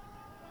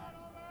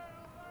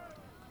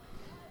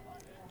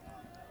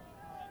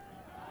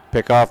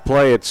 Pickoff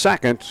play at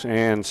second,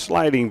 and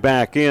sliding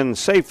back in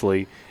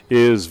safely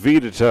is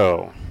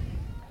Vitito.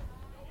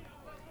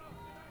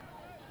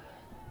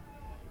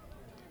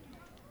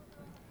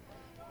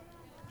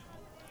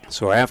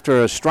 So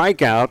after a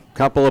strikeout,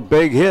 couple of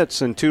big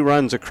hits and 2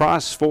 runs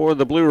across for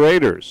the Blue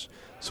Raiders.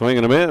 Swing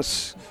and a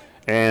miss,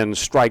 and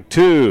strike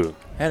 2.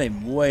 Had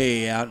him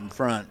way out in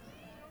front.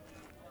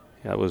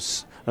 That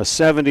was a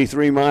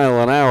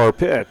 73-mile-an-hour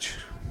pitch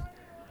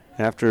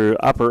after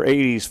upper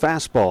 80s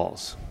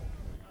fastballs.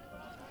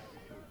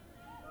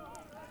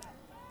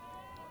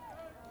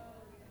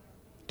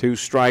 Two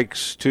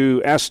strikes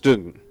to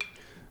Eston.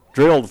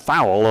 Drilled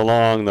foul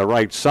along the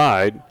right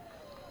side.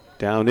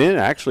 Down in,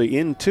 actually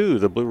into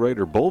the Blue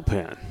Raider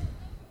bullpen.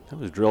 That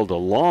was drilled a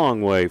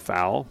long way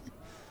foul.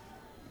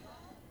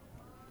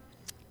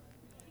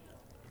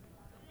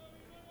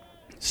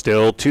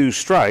 Still 2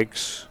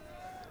 strikes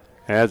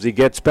as he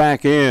gets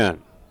back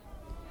in.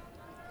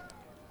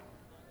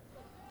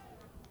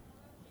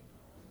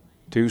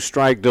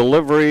 2-strike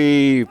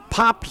delivery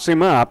pops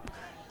him up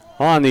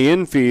on the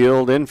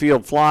infield.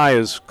 Infield fly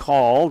is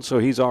called, so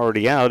he's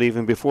already out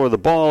even before the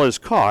ball is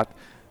caught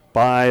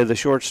by the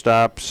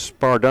shortstop,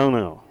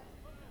 Spardono.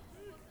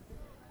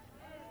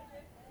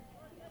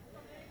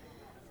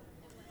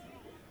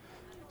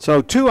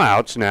 So 2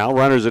 outs now,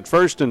 runners at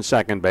first and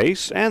second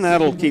base, and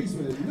that'll keep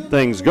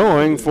things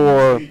going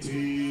for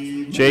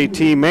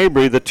J.T.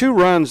 Mabry. The 2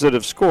 runs that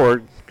have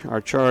scored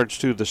are charged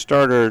to the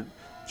starter,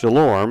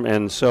 Jalorm,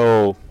 and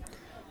so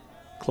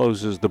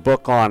closes the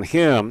book on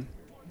him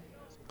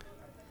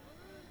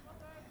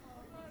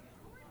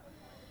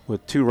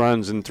with 2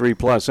 runs in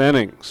 3+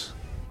 innings.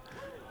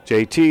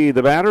 J.T.,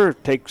 the batter,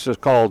 takes a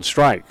called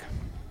strike.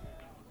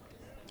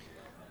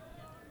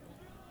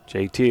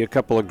 J.T. a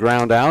couple of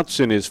ground outs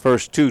in his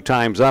first 2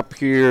 times up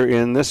here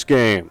in this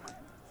game.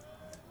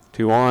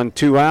 2 on,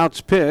 2 outs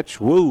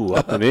pitch. Woo,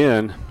 up and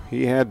in.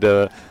 He had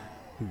to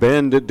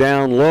bend it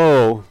down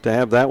low to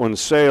have that one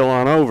sail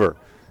on over.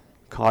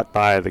 Caught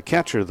by the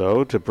catcher,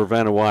 though, to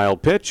prevent a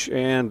wild pitch,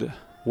 and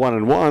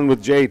 1-1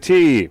 with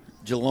J.T.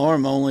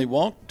 Jalorm only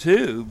walked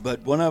 2,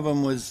 but one of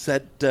them was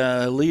that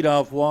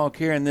leadoff walk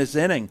here in this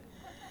inning.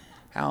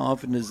 How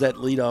often does that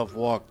leadoff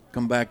walk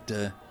come back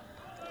to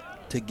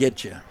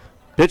get you?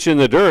 Pitch in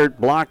the dirt,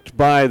 blocked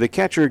by the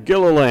catcher,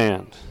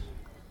 Gilliland.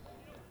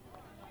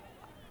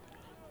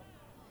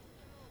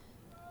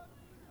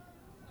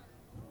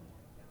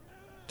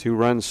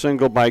 Two-run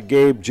single by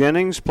Gabe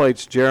Jennings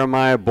plates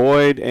Jeremiah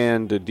Boyd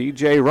and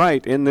DJ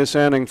Wright in this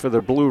inning for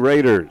the Blue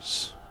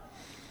Raiders.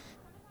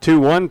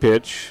 2-1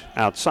 pitch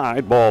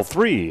outside, ball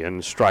 3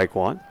 and strike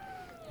 1.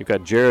 You've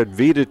got Jared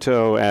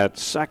Vitito at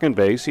second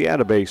base. He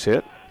had a base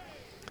hit.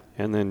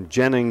 And then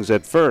Jennings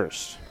at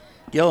first.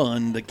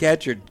 Gilliland, the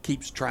catcher,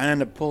 keeps trying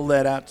to pull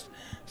that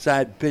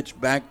outside pitch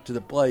back to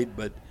the plate,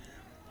 but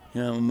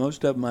you know,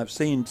 most of them I've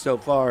seen so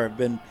far have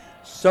been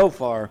so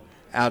far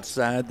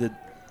outside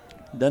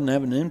that doesn't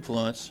have an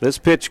influence. This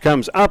pitch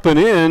comes up and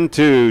in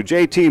to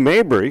J.T.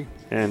 Mabry,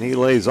 and he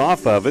lays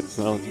off of it.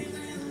 Well, he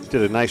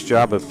did a nice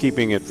job of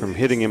keeping it from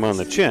hitting him on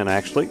the chin,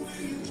 actually.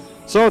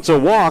 So it's a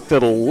walk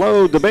that'll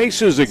load the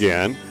bases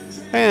again,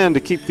 and to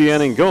keep the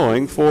inning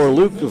going for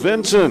Luke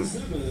Vinson.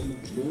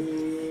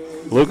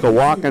 Luke, a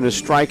walk and a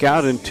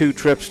strikeout in 2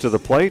 trips to the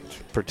plate.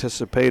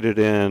 Participated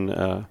in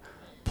a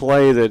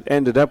play that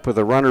ended up with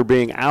a runner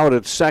being out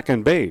at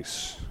second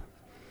base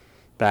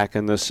back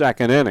in the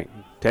second inning.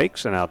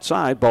 Takes an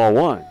outside, ball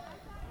 1.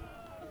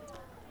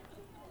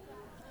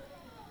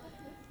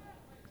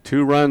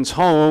 2 runs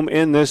home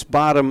in this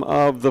bottom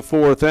of the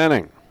 4th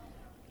inning.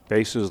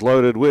 Bases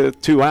loaded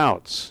with 2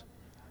 outs.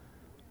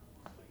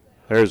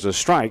 There's a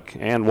strike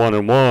and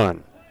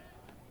 1-1.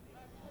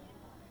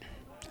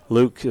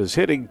 Luke is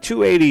hitting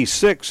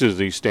 .286 as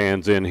he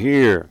stands in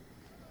here.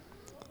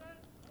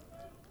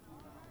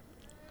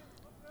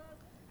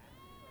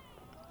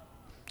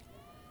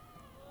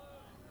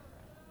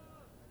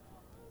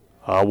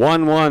 A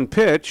 1-1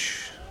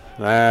 pitch.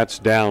 That's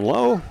down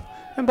low.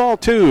 And ball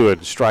 2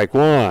 at strike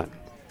 1.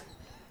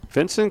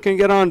 Vincent can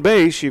get on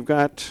base. You've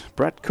got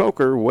Brett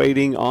Coker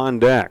waiting on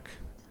deck.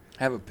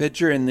 Have a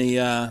pitcher in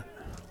the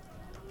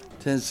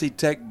Tennessee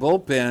Tech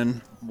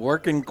bullpen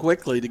working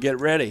quickly to get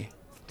ready.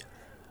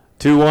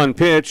 2-1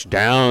 pitch,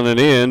 down and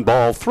in,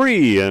 ball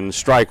 3 and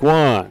strike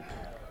 1.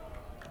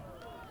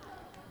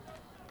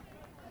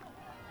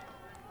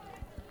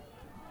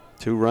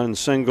 Two-run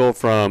single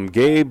from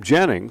Gabe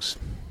Jennings.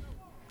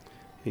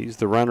 He's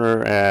the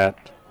runner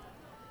at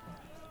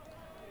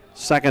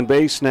second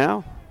base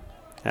now.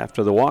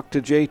 After the walk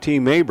to J.T.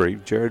 Mabry,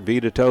 Jared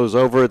Vitato's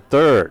over at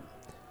third.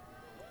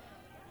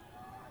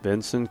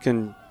 Vincent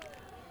can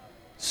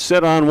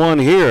sit on one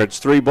here. It's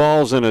 3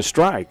 balls and a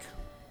strike.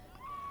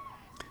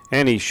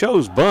 And he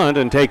shows bunt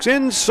and takes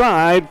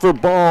inside for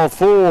ball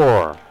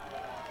 4.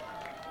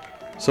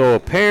 So a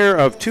pair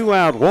of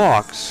 2-out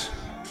walks.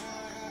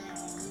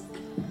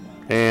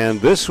 And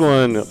this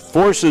one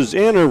forces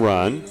in a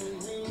run.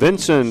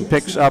 Vincent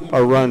picks up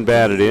a run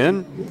batted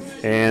in.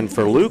 And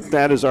for Luke,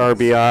 that is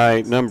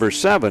RBI number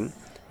 7.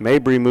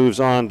 Mabry moves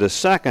on to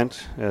second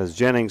as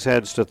Jennings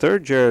heads to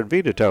third. Jared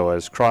Vitato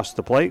has crossed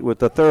the plate with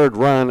the 3rd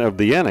run of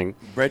the inning.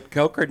 Brett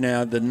Coker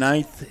now the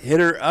 9th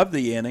hitter of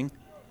the inning.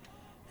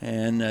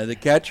 And the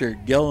catcher,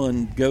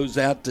 Gillen, goes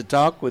out to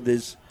talk with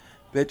his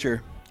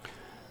pitcher.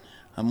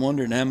 I'm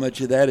wondering how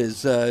much of that is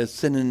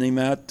sending him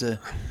out to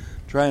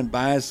try and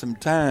buy us some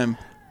time.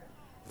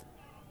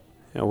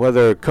 Now,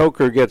 whether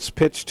Coker gets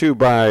pitched to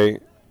by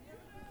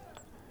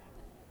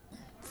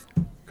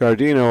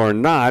Gardino or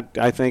not,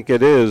 I think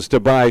it is to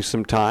buy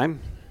some time.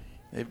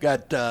 They've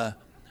got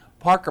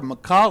Parker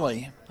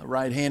McCauley, a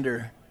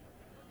right-hander,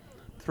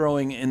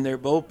 throwing in their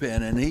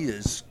bullpen, and he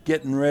is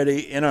getting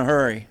ready in a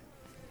hurry.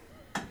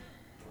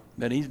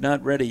 But he's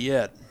not ready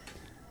yet.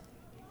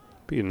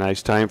 Be a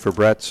nice time for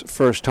Brett's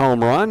first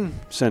home run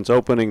since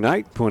opening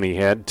night when he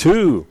had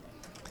 2.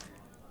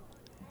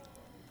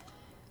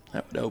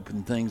 That would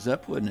open things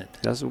up, wouldn't it?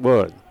 Yes, it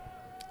would.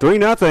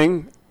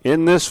 3-0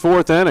 in this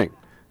 4th inning.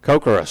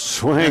 Coker a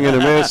swing and a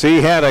miss.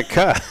 He had a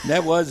cut.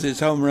 That was his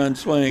home run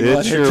swing.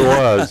 It sure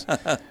was.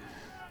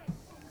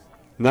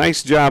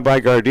 Nice job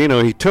by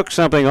Gardino. He took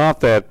something off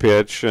that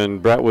pitch,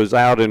 and Brett was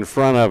out in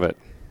front of it.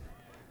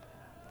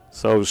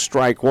 So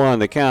strike 1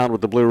 the count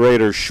with the Blue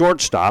Raiders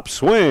shortstop.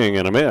 Swing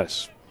and a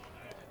miss.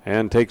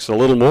 And takes a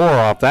little more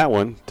off that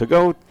one to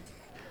go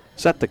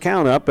set the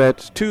count up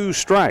at 2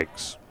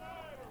 strikes.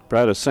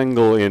 Brett a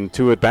single in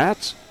 2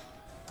 at-bats.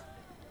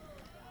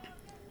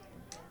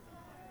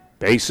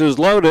 Bases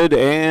loaded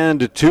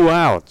and 2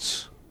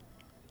 outs.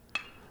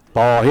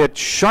 Ball hit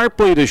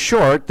sharply to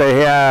short. They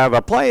have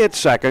a play at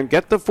second.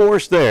 Get the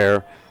force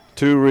there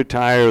to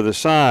retire the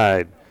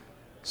side.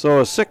 So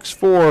a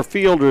 6-4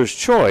 fielder's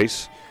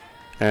choice.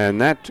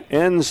 And that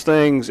ends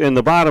things in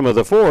the bottom of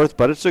the 4th,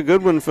 but it's a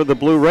good one for the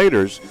Blue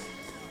Raiders.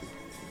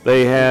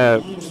 They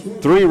have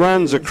 3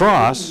 runs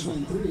across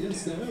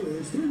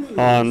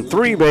on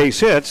 3 base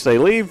hits. They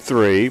leave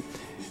 3.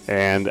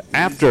 And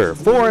after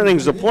 4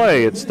 innings of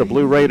play, it's the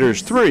Blue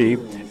Raiders 3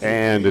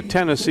 and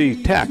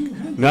Tennessee Tech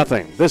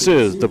 0. This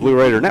is the Blue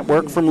Raider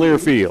Network from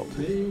Learfield.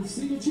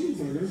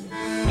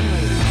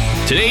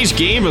 Today's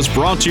game is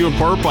brought to you in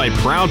part by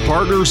proud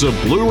partners of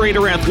Blue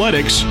Raider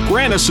Athletics,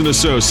 Granis &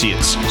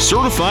 Associates,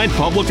 certified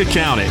public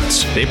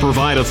accountants. They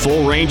provide a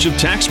full range of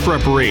tax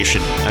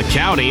preparation,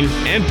 accounting,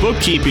 and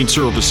bookkeeping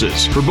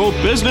services for both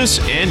business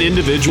and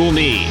individual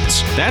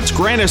needs. That's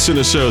Granis &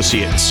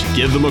 Associates.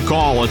 Give them a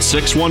call at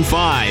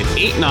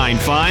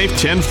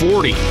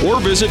 615-895-1040 or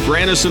visit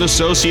Granis &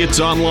 Associates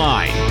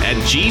online at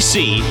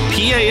gcpas.com.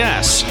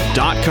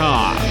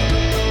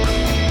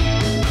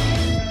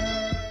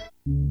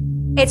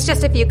 It's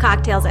just a few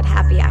cocktails at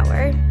happy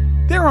hour.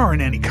 There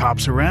aren't any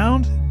cops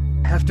around.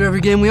 After every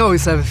game, we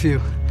always have a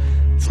few.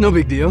 It's no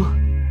big deal.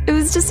 It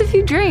was just a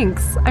few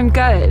drinks. I'm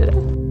good.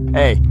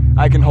 Hey,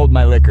 I can hold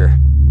my liquor.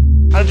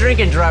 I drink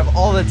and drive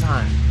all the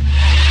time.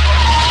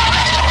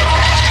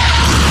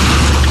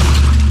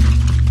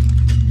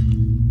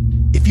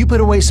 If you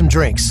put away some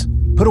drinks,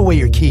 put away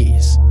your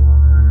keys.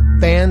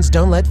 Fans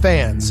don't let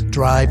fans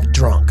drive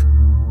drunk.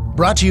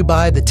 Brought to you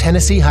by the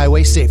Tennessee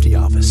Highway Safety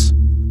Office.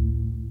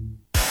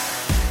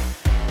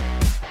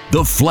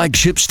 The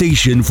flagship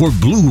station for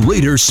Blue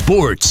Raider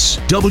sports,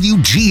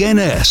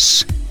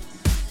 WGNS.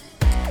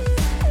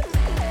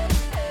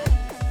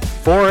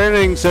 4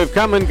 innings have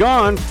come and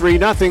gone.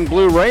 3-0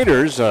 Blue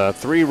Raiders, a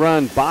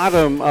 3-run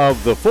bottom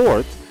of the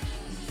 4th.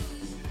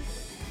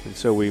 And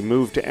so we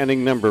move to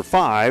inning number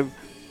 5.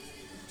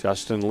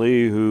 Justin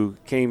Lee, who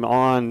came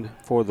on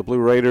for the Blue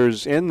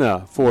Raiders in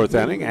the fourth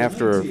inning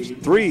after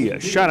 3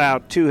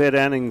 shutout 2-hit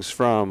innings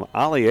from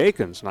Ollie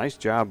Aikens. Nice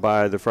job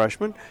by the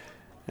freshman.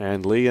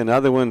 And Lee,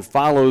 another one,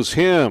 follows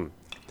him.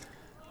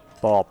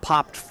 Ball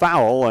popped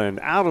foul and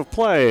out of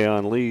play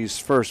on Lee's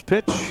first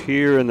pitch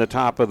here in the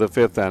top of the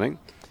fifth inning.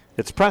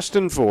 It's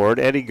Preston Ford,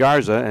 Eddie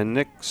Garza, and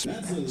Nick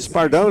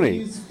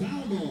Spardoni.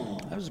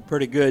 That was a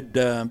pretty good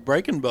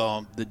breaking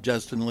ball that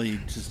Justin Lee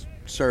just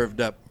served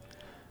up.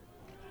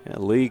 Yeah,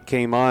 Lee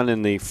came on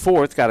in the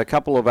fourth, got a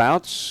couple of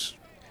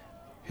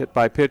hit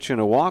by pitch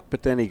and a walk,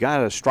 but then he got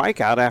a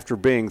strikeout after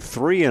being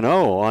 3-0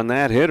 on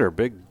that hitter.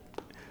 Big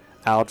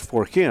out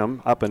for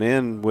him, up and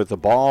in with the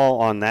ball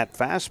on that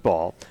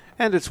fastball,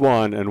 and it's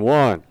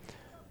 1-1.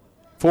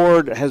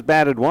 Ford has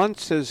batted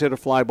once, has hit a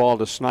fly ball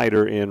to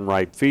Snyder in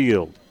right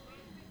field.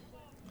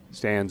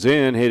 Stands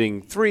in,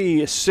 hitting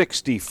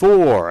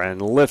 .364, and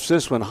lifts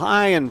this one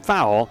high and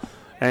foul,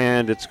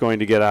 and it's going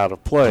to get out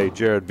of play.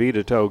 Jared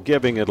Vitato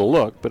giving it a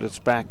look, but it's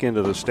back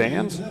into the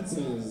stands.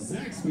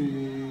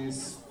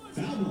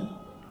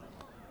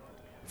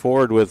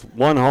 Ford with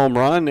 1 home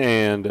run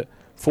and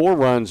 4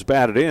 runs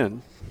batted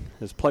in.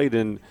 Has played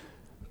in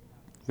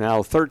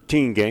now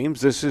 13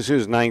 games. This is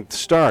his 9th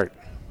start.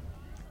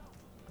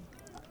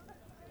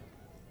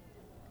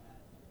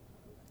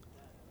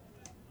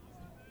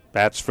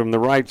 Bats from the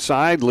right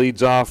side,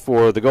 leads off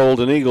for the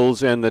Golden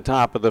Eagles in the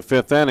top of the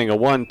fifth inning. A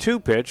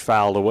 1-2 pitch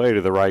fouled away to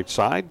the right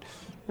side,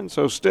 and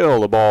so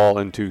still a ball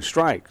and 2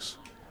 strikes.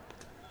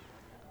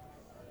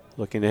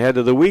 Looking ahead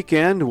to the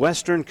weekend,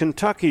 Western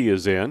Kentucky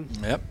is in.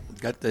 Yep,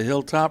 got the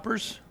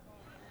Hilltoppers.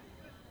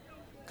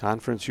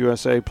 Conference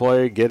USA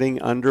play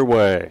getting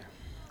underway.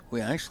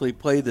 We actually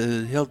played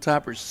the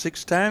Hilltoppers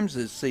 6 times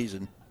this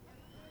season.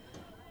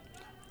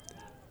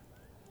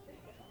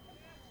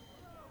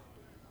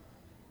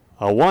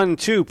 A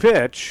 1-2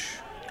 pitch.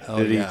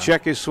 Did he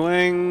check his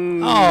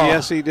swing? Oh.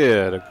 Yes, he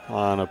did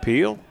on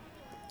appeal.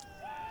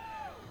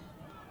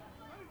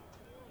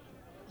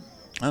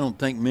 I don't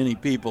think many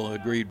people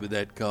agreed with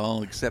that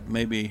call, except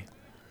maybe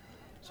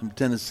some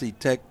Tennessee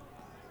Tech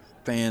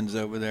fans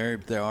over there,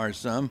 if there are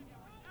some.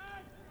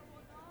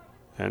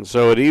 And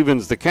so it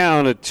evens the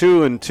count at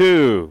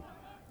 2-2.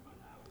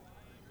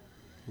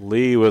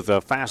 Lee with a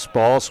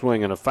fastball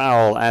swinging a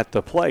foul at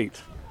the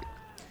plate.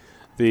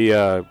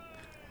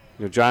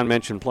 John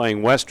mentioned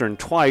playing Western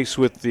twice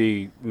with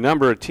the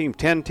number of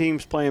 10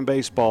 teams playing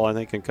baseball, I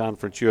think, in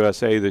Conference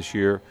USA this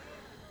year.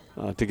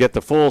 To get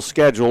the full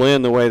schedule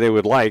in the way they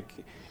would like,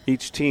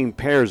 each team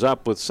pairs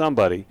up with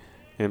somebody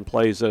and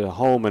plays a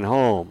home and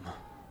home.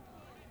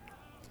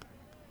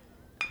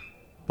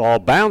 Ball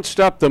bounced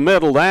up the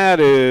middle. That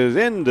is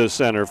into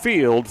center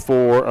field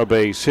for a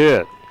base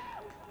hit.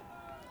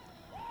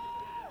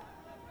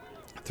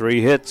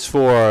 3 hits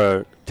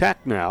for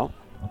Tech now.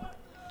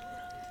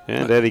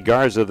 And Eddie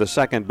Garza, the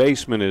second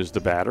baseman, is the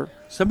batter.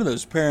 Some of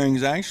those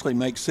pairings actually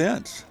make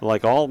sense.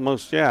 Like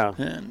almost, yeah.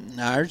 And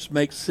ours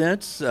makes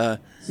sense. I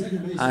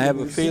have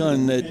a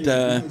feeling that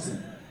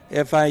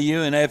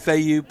FIU and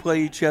FAU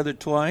play each other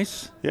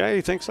twice. Yeah,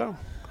 you think so?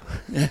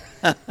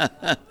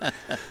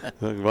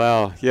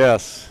 Well,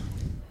 yes.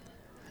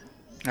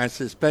 I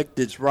suspect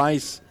it's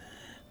Rice.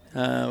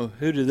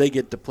 Who do they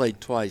get to play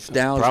twice?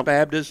 Dallas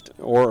Baptist?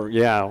 Or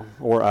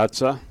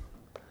UTSA.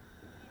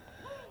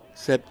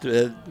 Except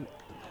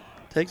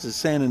Texas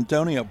San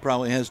Antonio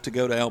probably has to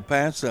go to El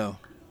Paso.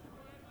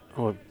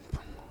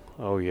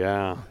 Oh,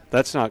 yeah.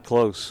 That's not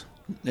close.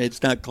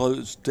 It's not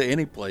close to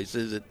any place,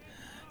 is it?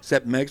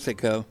 Except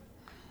Mexico.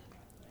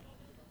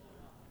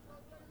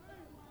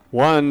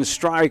 1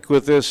 strike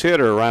with this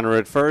hitter. Runner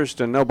at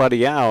first and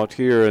nobody out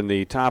here in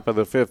the top of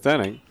the fifth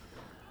inning.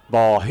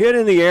 Ball hit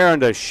in the air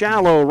into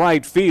shallow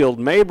right field.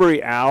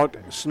 Mabry out.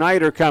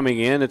 Snyder coming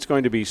in. It's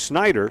going to be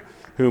Snyder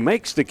who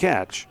makes the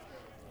catch.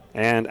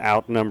 And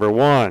out number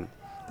 1.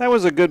 That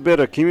was a good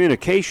bit of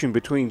communication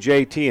between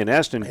JT and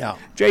Eston. Yeah.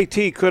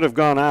 JT could have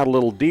gone out a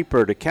little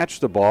deeper to catch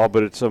the ball,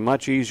 but it's a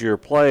much easier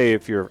play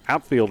if your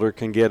outfielder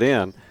can get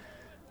in.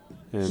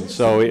 And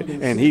so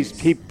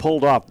he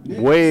pulled off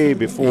way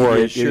before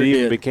it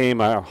even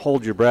became a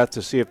hold your breath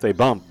to see if they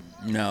bump.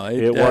 No,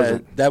 it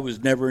wasn't. That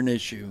was never an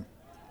issue.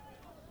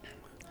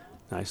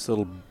 Nice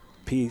little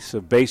piece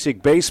of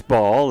basic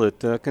baseball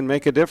that can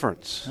make a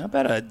difference. How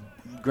about a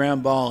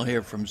ground ball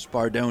here from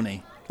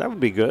Spardoni? That would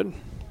be good.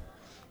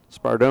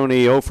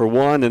 Spardoni 0 for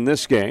 1 in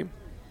this game.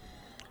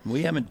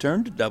 We haven't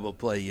turned to double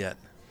play yet.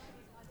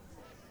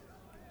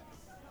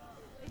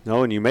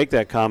 No, and you make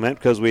that comment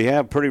because we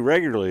have pretty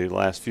regularly the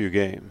last few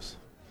games.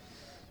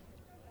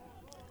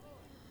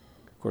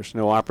 Of course,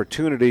 no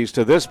opportunities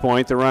to this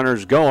point. The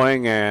runner's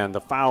going, and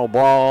the foul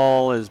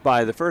ball is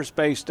by the first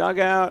base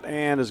dugout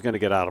and is going to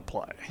get out of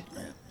play.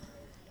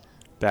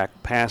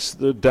 Back past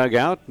the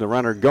dugout, the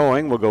runner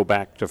going will go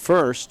back to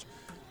first.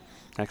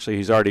 Actually,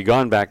 he's already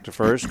gone back to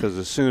first because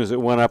as soon as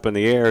it went up in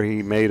the air,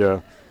 he made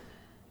a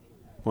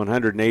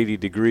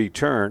 180-degree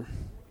turn.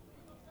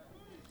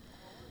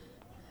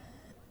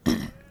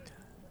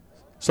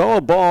 So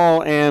a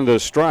ball and a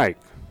strike.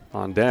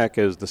 On deck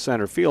is the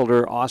center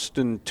fielder,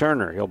 Austin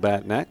Turner. He'll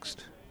bat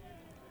next.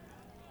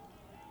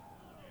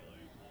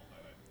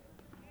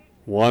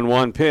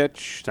 1-1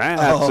 pitch.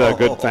 That's a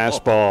good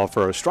fastball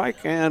for a strike,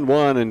 and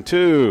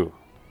 1-2.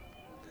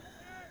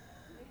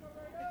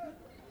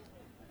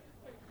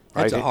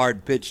 That's a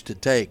hard pitch to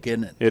take,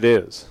 isn't it? It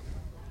is.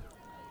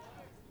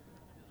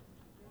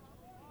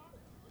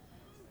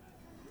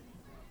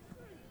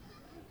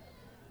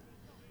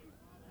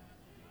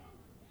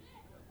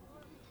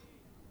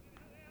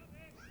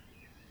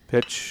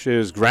 Pitch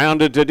is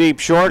grounded to deep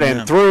short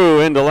and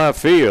through into left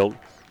field.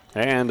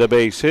 And a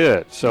base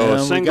hit. So a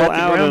single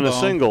out and a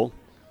single.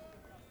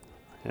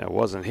 Yeah, it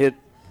wasn't hit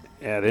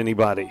at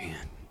anybody.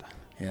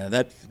 Yeah,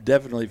 that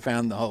definitely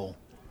found the hole.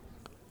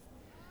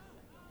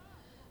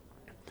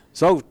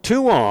 So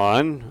 2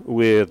 on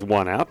with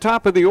 1 out.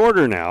 Top of the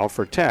order now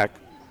for Tech.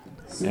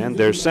 And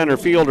their center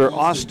fielder,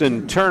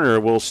 Austin Turner,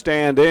 will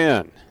stand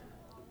in.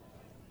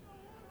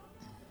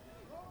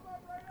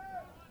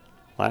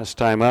 Last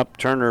time up,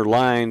 Turner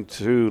lined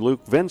to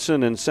Luke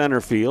Vinson in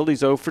center field. He's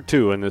 0 for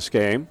 2 in this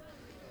game.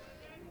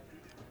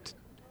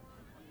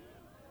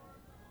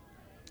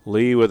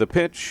 Lee with a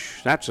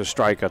pitch. That's a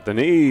strike at the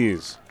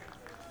knees.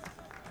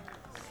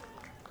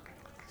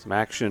 Some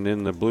action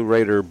in the Blue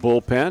Raider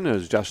bullpen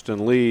as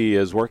Justin Lee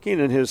is working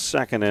in his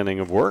second inning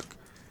of work.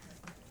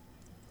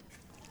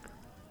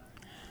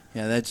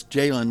 Yeah, that's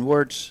Jalen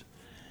Wirtz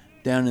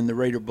down in the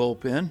Raider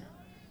bullpen.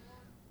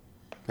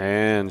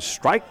 And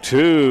strike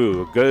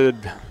 2.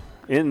 Good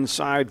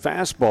inside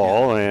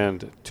fastball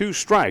and 2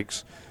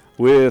 strikes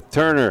with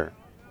Turner.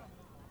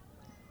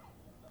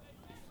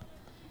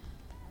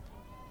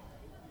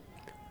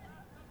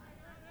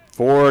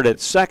 Ford at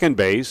second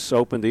base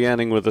opened the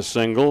inning with a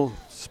single.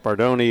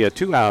 Spardoni, a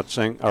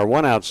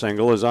 1-out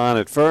single, is on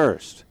at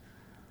first.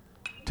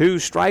 2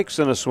 strikes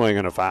and a swing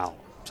and a foul.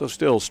 So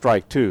still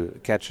strike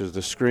 2. Catches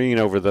the screen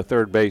over the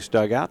third base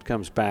dugout,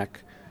 comes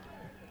back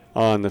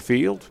on the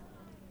field.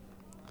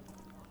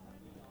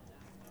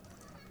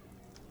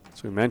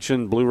 As we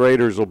mentioned, Blue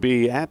Raiders will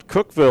be at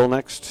Cookeville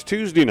next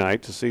Tuesday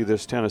night to see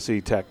this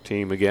Tennessee Tech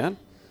team again.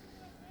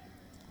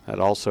 That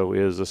also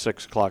is a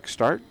 6 o'clock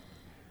start.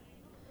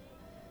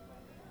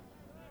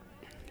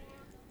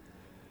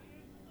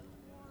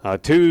 A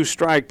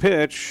 2-strike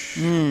pitch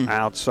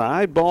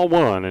outside, ball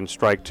 1 and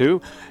strike 2.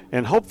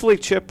 And hopefully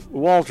Chip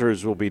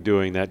Walters will be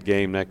doing that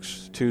game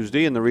next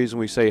Tuesday. And the reason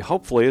we say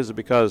hopefully is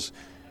because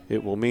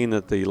it will mean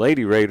that the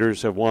Lady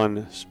Raiders have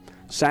won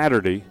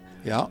Saturday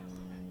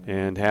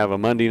and have a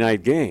Monday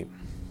night game.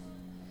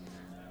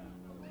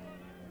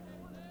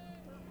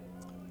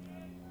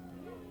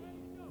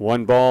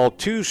 One ball,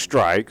 2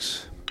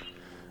 strikes.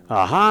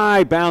 A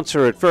high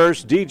bouncer at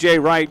first.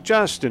 DJ Wright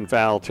just in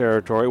foul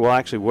territory. Well,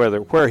 actually,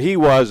 where he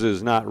was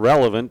is not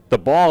relevant. The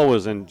ball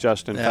was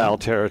just in foul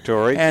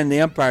territory. And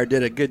the umpire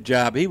did a good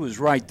job. He was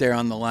right there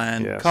on the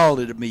line, called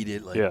it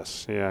immediately.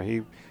 Yes,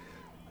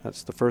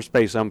 that's the first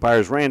base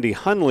umpires. Randy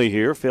Hunley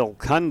here. Phil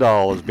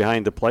Kundal is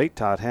behind the plate.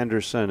 Todd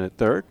Henderson at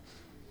third.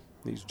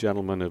 These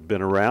gentlemen have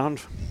been around.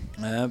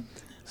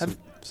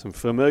 Some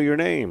familiar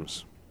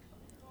names.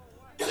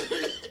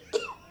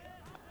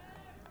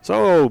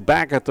 So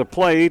back at the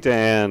plate,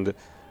 and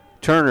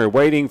Turner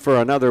waiting for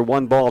another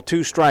 1-ball,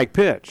 2-strike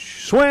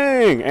pitch.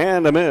 Swing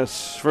and a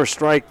miss for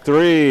strike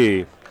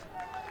 3.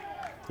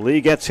 Lee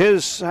gets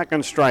his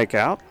second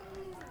strikeout.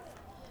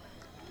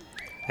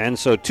 And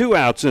so 2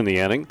 outs in the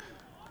inning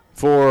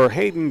for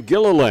Hayden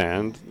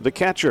Gilliland, the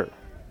catcher.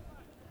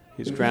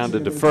 He's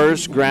grounded to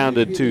first,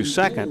 grounded to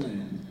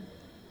second.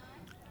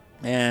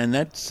 And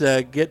that's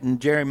getting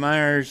Jerry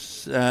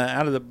Myers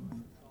out of the...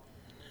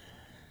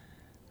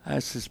 I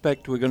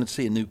suspect we're going to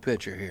see a new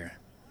pitcher here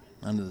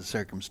under the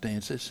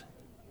circumstances.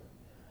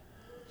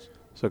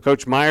 So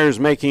Coach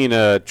Myers making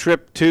a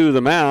trip to the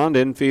mound.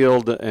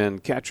 Infield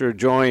and catcher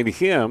joined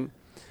him.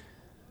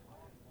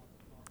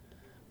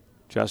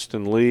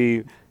 Justin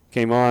Lee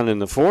came on in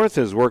the 4th,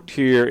 has worked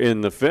here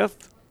in the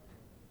 5th.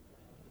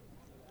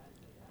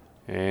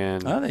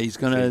 And he's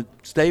going to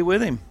stay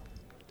with him.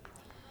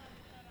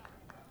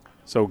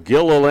 So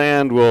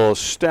Gilliland will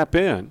step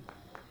in.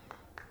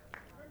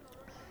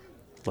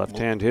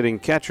 Left-hand hitting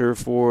catcher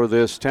for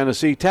this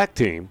Tennessee Tech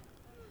team.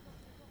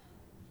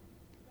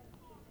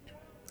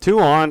 2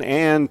 on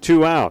and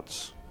 2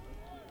 outs.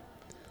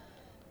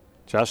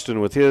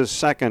 Justin with his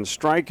second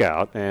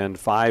strikeout and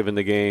 5 in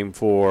the game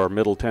for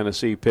Middle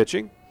Tennessee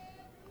pitching.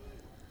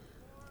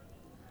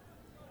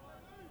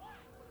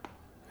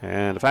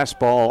 And a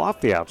fastball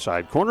off the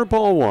outside corner,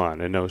 ball 1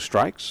 and no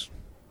strikes.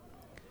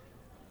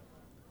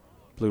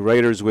 Blue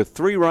Raiders with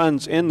 3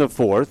 runs in the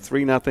 4th,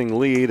 3-0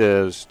 lead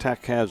as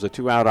Tech has a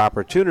 2-out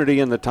opportunity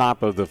in the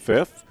top of the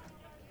 5th.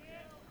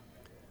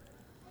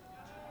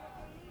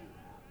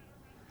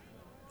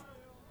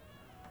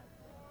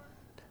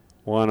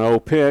 One 0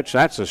 pitch,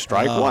 that's a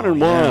strike, 1-1.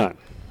 Yeah.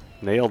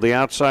 Nailed the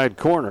outside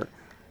corner.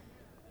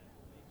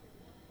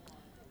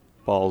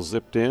 Ball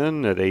zipped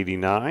in at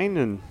 89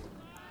 and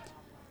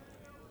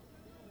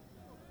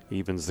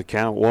evens the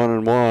count,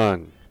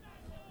 1-1.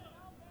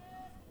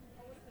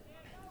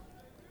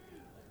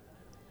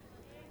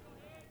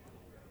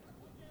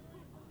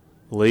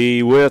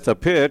 Lee with a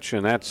pitch,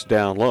 and that's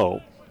down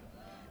low.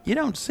 You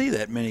don't see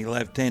that many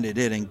left-handed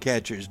hitting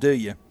catchers, do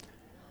you?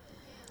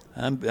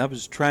 I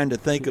was trying to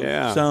think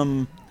of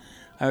some.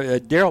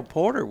 Darryl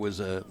Porter was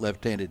a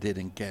left-handed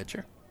hitting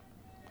catcher.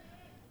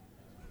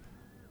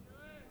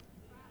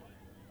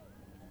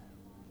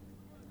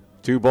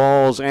 Two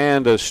balls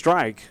and a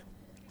strike.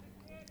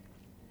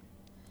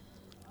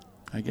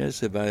 I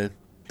guess if I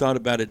thought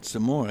about it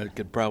some more, I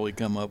could probably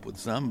come up with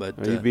some.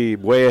 But you'd be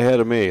way ahead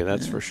of me,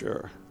 that's for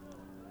sure.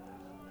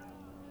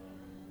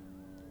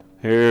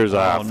 Here's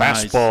a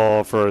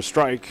fastball for a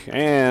strike,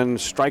 and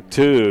strike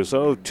two.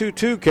 So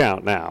 2-2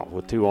 count now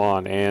with 2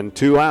 on and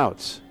 2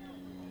 outs.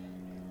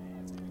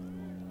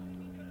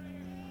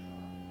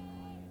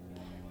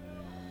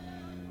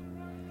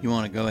 You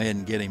want to go ahead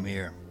and get him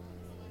here.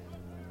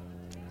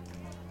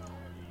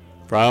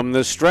 From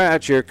the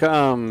stretch, here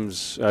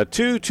comes a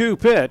 2-2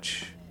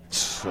 pitch.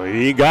 So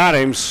he got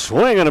him,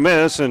 swing and a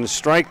miss, and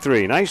strike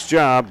 3. Nice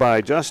job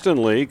by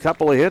Justin Lee.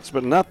 Couple of hits,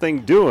 but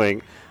nothing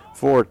doing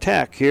for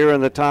Tech here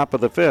in the top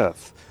of the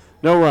 5th.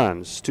 No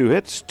runs, 2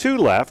 hits, 2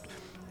 left.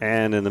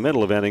 And in the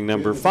middle of inning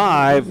number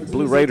 5,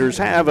 Blue Raiders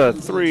have a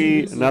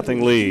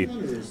 3-0 lead.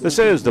 This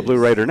is the Blue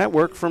Raider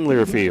Network from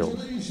Learfield.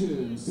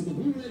 Congratulations to the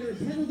Blue Raider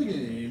pet of the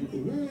game,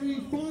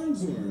 Rory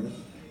Farnsworth.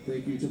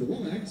 Thank you to the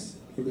Womacs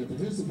for their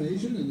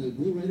participation in the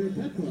Blue Raider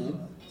Pet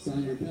Club.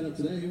 Sign your pet up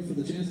today for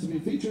the chance to be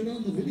featured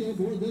on the video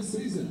board this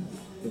season.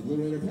 The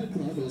Blue Raider Pet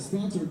Club is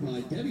sponsored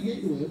by Debbie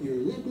Gatewood, your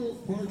local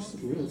parks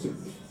realtor.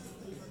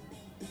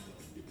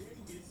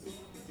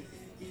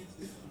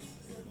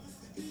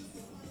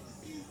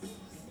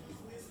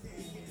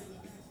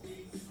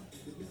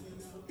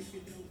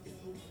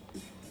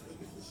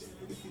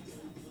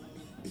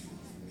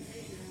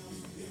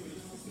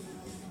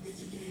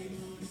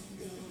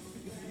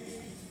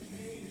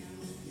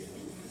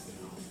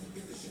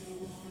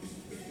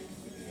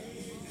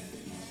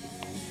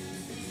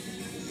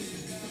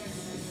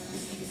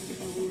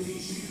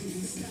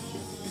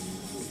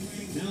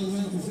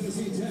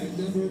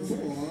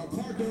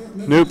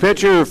 New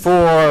pitcher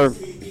for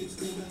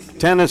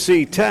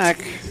Tennessee Tech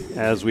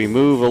as we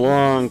move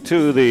along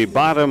to the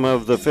bottom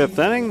of the 5th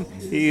inning.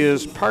 He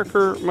is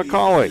Parker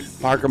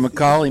McCauley. Parker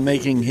McCauley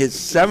making his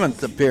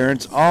 7th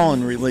appearance, all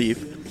in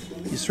relief.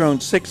 He's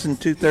thrown 6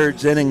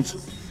 2/3 innings,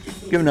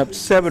 given up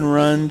 7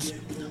 runs,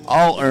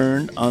 all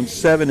earned on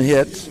 7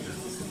 hits,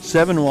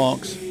 7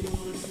 walks,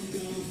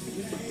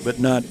 but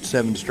not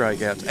 7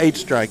 strikeouts, 8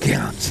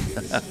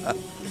 strikeouts.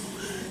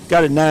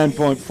 Got a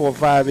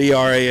 9.45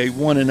 ERA, a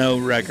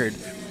 1-0 record.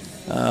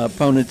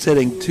 Opponent's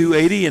hitting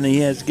 .280, and he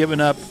has given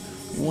up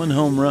 1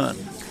 home run.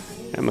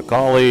 And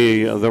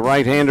McCauley, the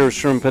right-hander's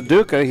from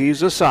Paducah.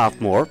 He's a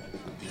sophomore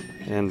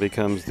and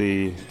becomes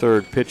the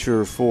 3rd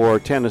pitcher for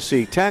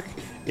Tennessee Tech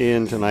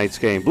in tonight's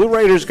game. Blue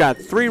Raiders got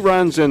 3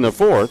 runs in the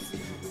 4th.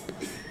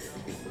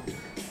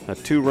 A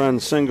 2-run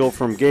single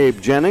from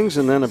Gabe Jennings,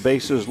 and then a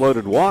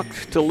bases-loaded walk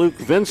to Luke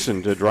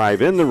Vinson to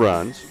drive in the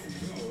runs.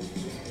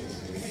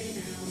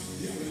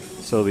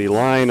 So the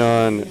line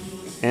on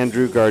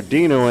Andrew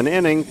Gardino, an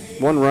inning,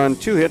 1 run,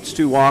 2 hits,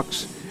 2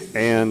 walks,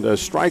 and a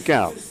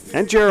strikeout.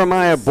 And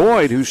Jeremiah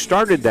Boyd, who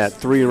started that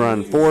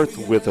 3-run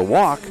 4th with a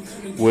walk,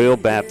 will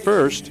bat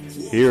first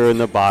here in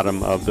the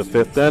bottom of the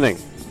 5th inning.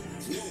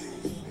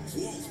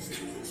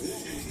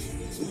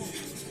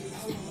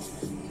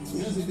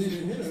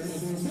 Designated hitter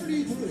number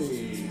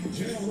 33,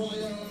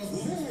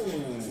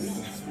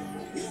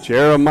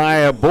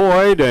 Jeremiah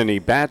Boyd, and he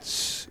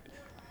bats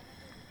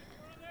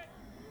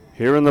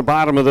here in the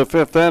bottom of the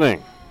 5th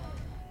inning.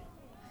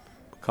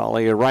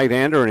 McCauley, a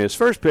right-hander, and his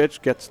first pitch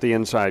gets the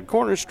inside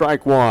corner,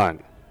 strike 1.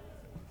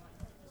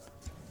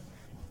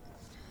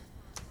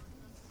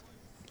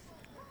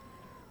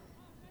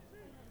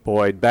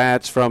 Boyd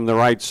bats from the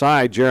right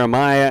side.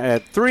 Jeremiah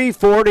at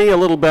 340, a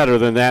little better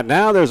than that.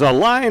 Now there's a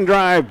line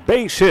drive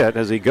base hit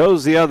as he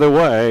goes the other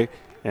way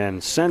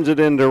and sends it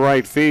into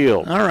right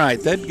field. All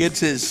right, that gets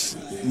his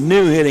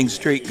new hitting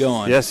streak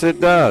going. Yes, it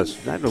does.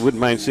 I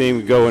wouldn't mind seeing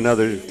him go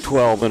another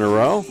 12 in a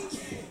row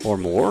or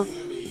more.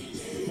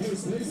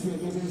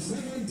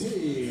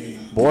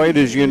 Boyd,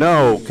 as you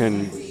know,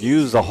 can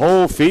use the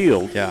whole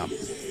field. Yeah.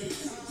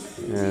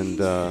 And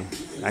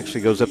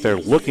actually goes up there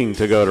looking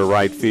to go to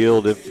right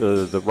field if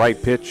the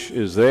right pitch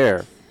is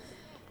there.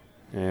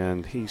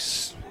 And he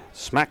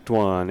smacked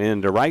one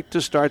into right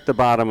to start the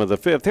bottom of the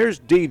 5th. Here's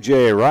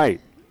DJ Wright.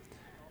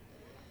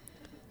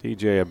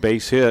 DJ, a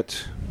base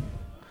hit.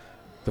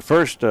 The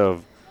first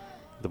of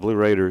the Blue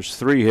Raiders'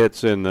 3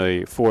 hits in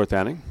the 4th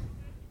inning.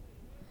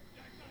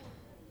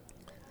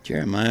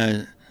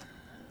 Jeremiah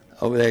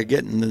over there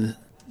getting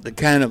the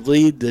kind of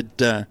lead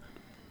that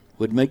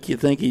would make you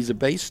think he's a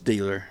base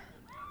stealer.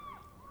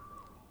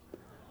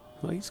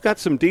 Well, he's got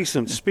some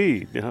decent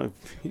speed. You know,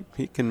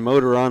 he can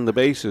motor on the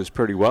bases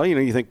pretty well. You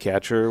know, you think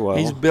catcher, well.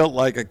 He's built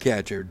like a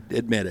catcher,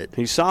 admit it.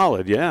 He's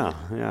solid, yeah.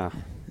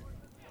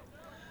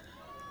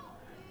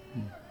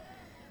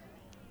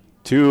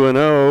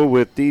 2-0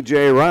 with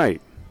DJ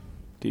Wright.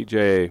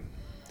 DJ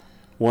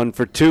 1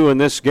 for 2 in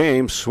this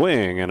game.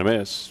 Swing and a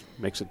miss.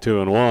 Makes it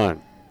 2-1.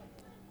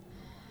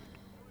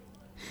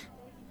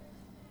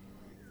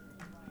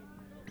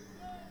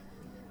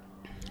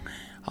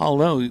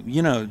 Although,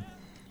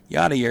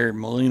 Yadier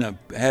Molina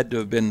had to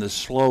have been the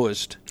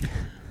slowest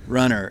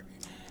runner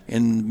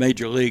in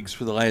major leagues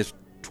for the last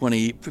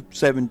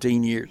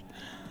 17 years.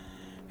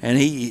 And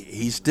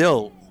he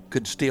still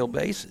could steal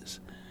bases.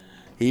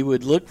 He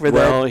would look for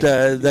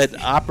that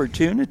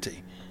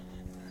opportunity.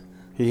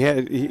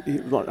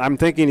 I'm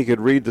thinking he could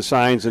read the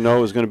signs and know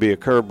it was going to be a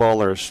curveball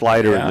or a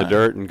slider in the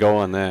dirt and go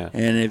on that.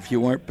 And if you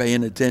weren't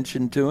paying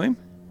attention to him.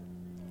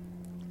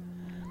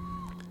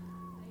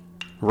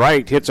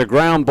 Right, hits a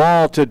ground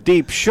ball to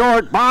deep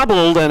short,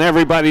 bobbled, and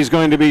everybody's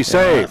going to be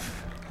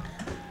safe.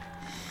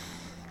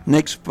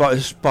 Nick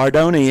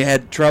Spardoni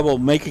had trouble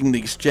making the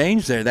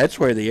exchange there. That's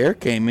where the error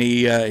came.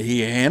 He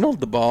handled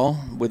the ball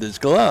with his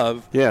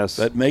glove. Yes.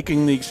 But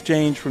making the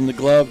exchange from the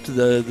glove to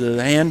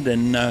the hand,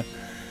 and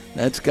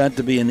that's got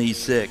to be an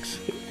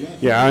E6.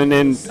 Yeah, and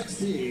then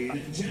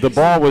the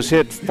ball was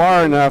hit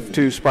far enough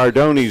to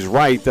Spardoni's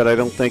right that I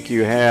don't think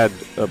you had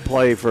a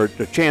play for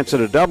a chance at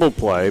a double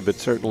play, but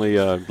certainly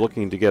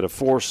looking to get a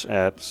force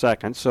at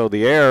second. So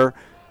the error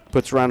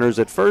puts runners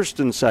at first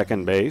and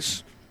second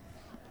base.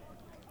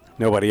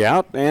 Nobody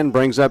out, and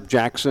brings up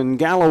Jackson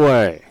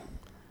Galloway.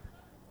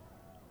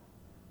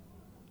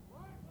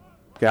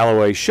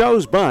 Galloway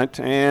shows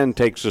bunt and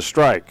takes a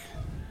strike.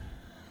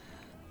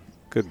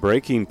 Good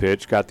breaking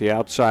pitch, got the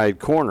outside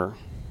corner.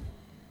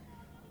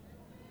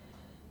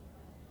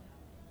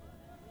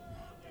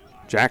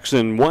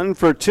 Jackson 1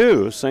 for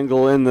 2,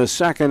 single in the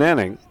second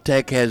inning.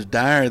 Tech has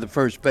Dyer, the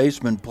first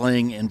baseman,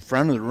 playing in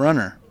front of the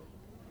runner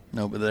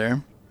over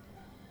there.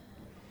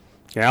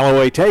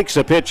 Galloway takes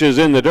the pitches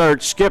in the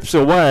dirt, skips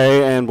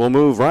away, and will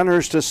move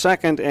runners to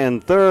second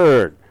and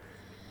third.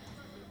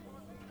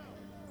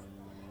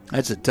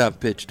 That's a tough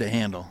pitch to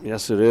handle.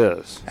 Yes, it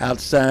is.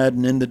 Outside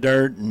and in the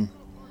dirt, and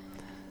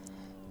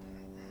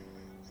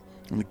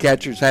the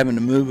catcher's having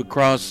to move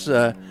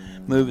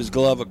his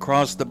glove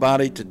across the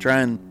body to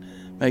try and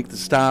make the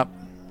stop.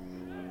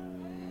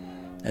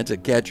 That's a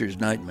catcher's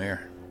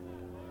nightmare.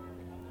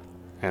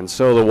 And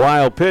so the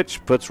wild pitch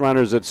puts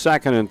runners at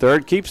second and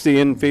third, keeps the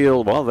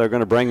infield. Well, they're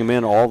going to bring him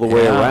in all the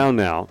way around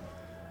now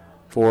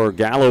for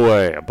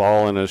Galloway. A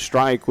ball and a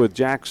strike with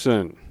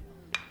Jackson.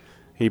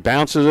 He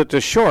bounces it to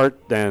short,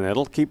 and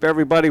it'll keep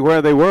everybody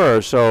where they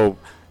were. So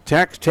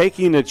Tech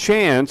taking a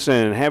chance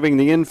and having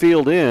the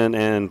infield in,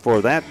 and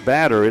for that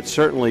batter, it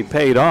certainly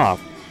paid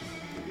off.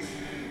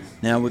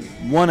 Now with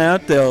one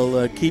out,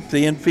 they'll keep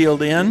the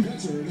infield in.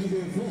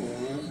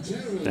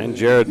 And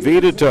Jared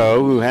Vitito,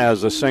 who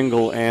has a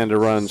single and a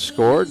run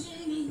scored,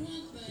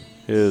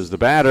 is the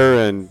batter,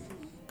 and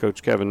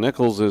Coach Kevin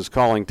Nichols is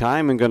calling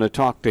time and going to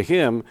talk to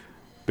him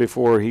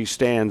before he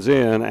stands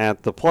in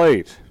at the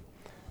plate.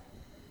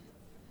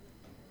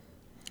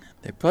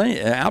 They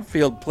play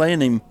outfield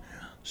playing him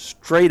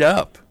straight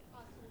up.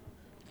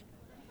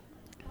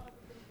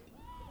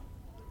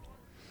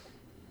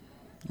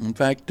 In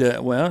fact,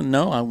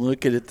 I'm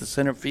looking at the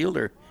center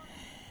fielder.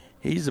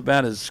 He's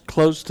about as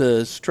close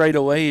to straight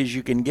away as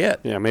you can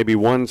get. Yeah, maybe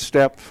one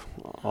step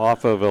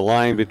off of a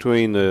line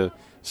between the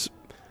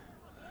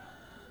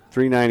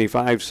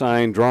 395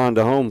 sign drawn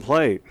to home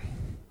plate.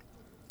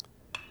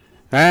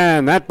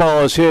 And that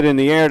ball is hit in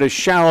the air to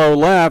shallow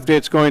left.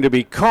 It's going to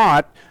be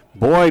caught.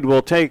 Boyd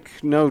will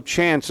take no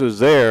chances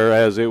there,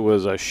 as it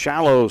was a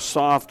shallow,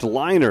 soft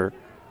liner.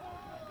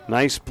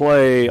 Nice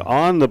play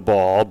on the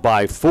ball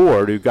by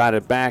Ford, who got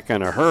it back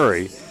in a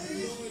hurry.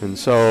 And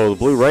so the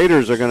Blue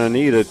Raiders are going to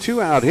need a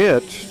two-out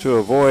hit to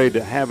avoid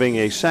having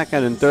a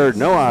second and third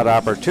no-out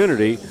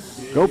opportunity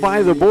go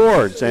by the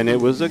boards. And it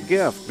was a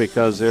gift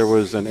because there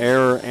was an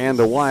error and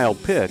a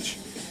wild pitch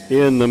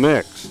in the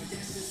mix.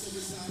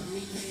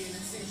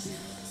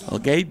 Well,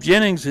 Gabe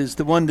Jennings is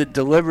the one that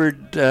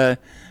delivered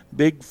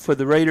big for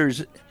the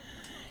Raiders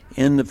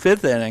in the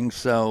fifth inning.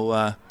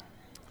 So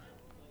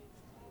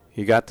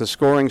he got the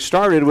scoring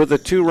started with a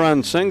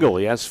two-run single.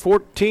 He has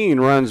 14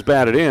 runs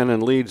batted in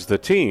and leads the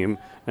team,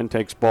 and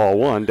takes ball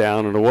one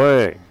down and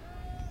away.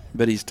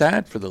 But he's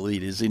tied for the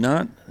lead, is he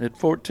not, at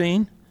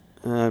 14?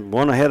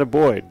 One ahead of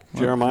Boyd.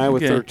 Jeremiah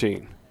with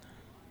 13.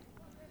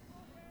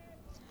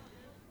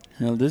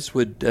 Now this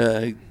would,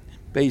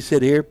 base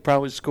hit here,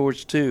 probably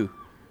scores two.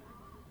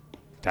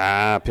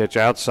 Pitch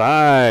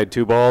outside.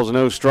 2 balls,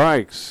 no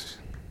strikes.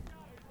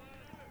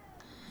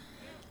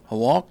 A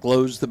walk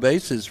loads the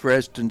bases for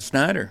Eston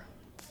Snyder.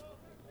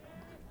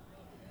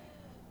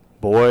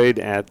 Boyd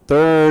at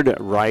third,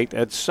 Wright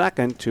at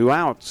second, 2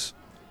 outs.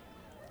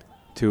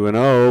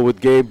 2-0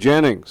 with Gabe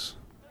Jennings.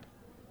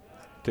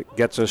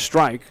 Gets a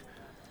strike.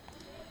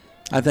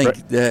 I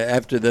think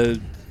after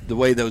the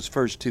way those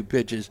first 2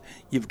 pitches,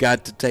 you've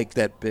got to take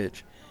that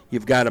pitch.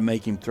 You've got to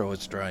make him throw a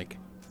strike.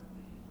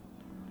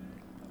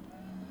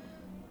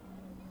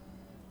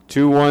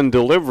 2-1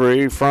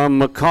 delivery from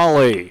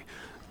McCauley.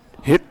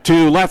 Hit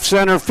to left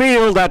center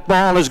field. That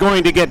ball is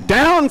going to get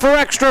down for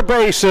extra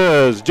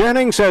bases.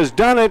 Jennings has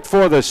done it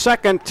for the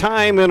second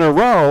time in a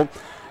row.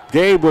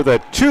 Gabe with a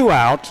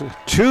 2-out,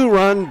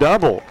 2-run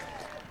double.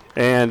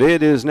 And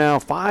it is now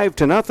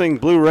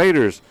 5-0 Blue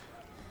Raiders.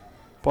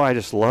 Boy, I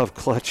just love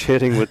clutch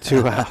hitting with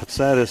 2 outs.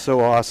 That is so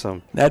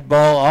awesome. That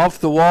ball off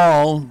the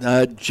wall,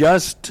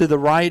 just to the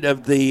right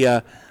of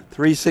the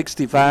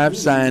 365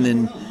 sign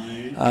in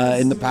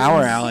the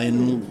power alley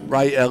in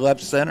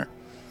left center.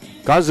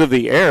 Because of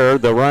the error,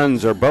 the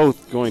runs are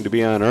both going to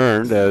be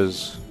unearned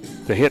as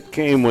the hit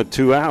came with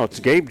 2 outs.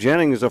 Gabe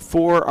Jennings, a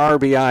 4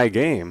 RBI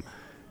game.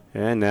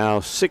 And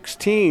now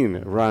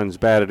 16 runs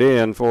batted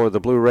in for the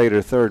Blue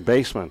Raider third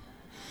baseman.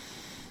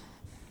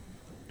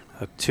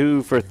 A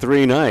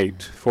 2-for-3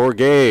 night for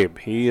Gabe.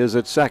 He is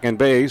at second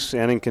base.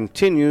 Inning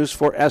continues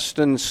for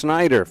Eston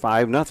Snyder.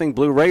 5-0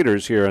 Blue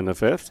Raiders here in the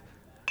 5th.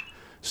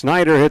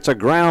 Snyder hits a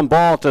ground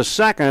ball to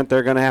second.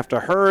 They're going to have to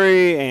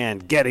hurry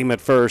and get him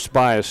at first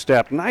by a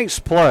step. Nice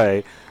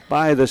play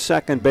by the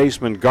second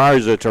baseman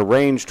Garza to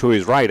range to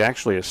his right.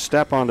 Actually a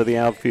step onto the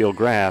outfield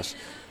grass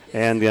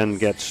and then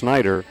get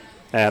Snyder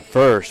at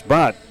first.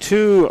 But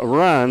 2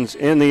 runs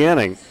in the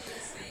inning.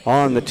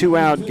 On the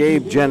 2-out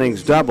Gabe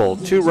Jennings double.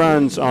 2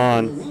 runs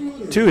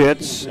on 2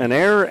 hits, an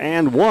error,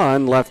 and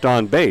 1 left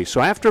on base.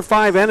 So after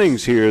 5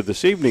 innings here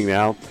this evening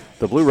now,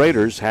 the Blue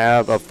Raiders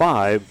have a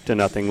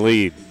 5-0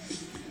 lead.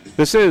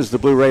 This is the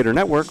Blue Raider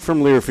Network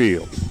from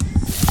Learfield.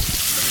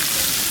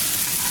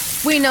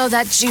 We know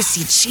that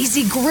juicy,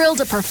 cheesy, grilled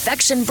to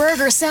perfection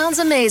burger sounds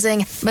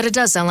amazing, but it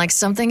does sound like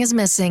something is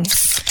missing.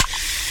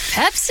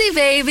 Pepsi,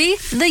 baby!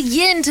 The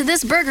yin to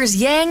this burger's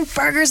yang.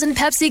 Burgers and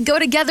Pepsi go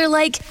together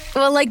like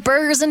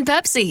burgers and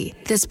Pepsi.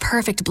 This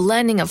perfect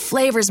blending of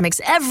flavors makes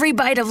every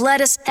bite of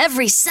lettuce,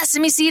 every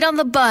sesame seed on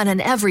the bun,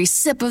 and every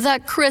sip of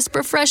that crisp,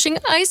 refreshing,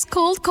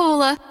 ice-cold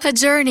cola a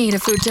journey to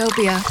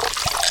Foodtopia.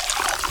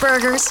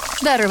 Burgers,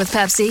 better with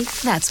Pepsi.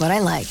 That's what I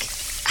like.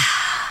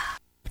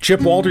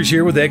 Chip Walters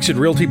here with Exit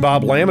Realty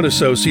Bob Lamb &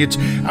 Associates.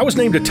 I was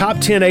named a top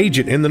 10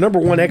 agent in the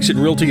 #1 Exit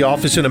Realty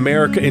office in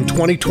America in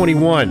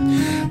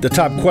 2021. The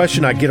top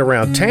question I get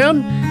around town,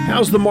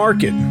 how's the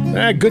market?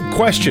 Good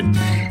question.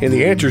 And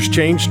the answer's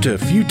changed a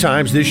few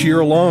times this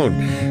year alone.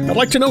 I'd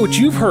like to know what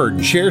you've heard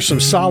and share some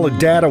solid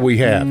data we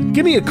have.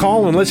 Give me a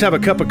call and let's have a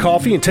cup of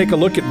coffee and take a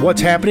look at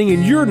what's happening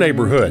in your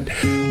neighborhood.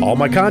 All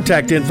my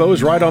contact info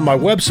is right on my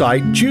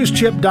website,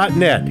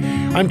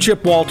 choosechip.net. I'm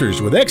Chip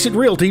Walters with Exit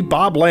Realty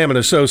Bob Lamb &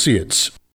 Associates.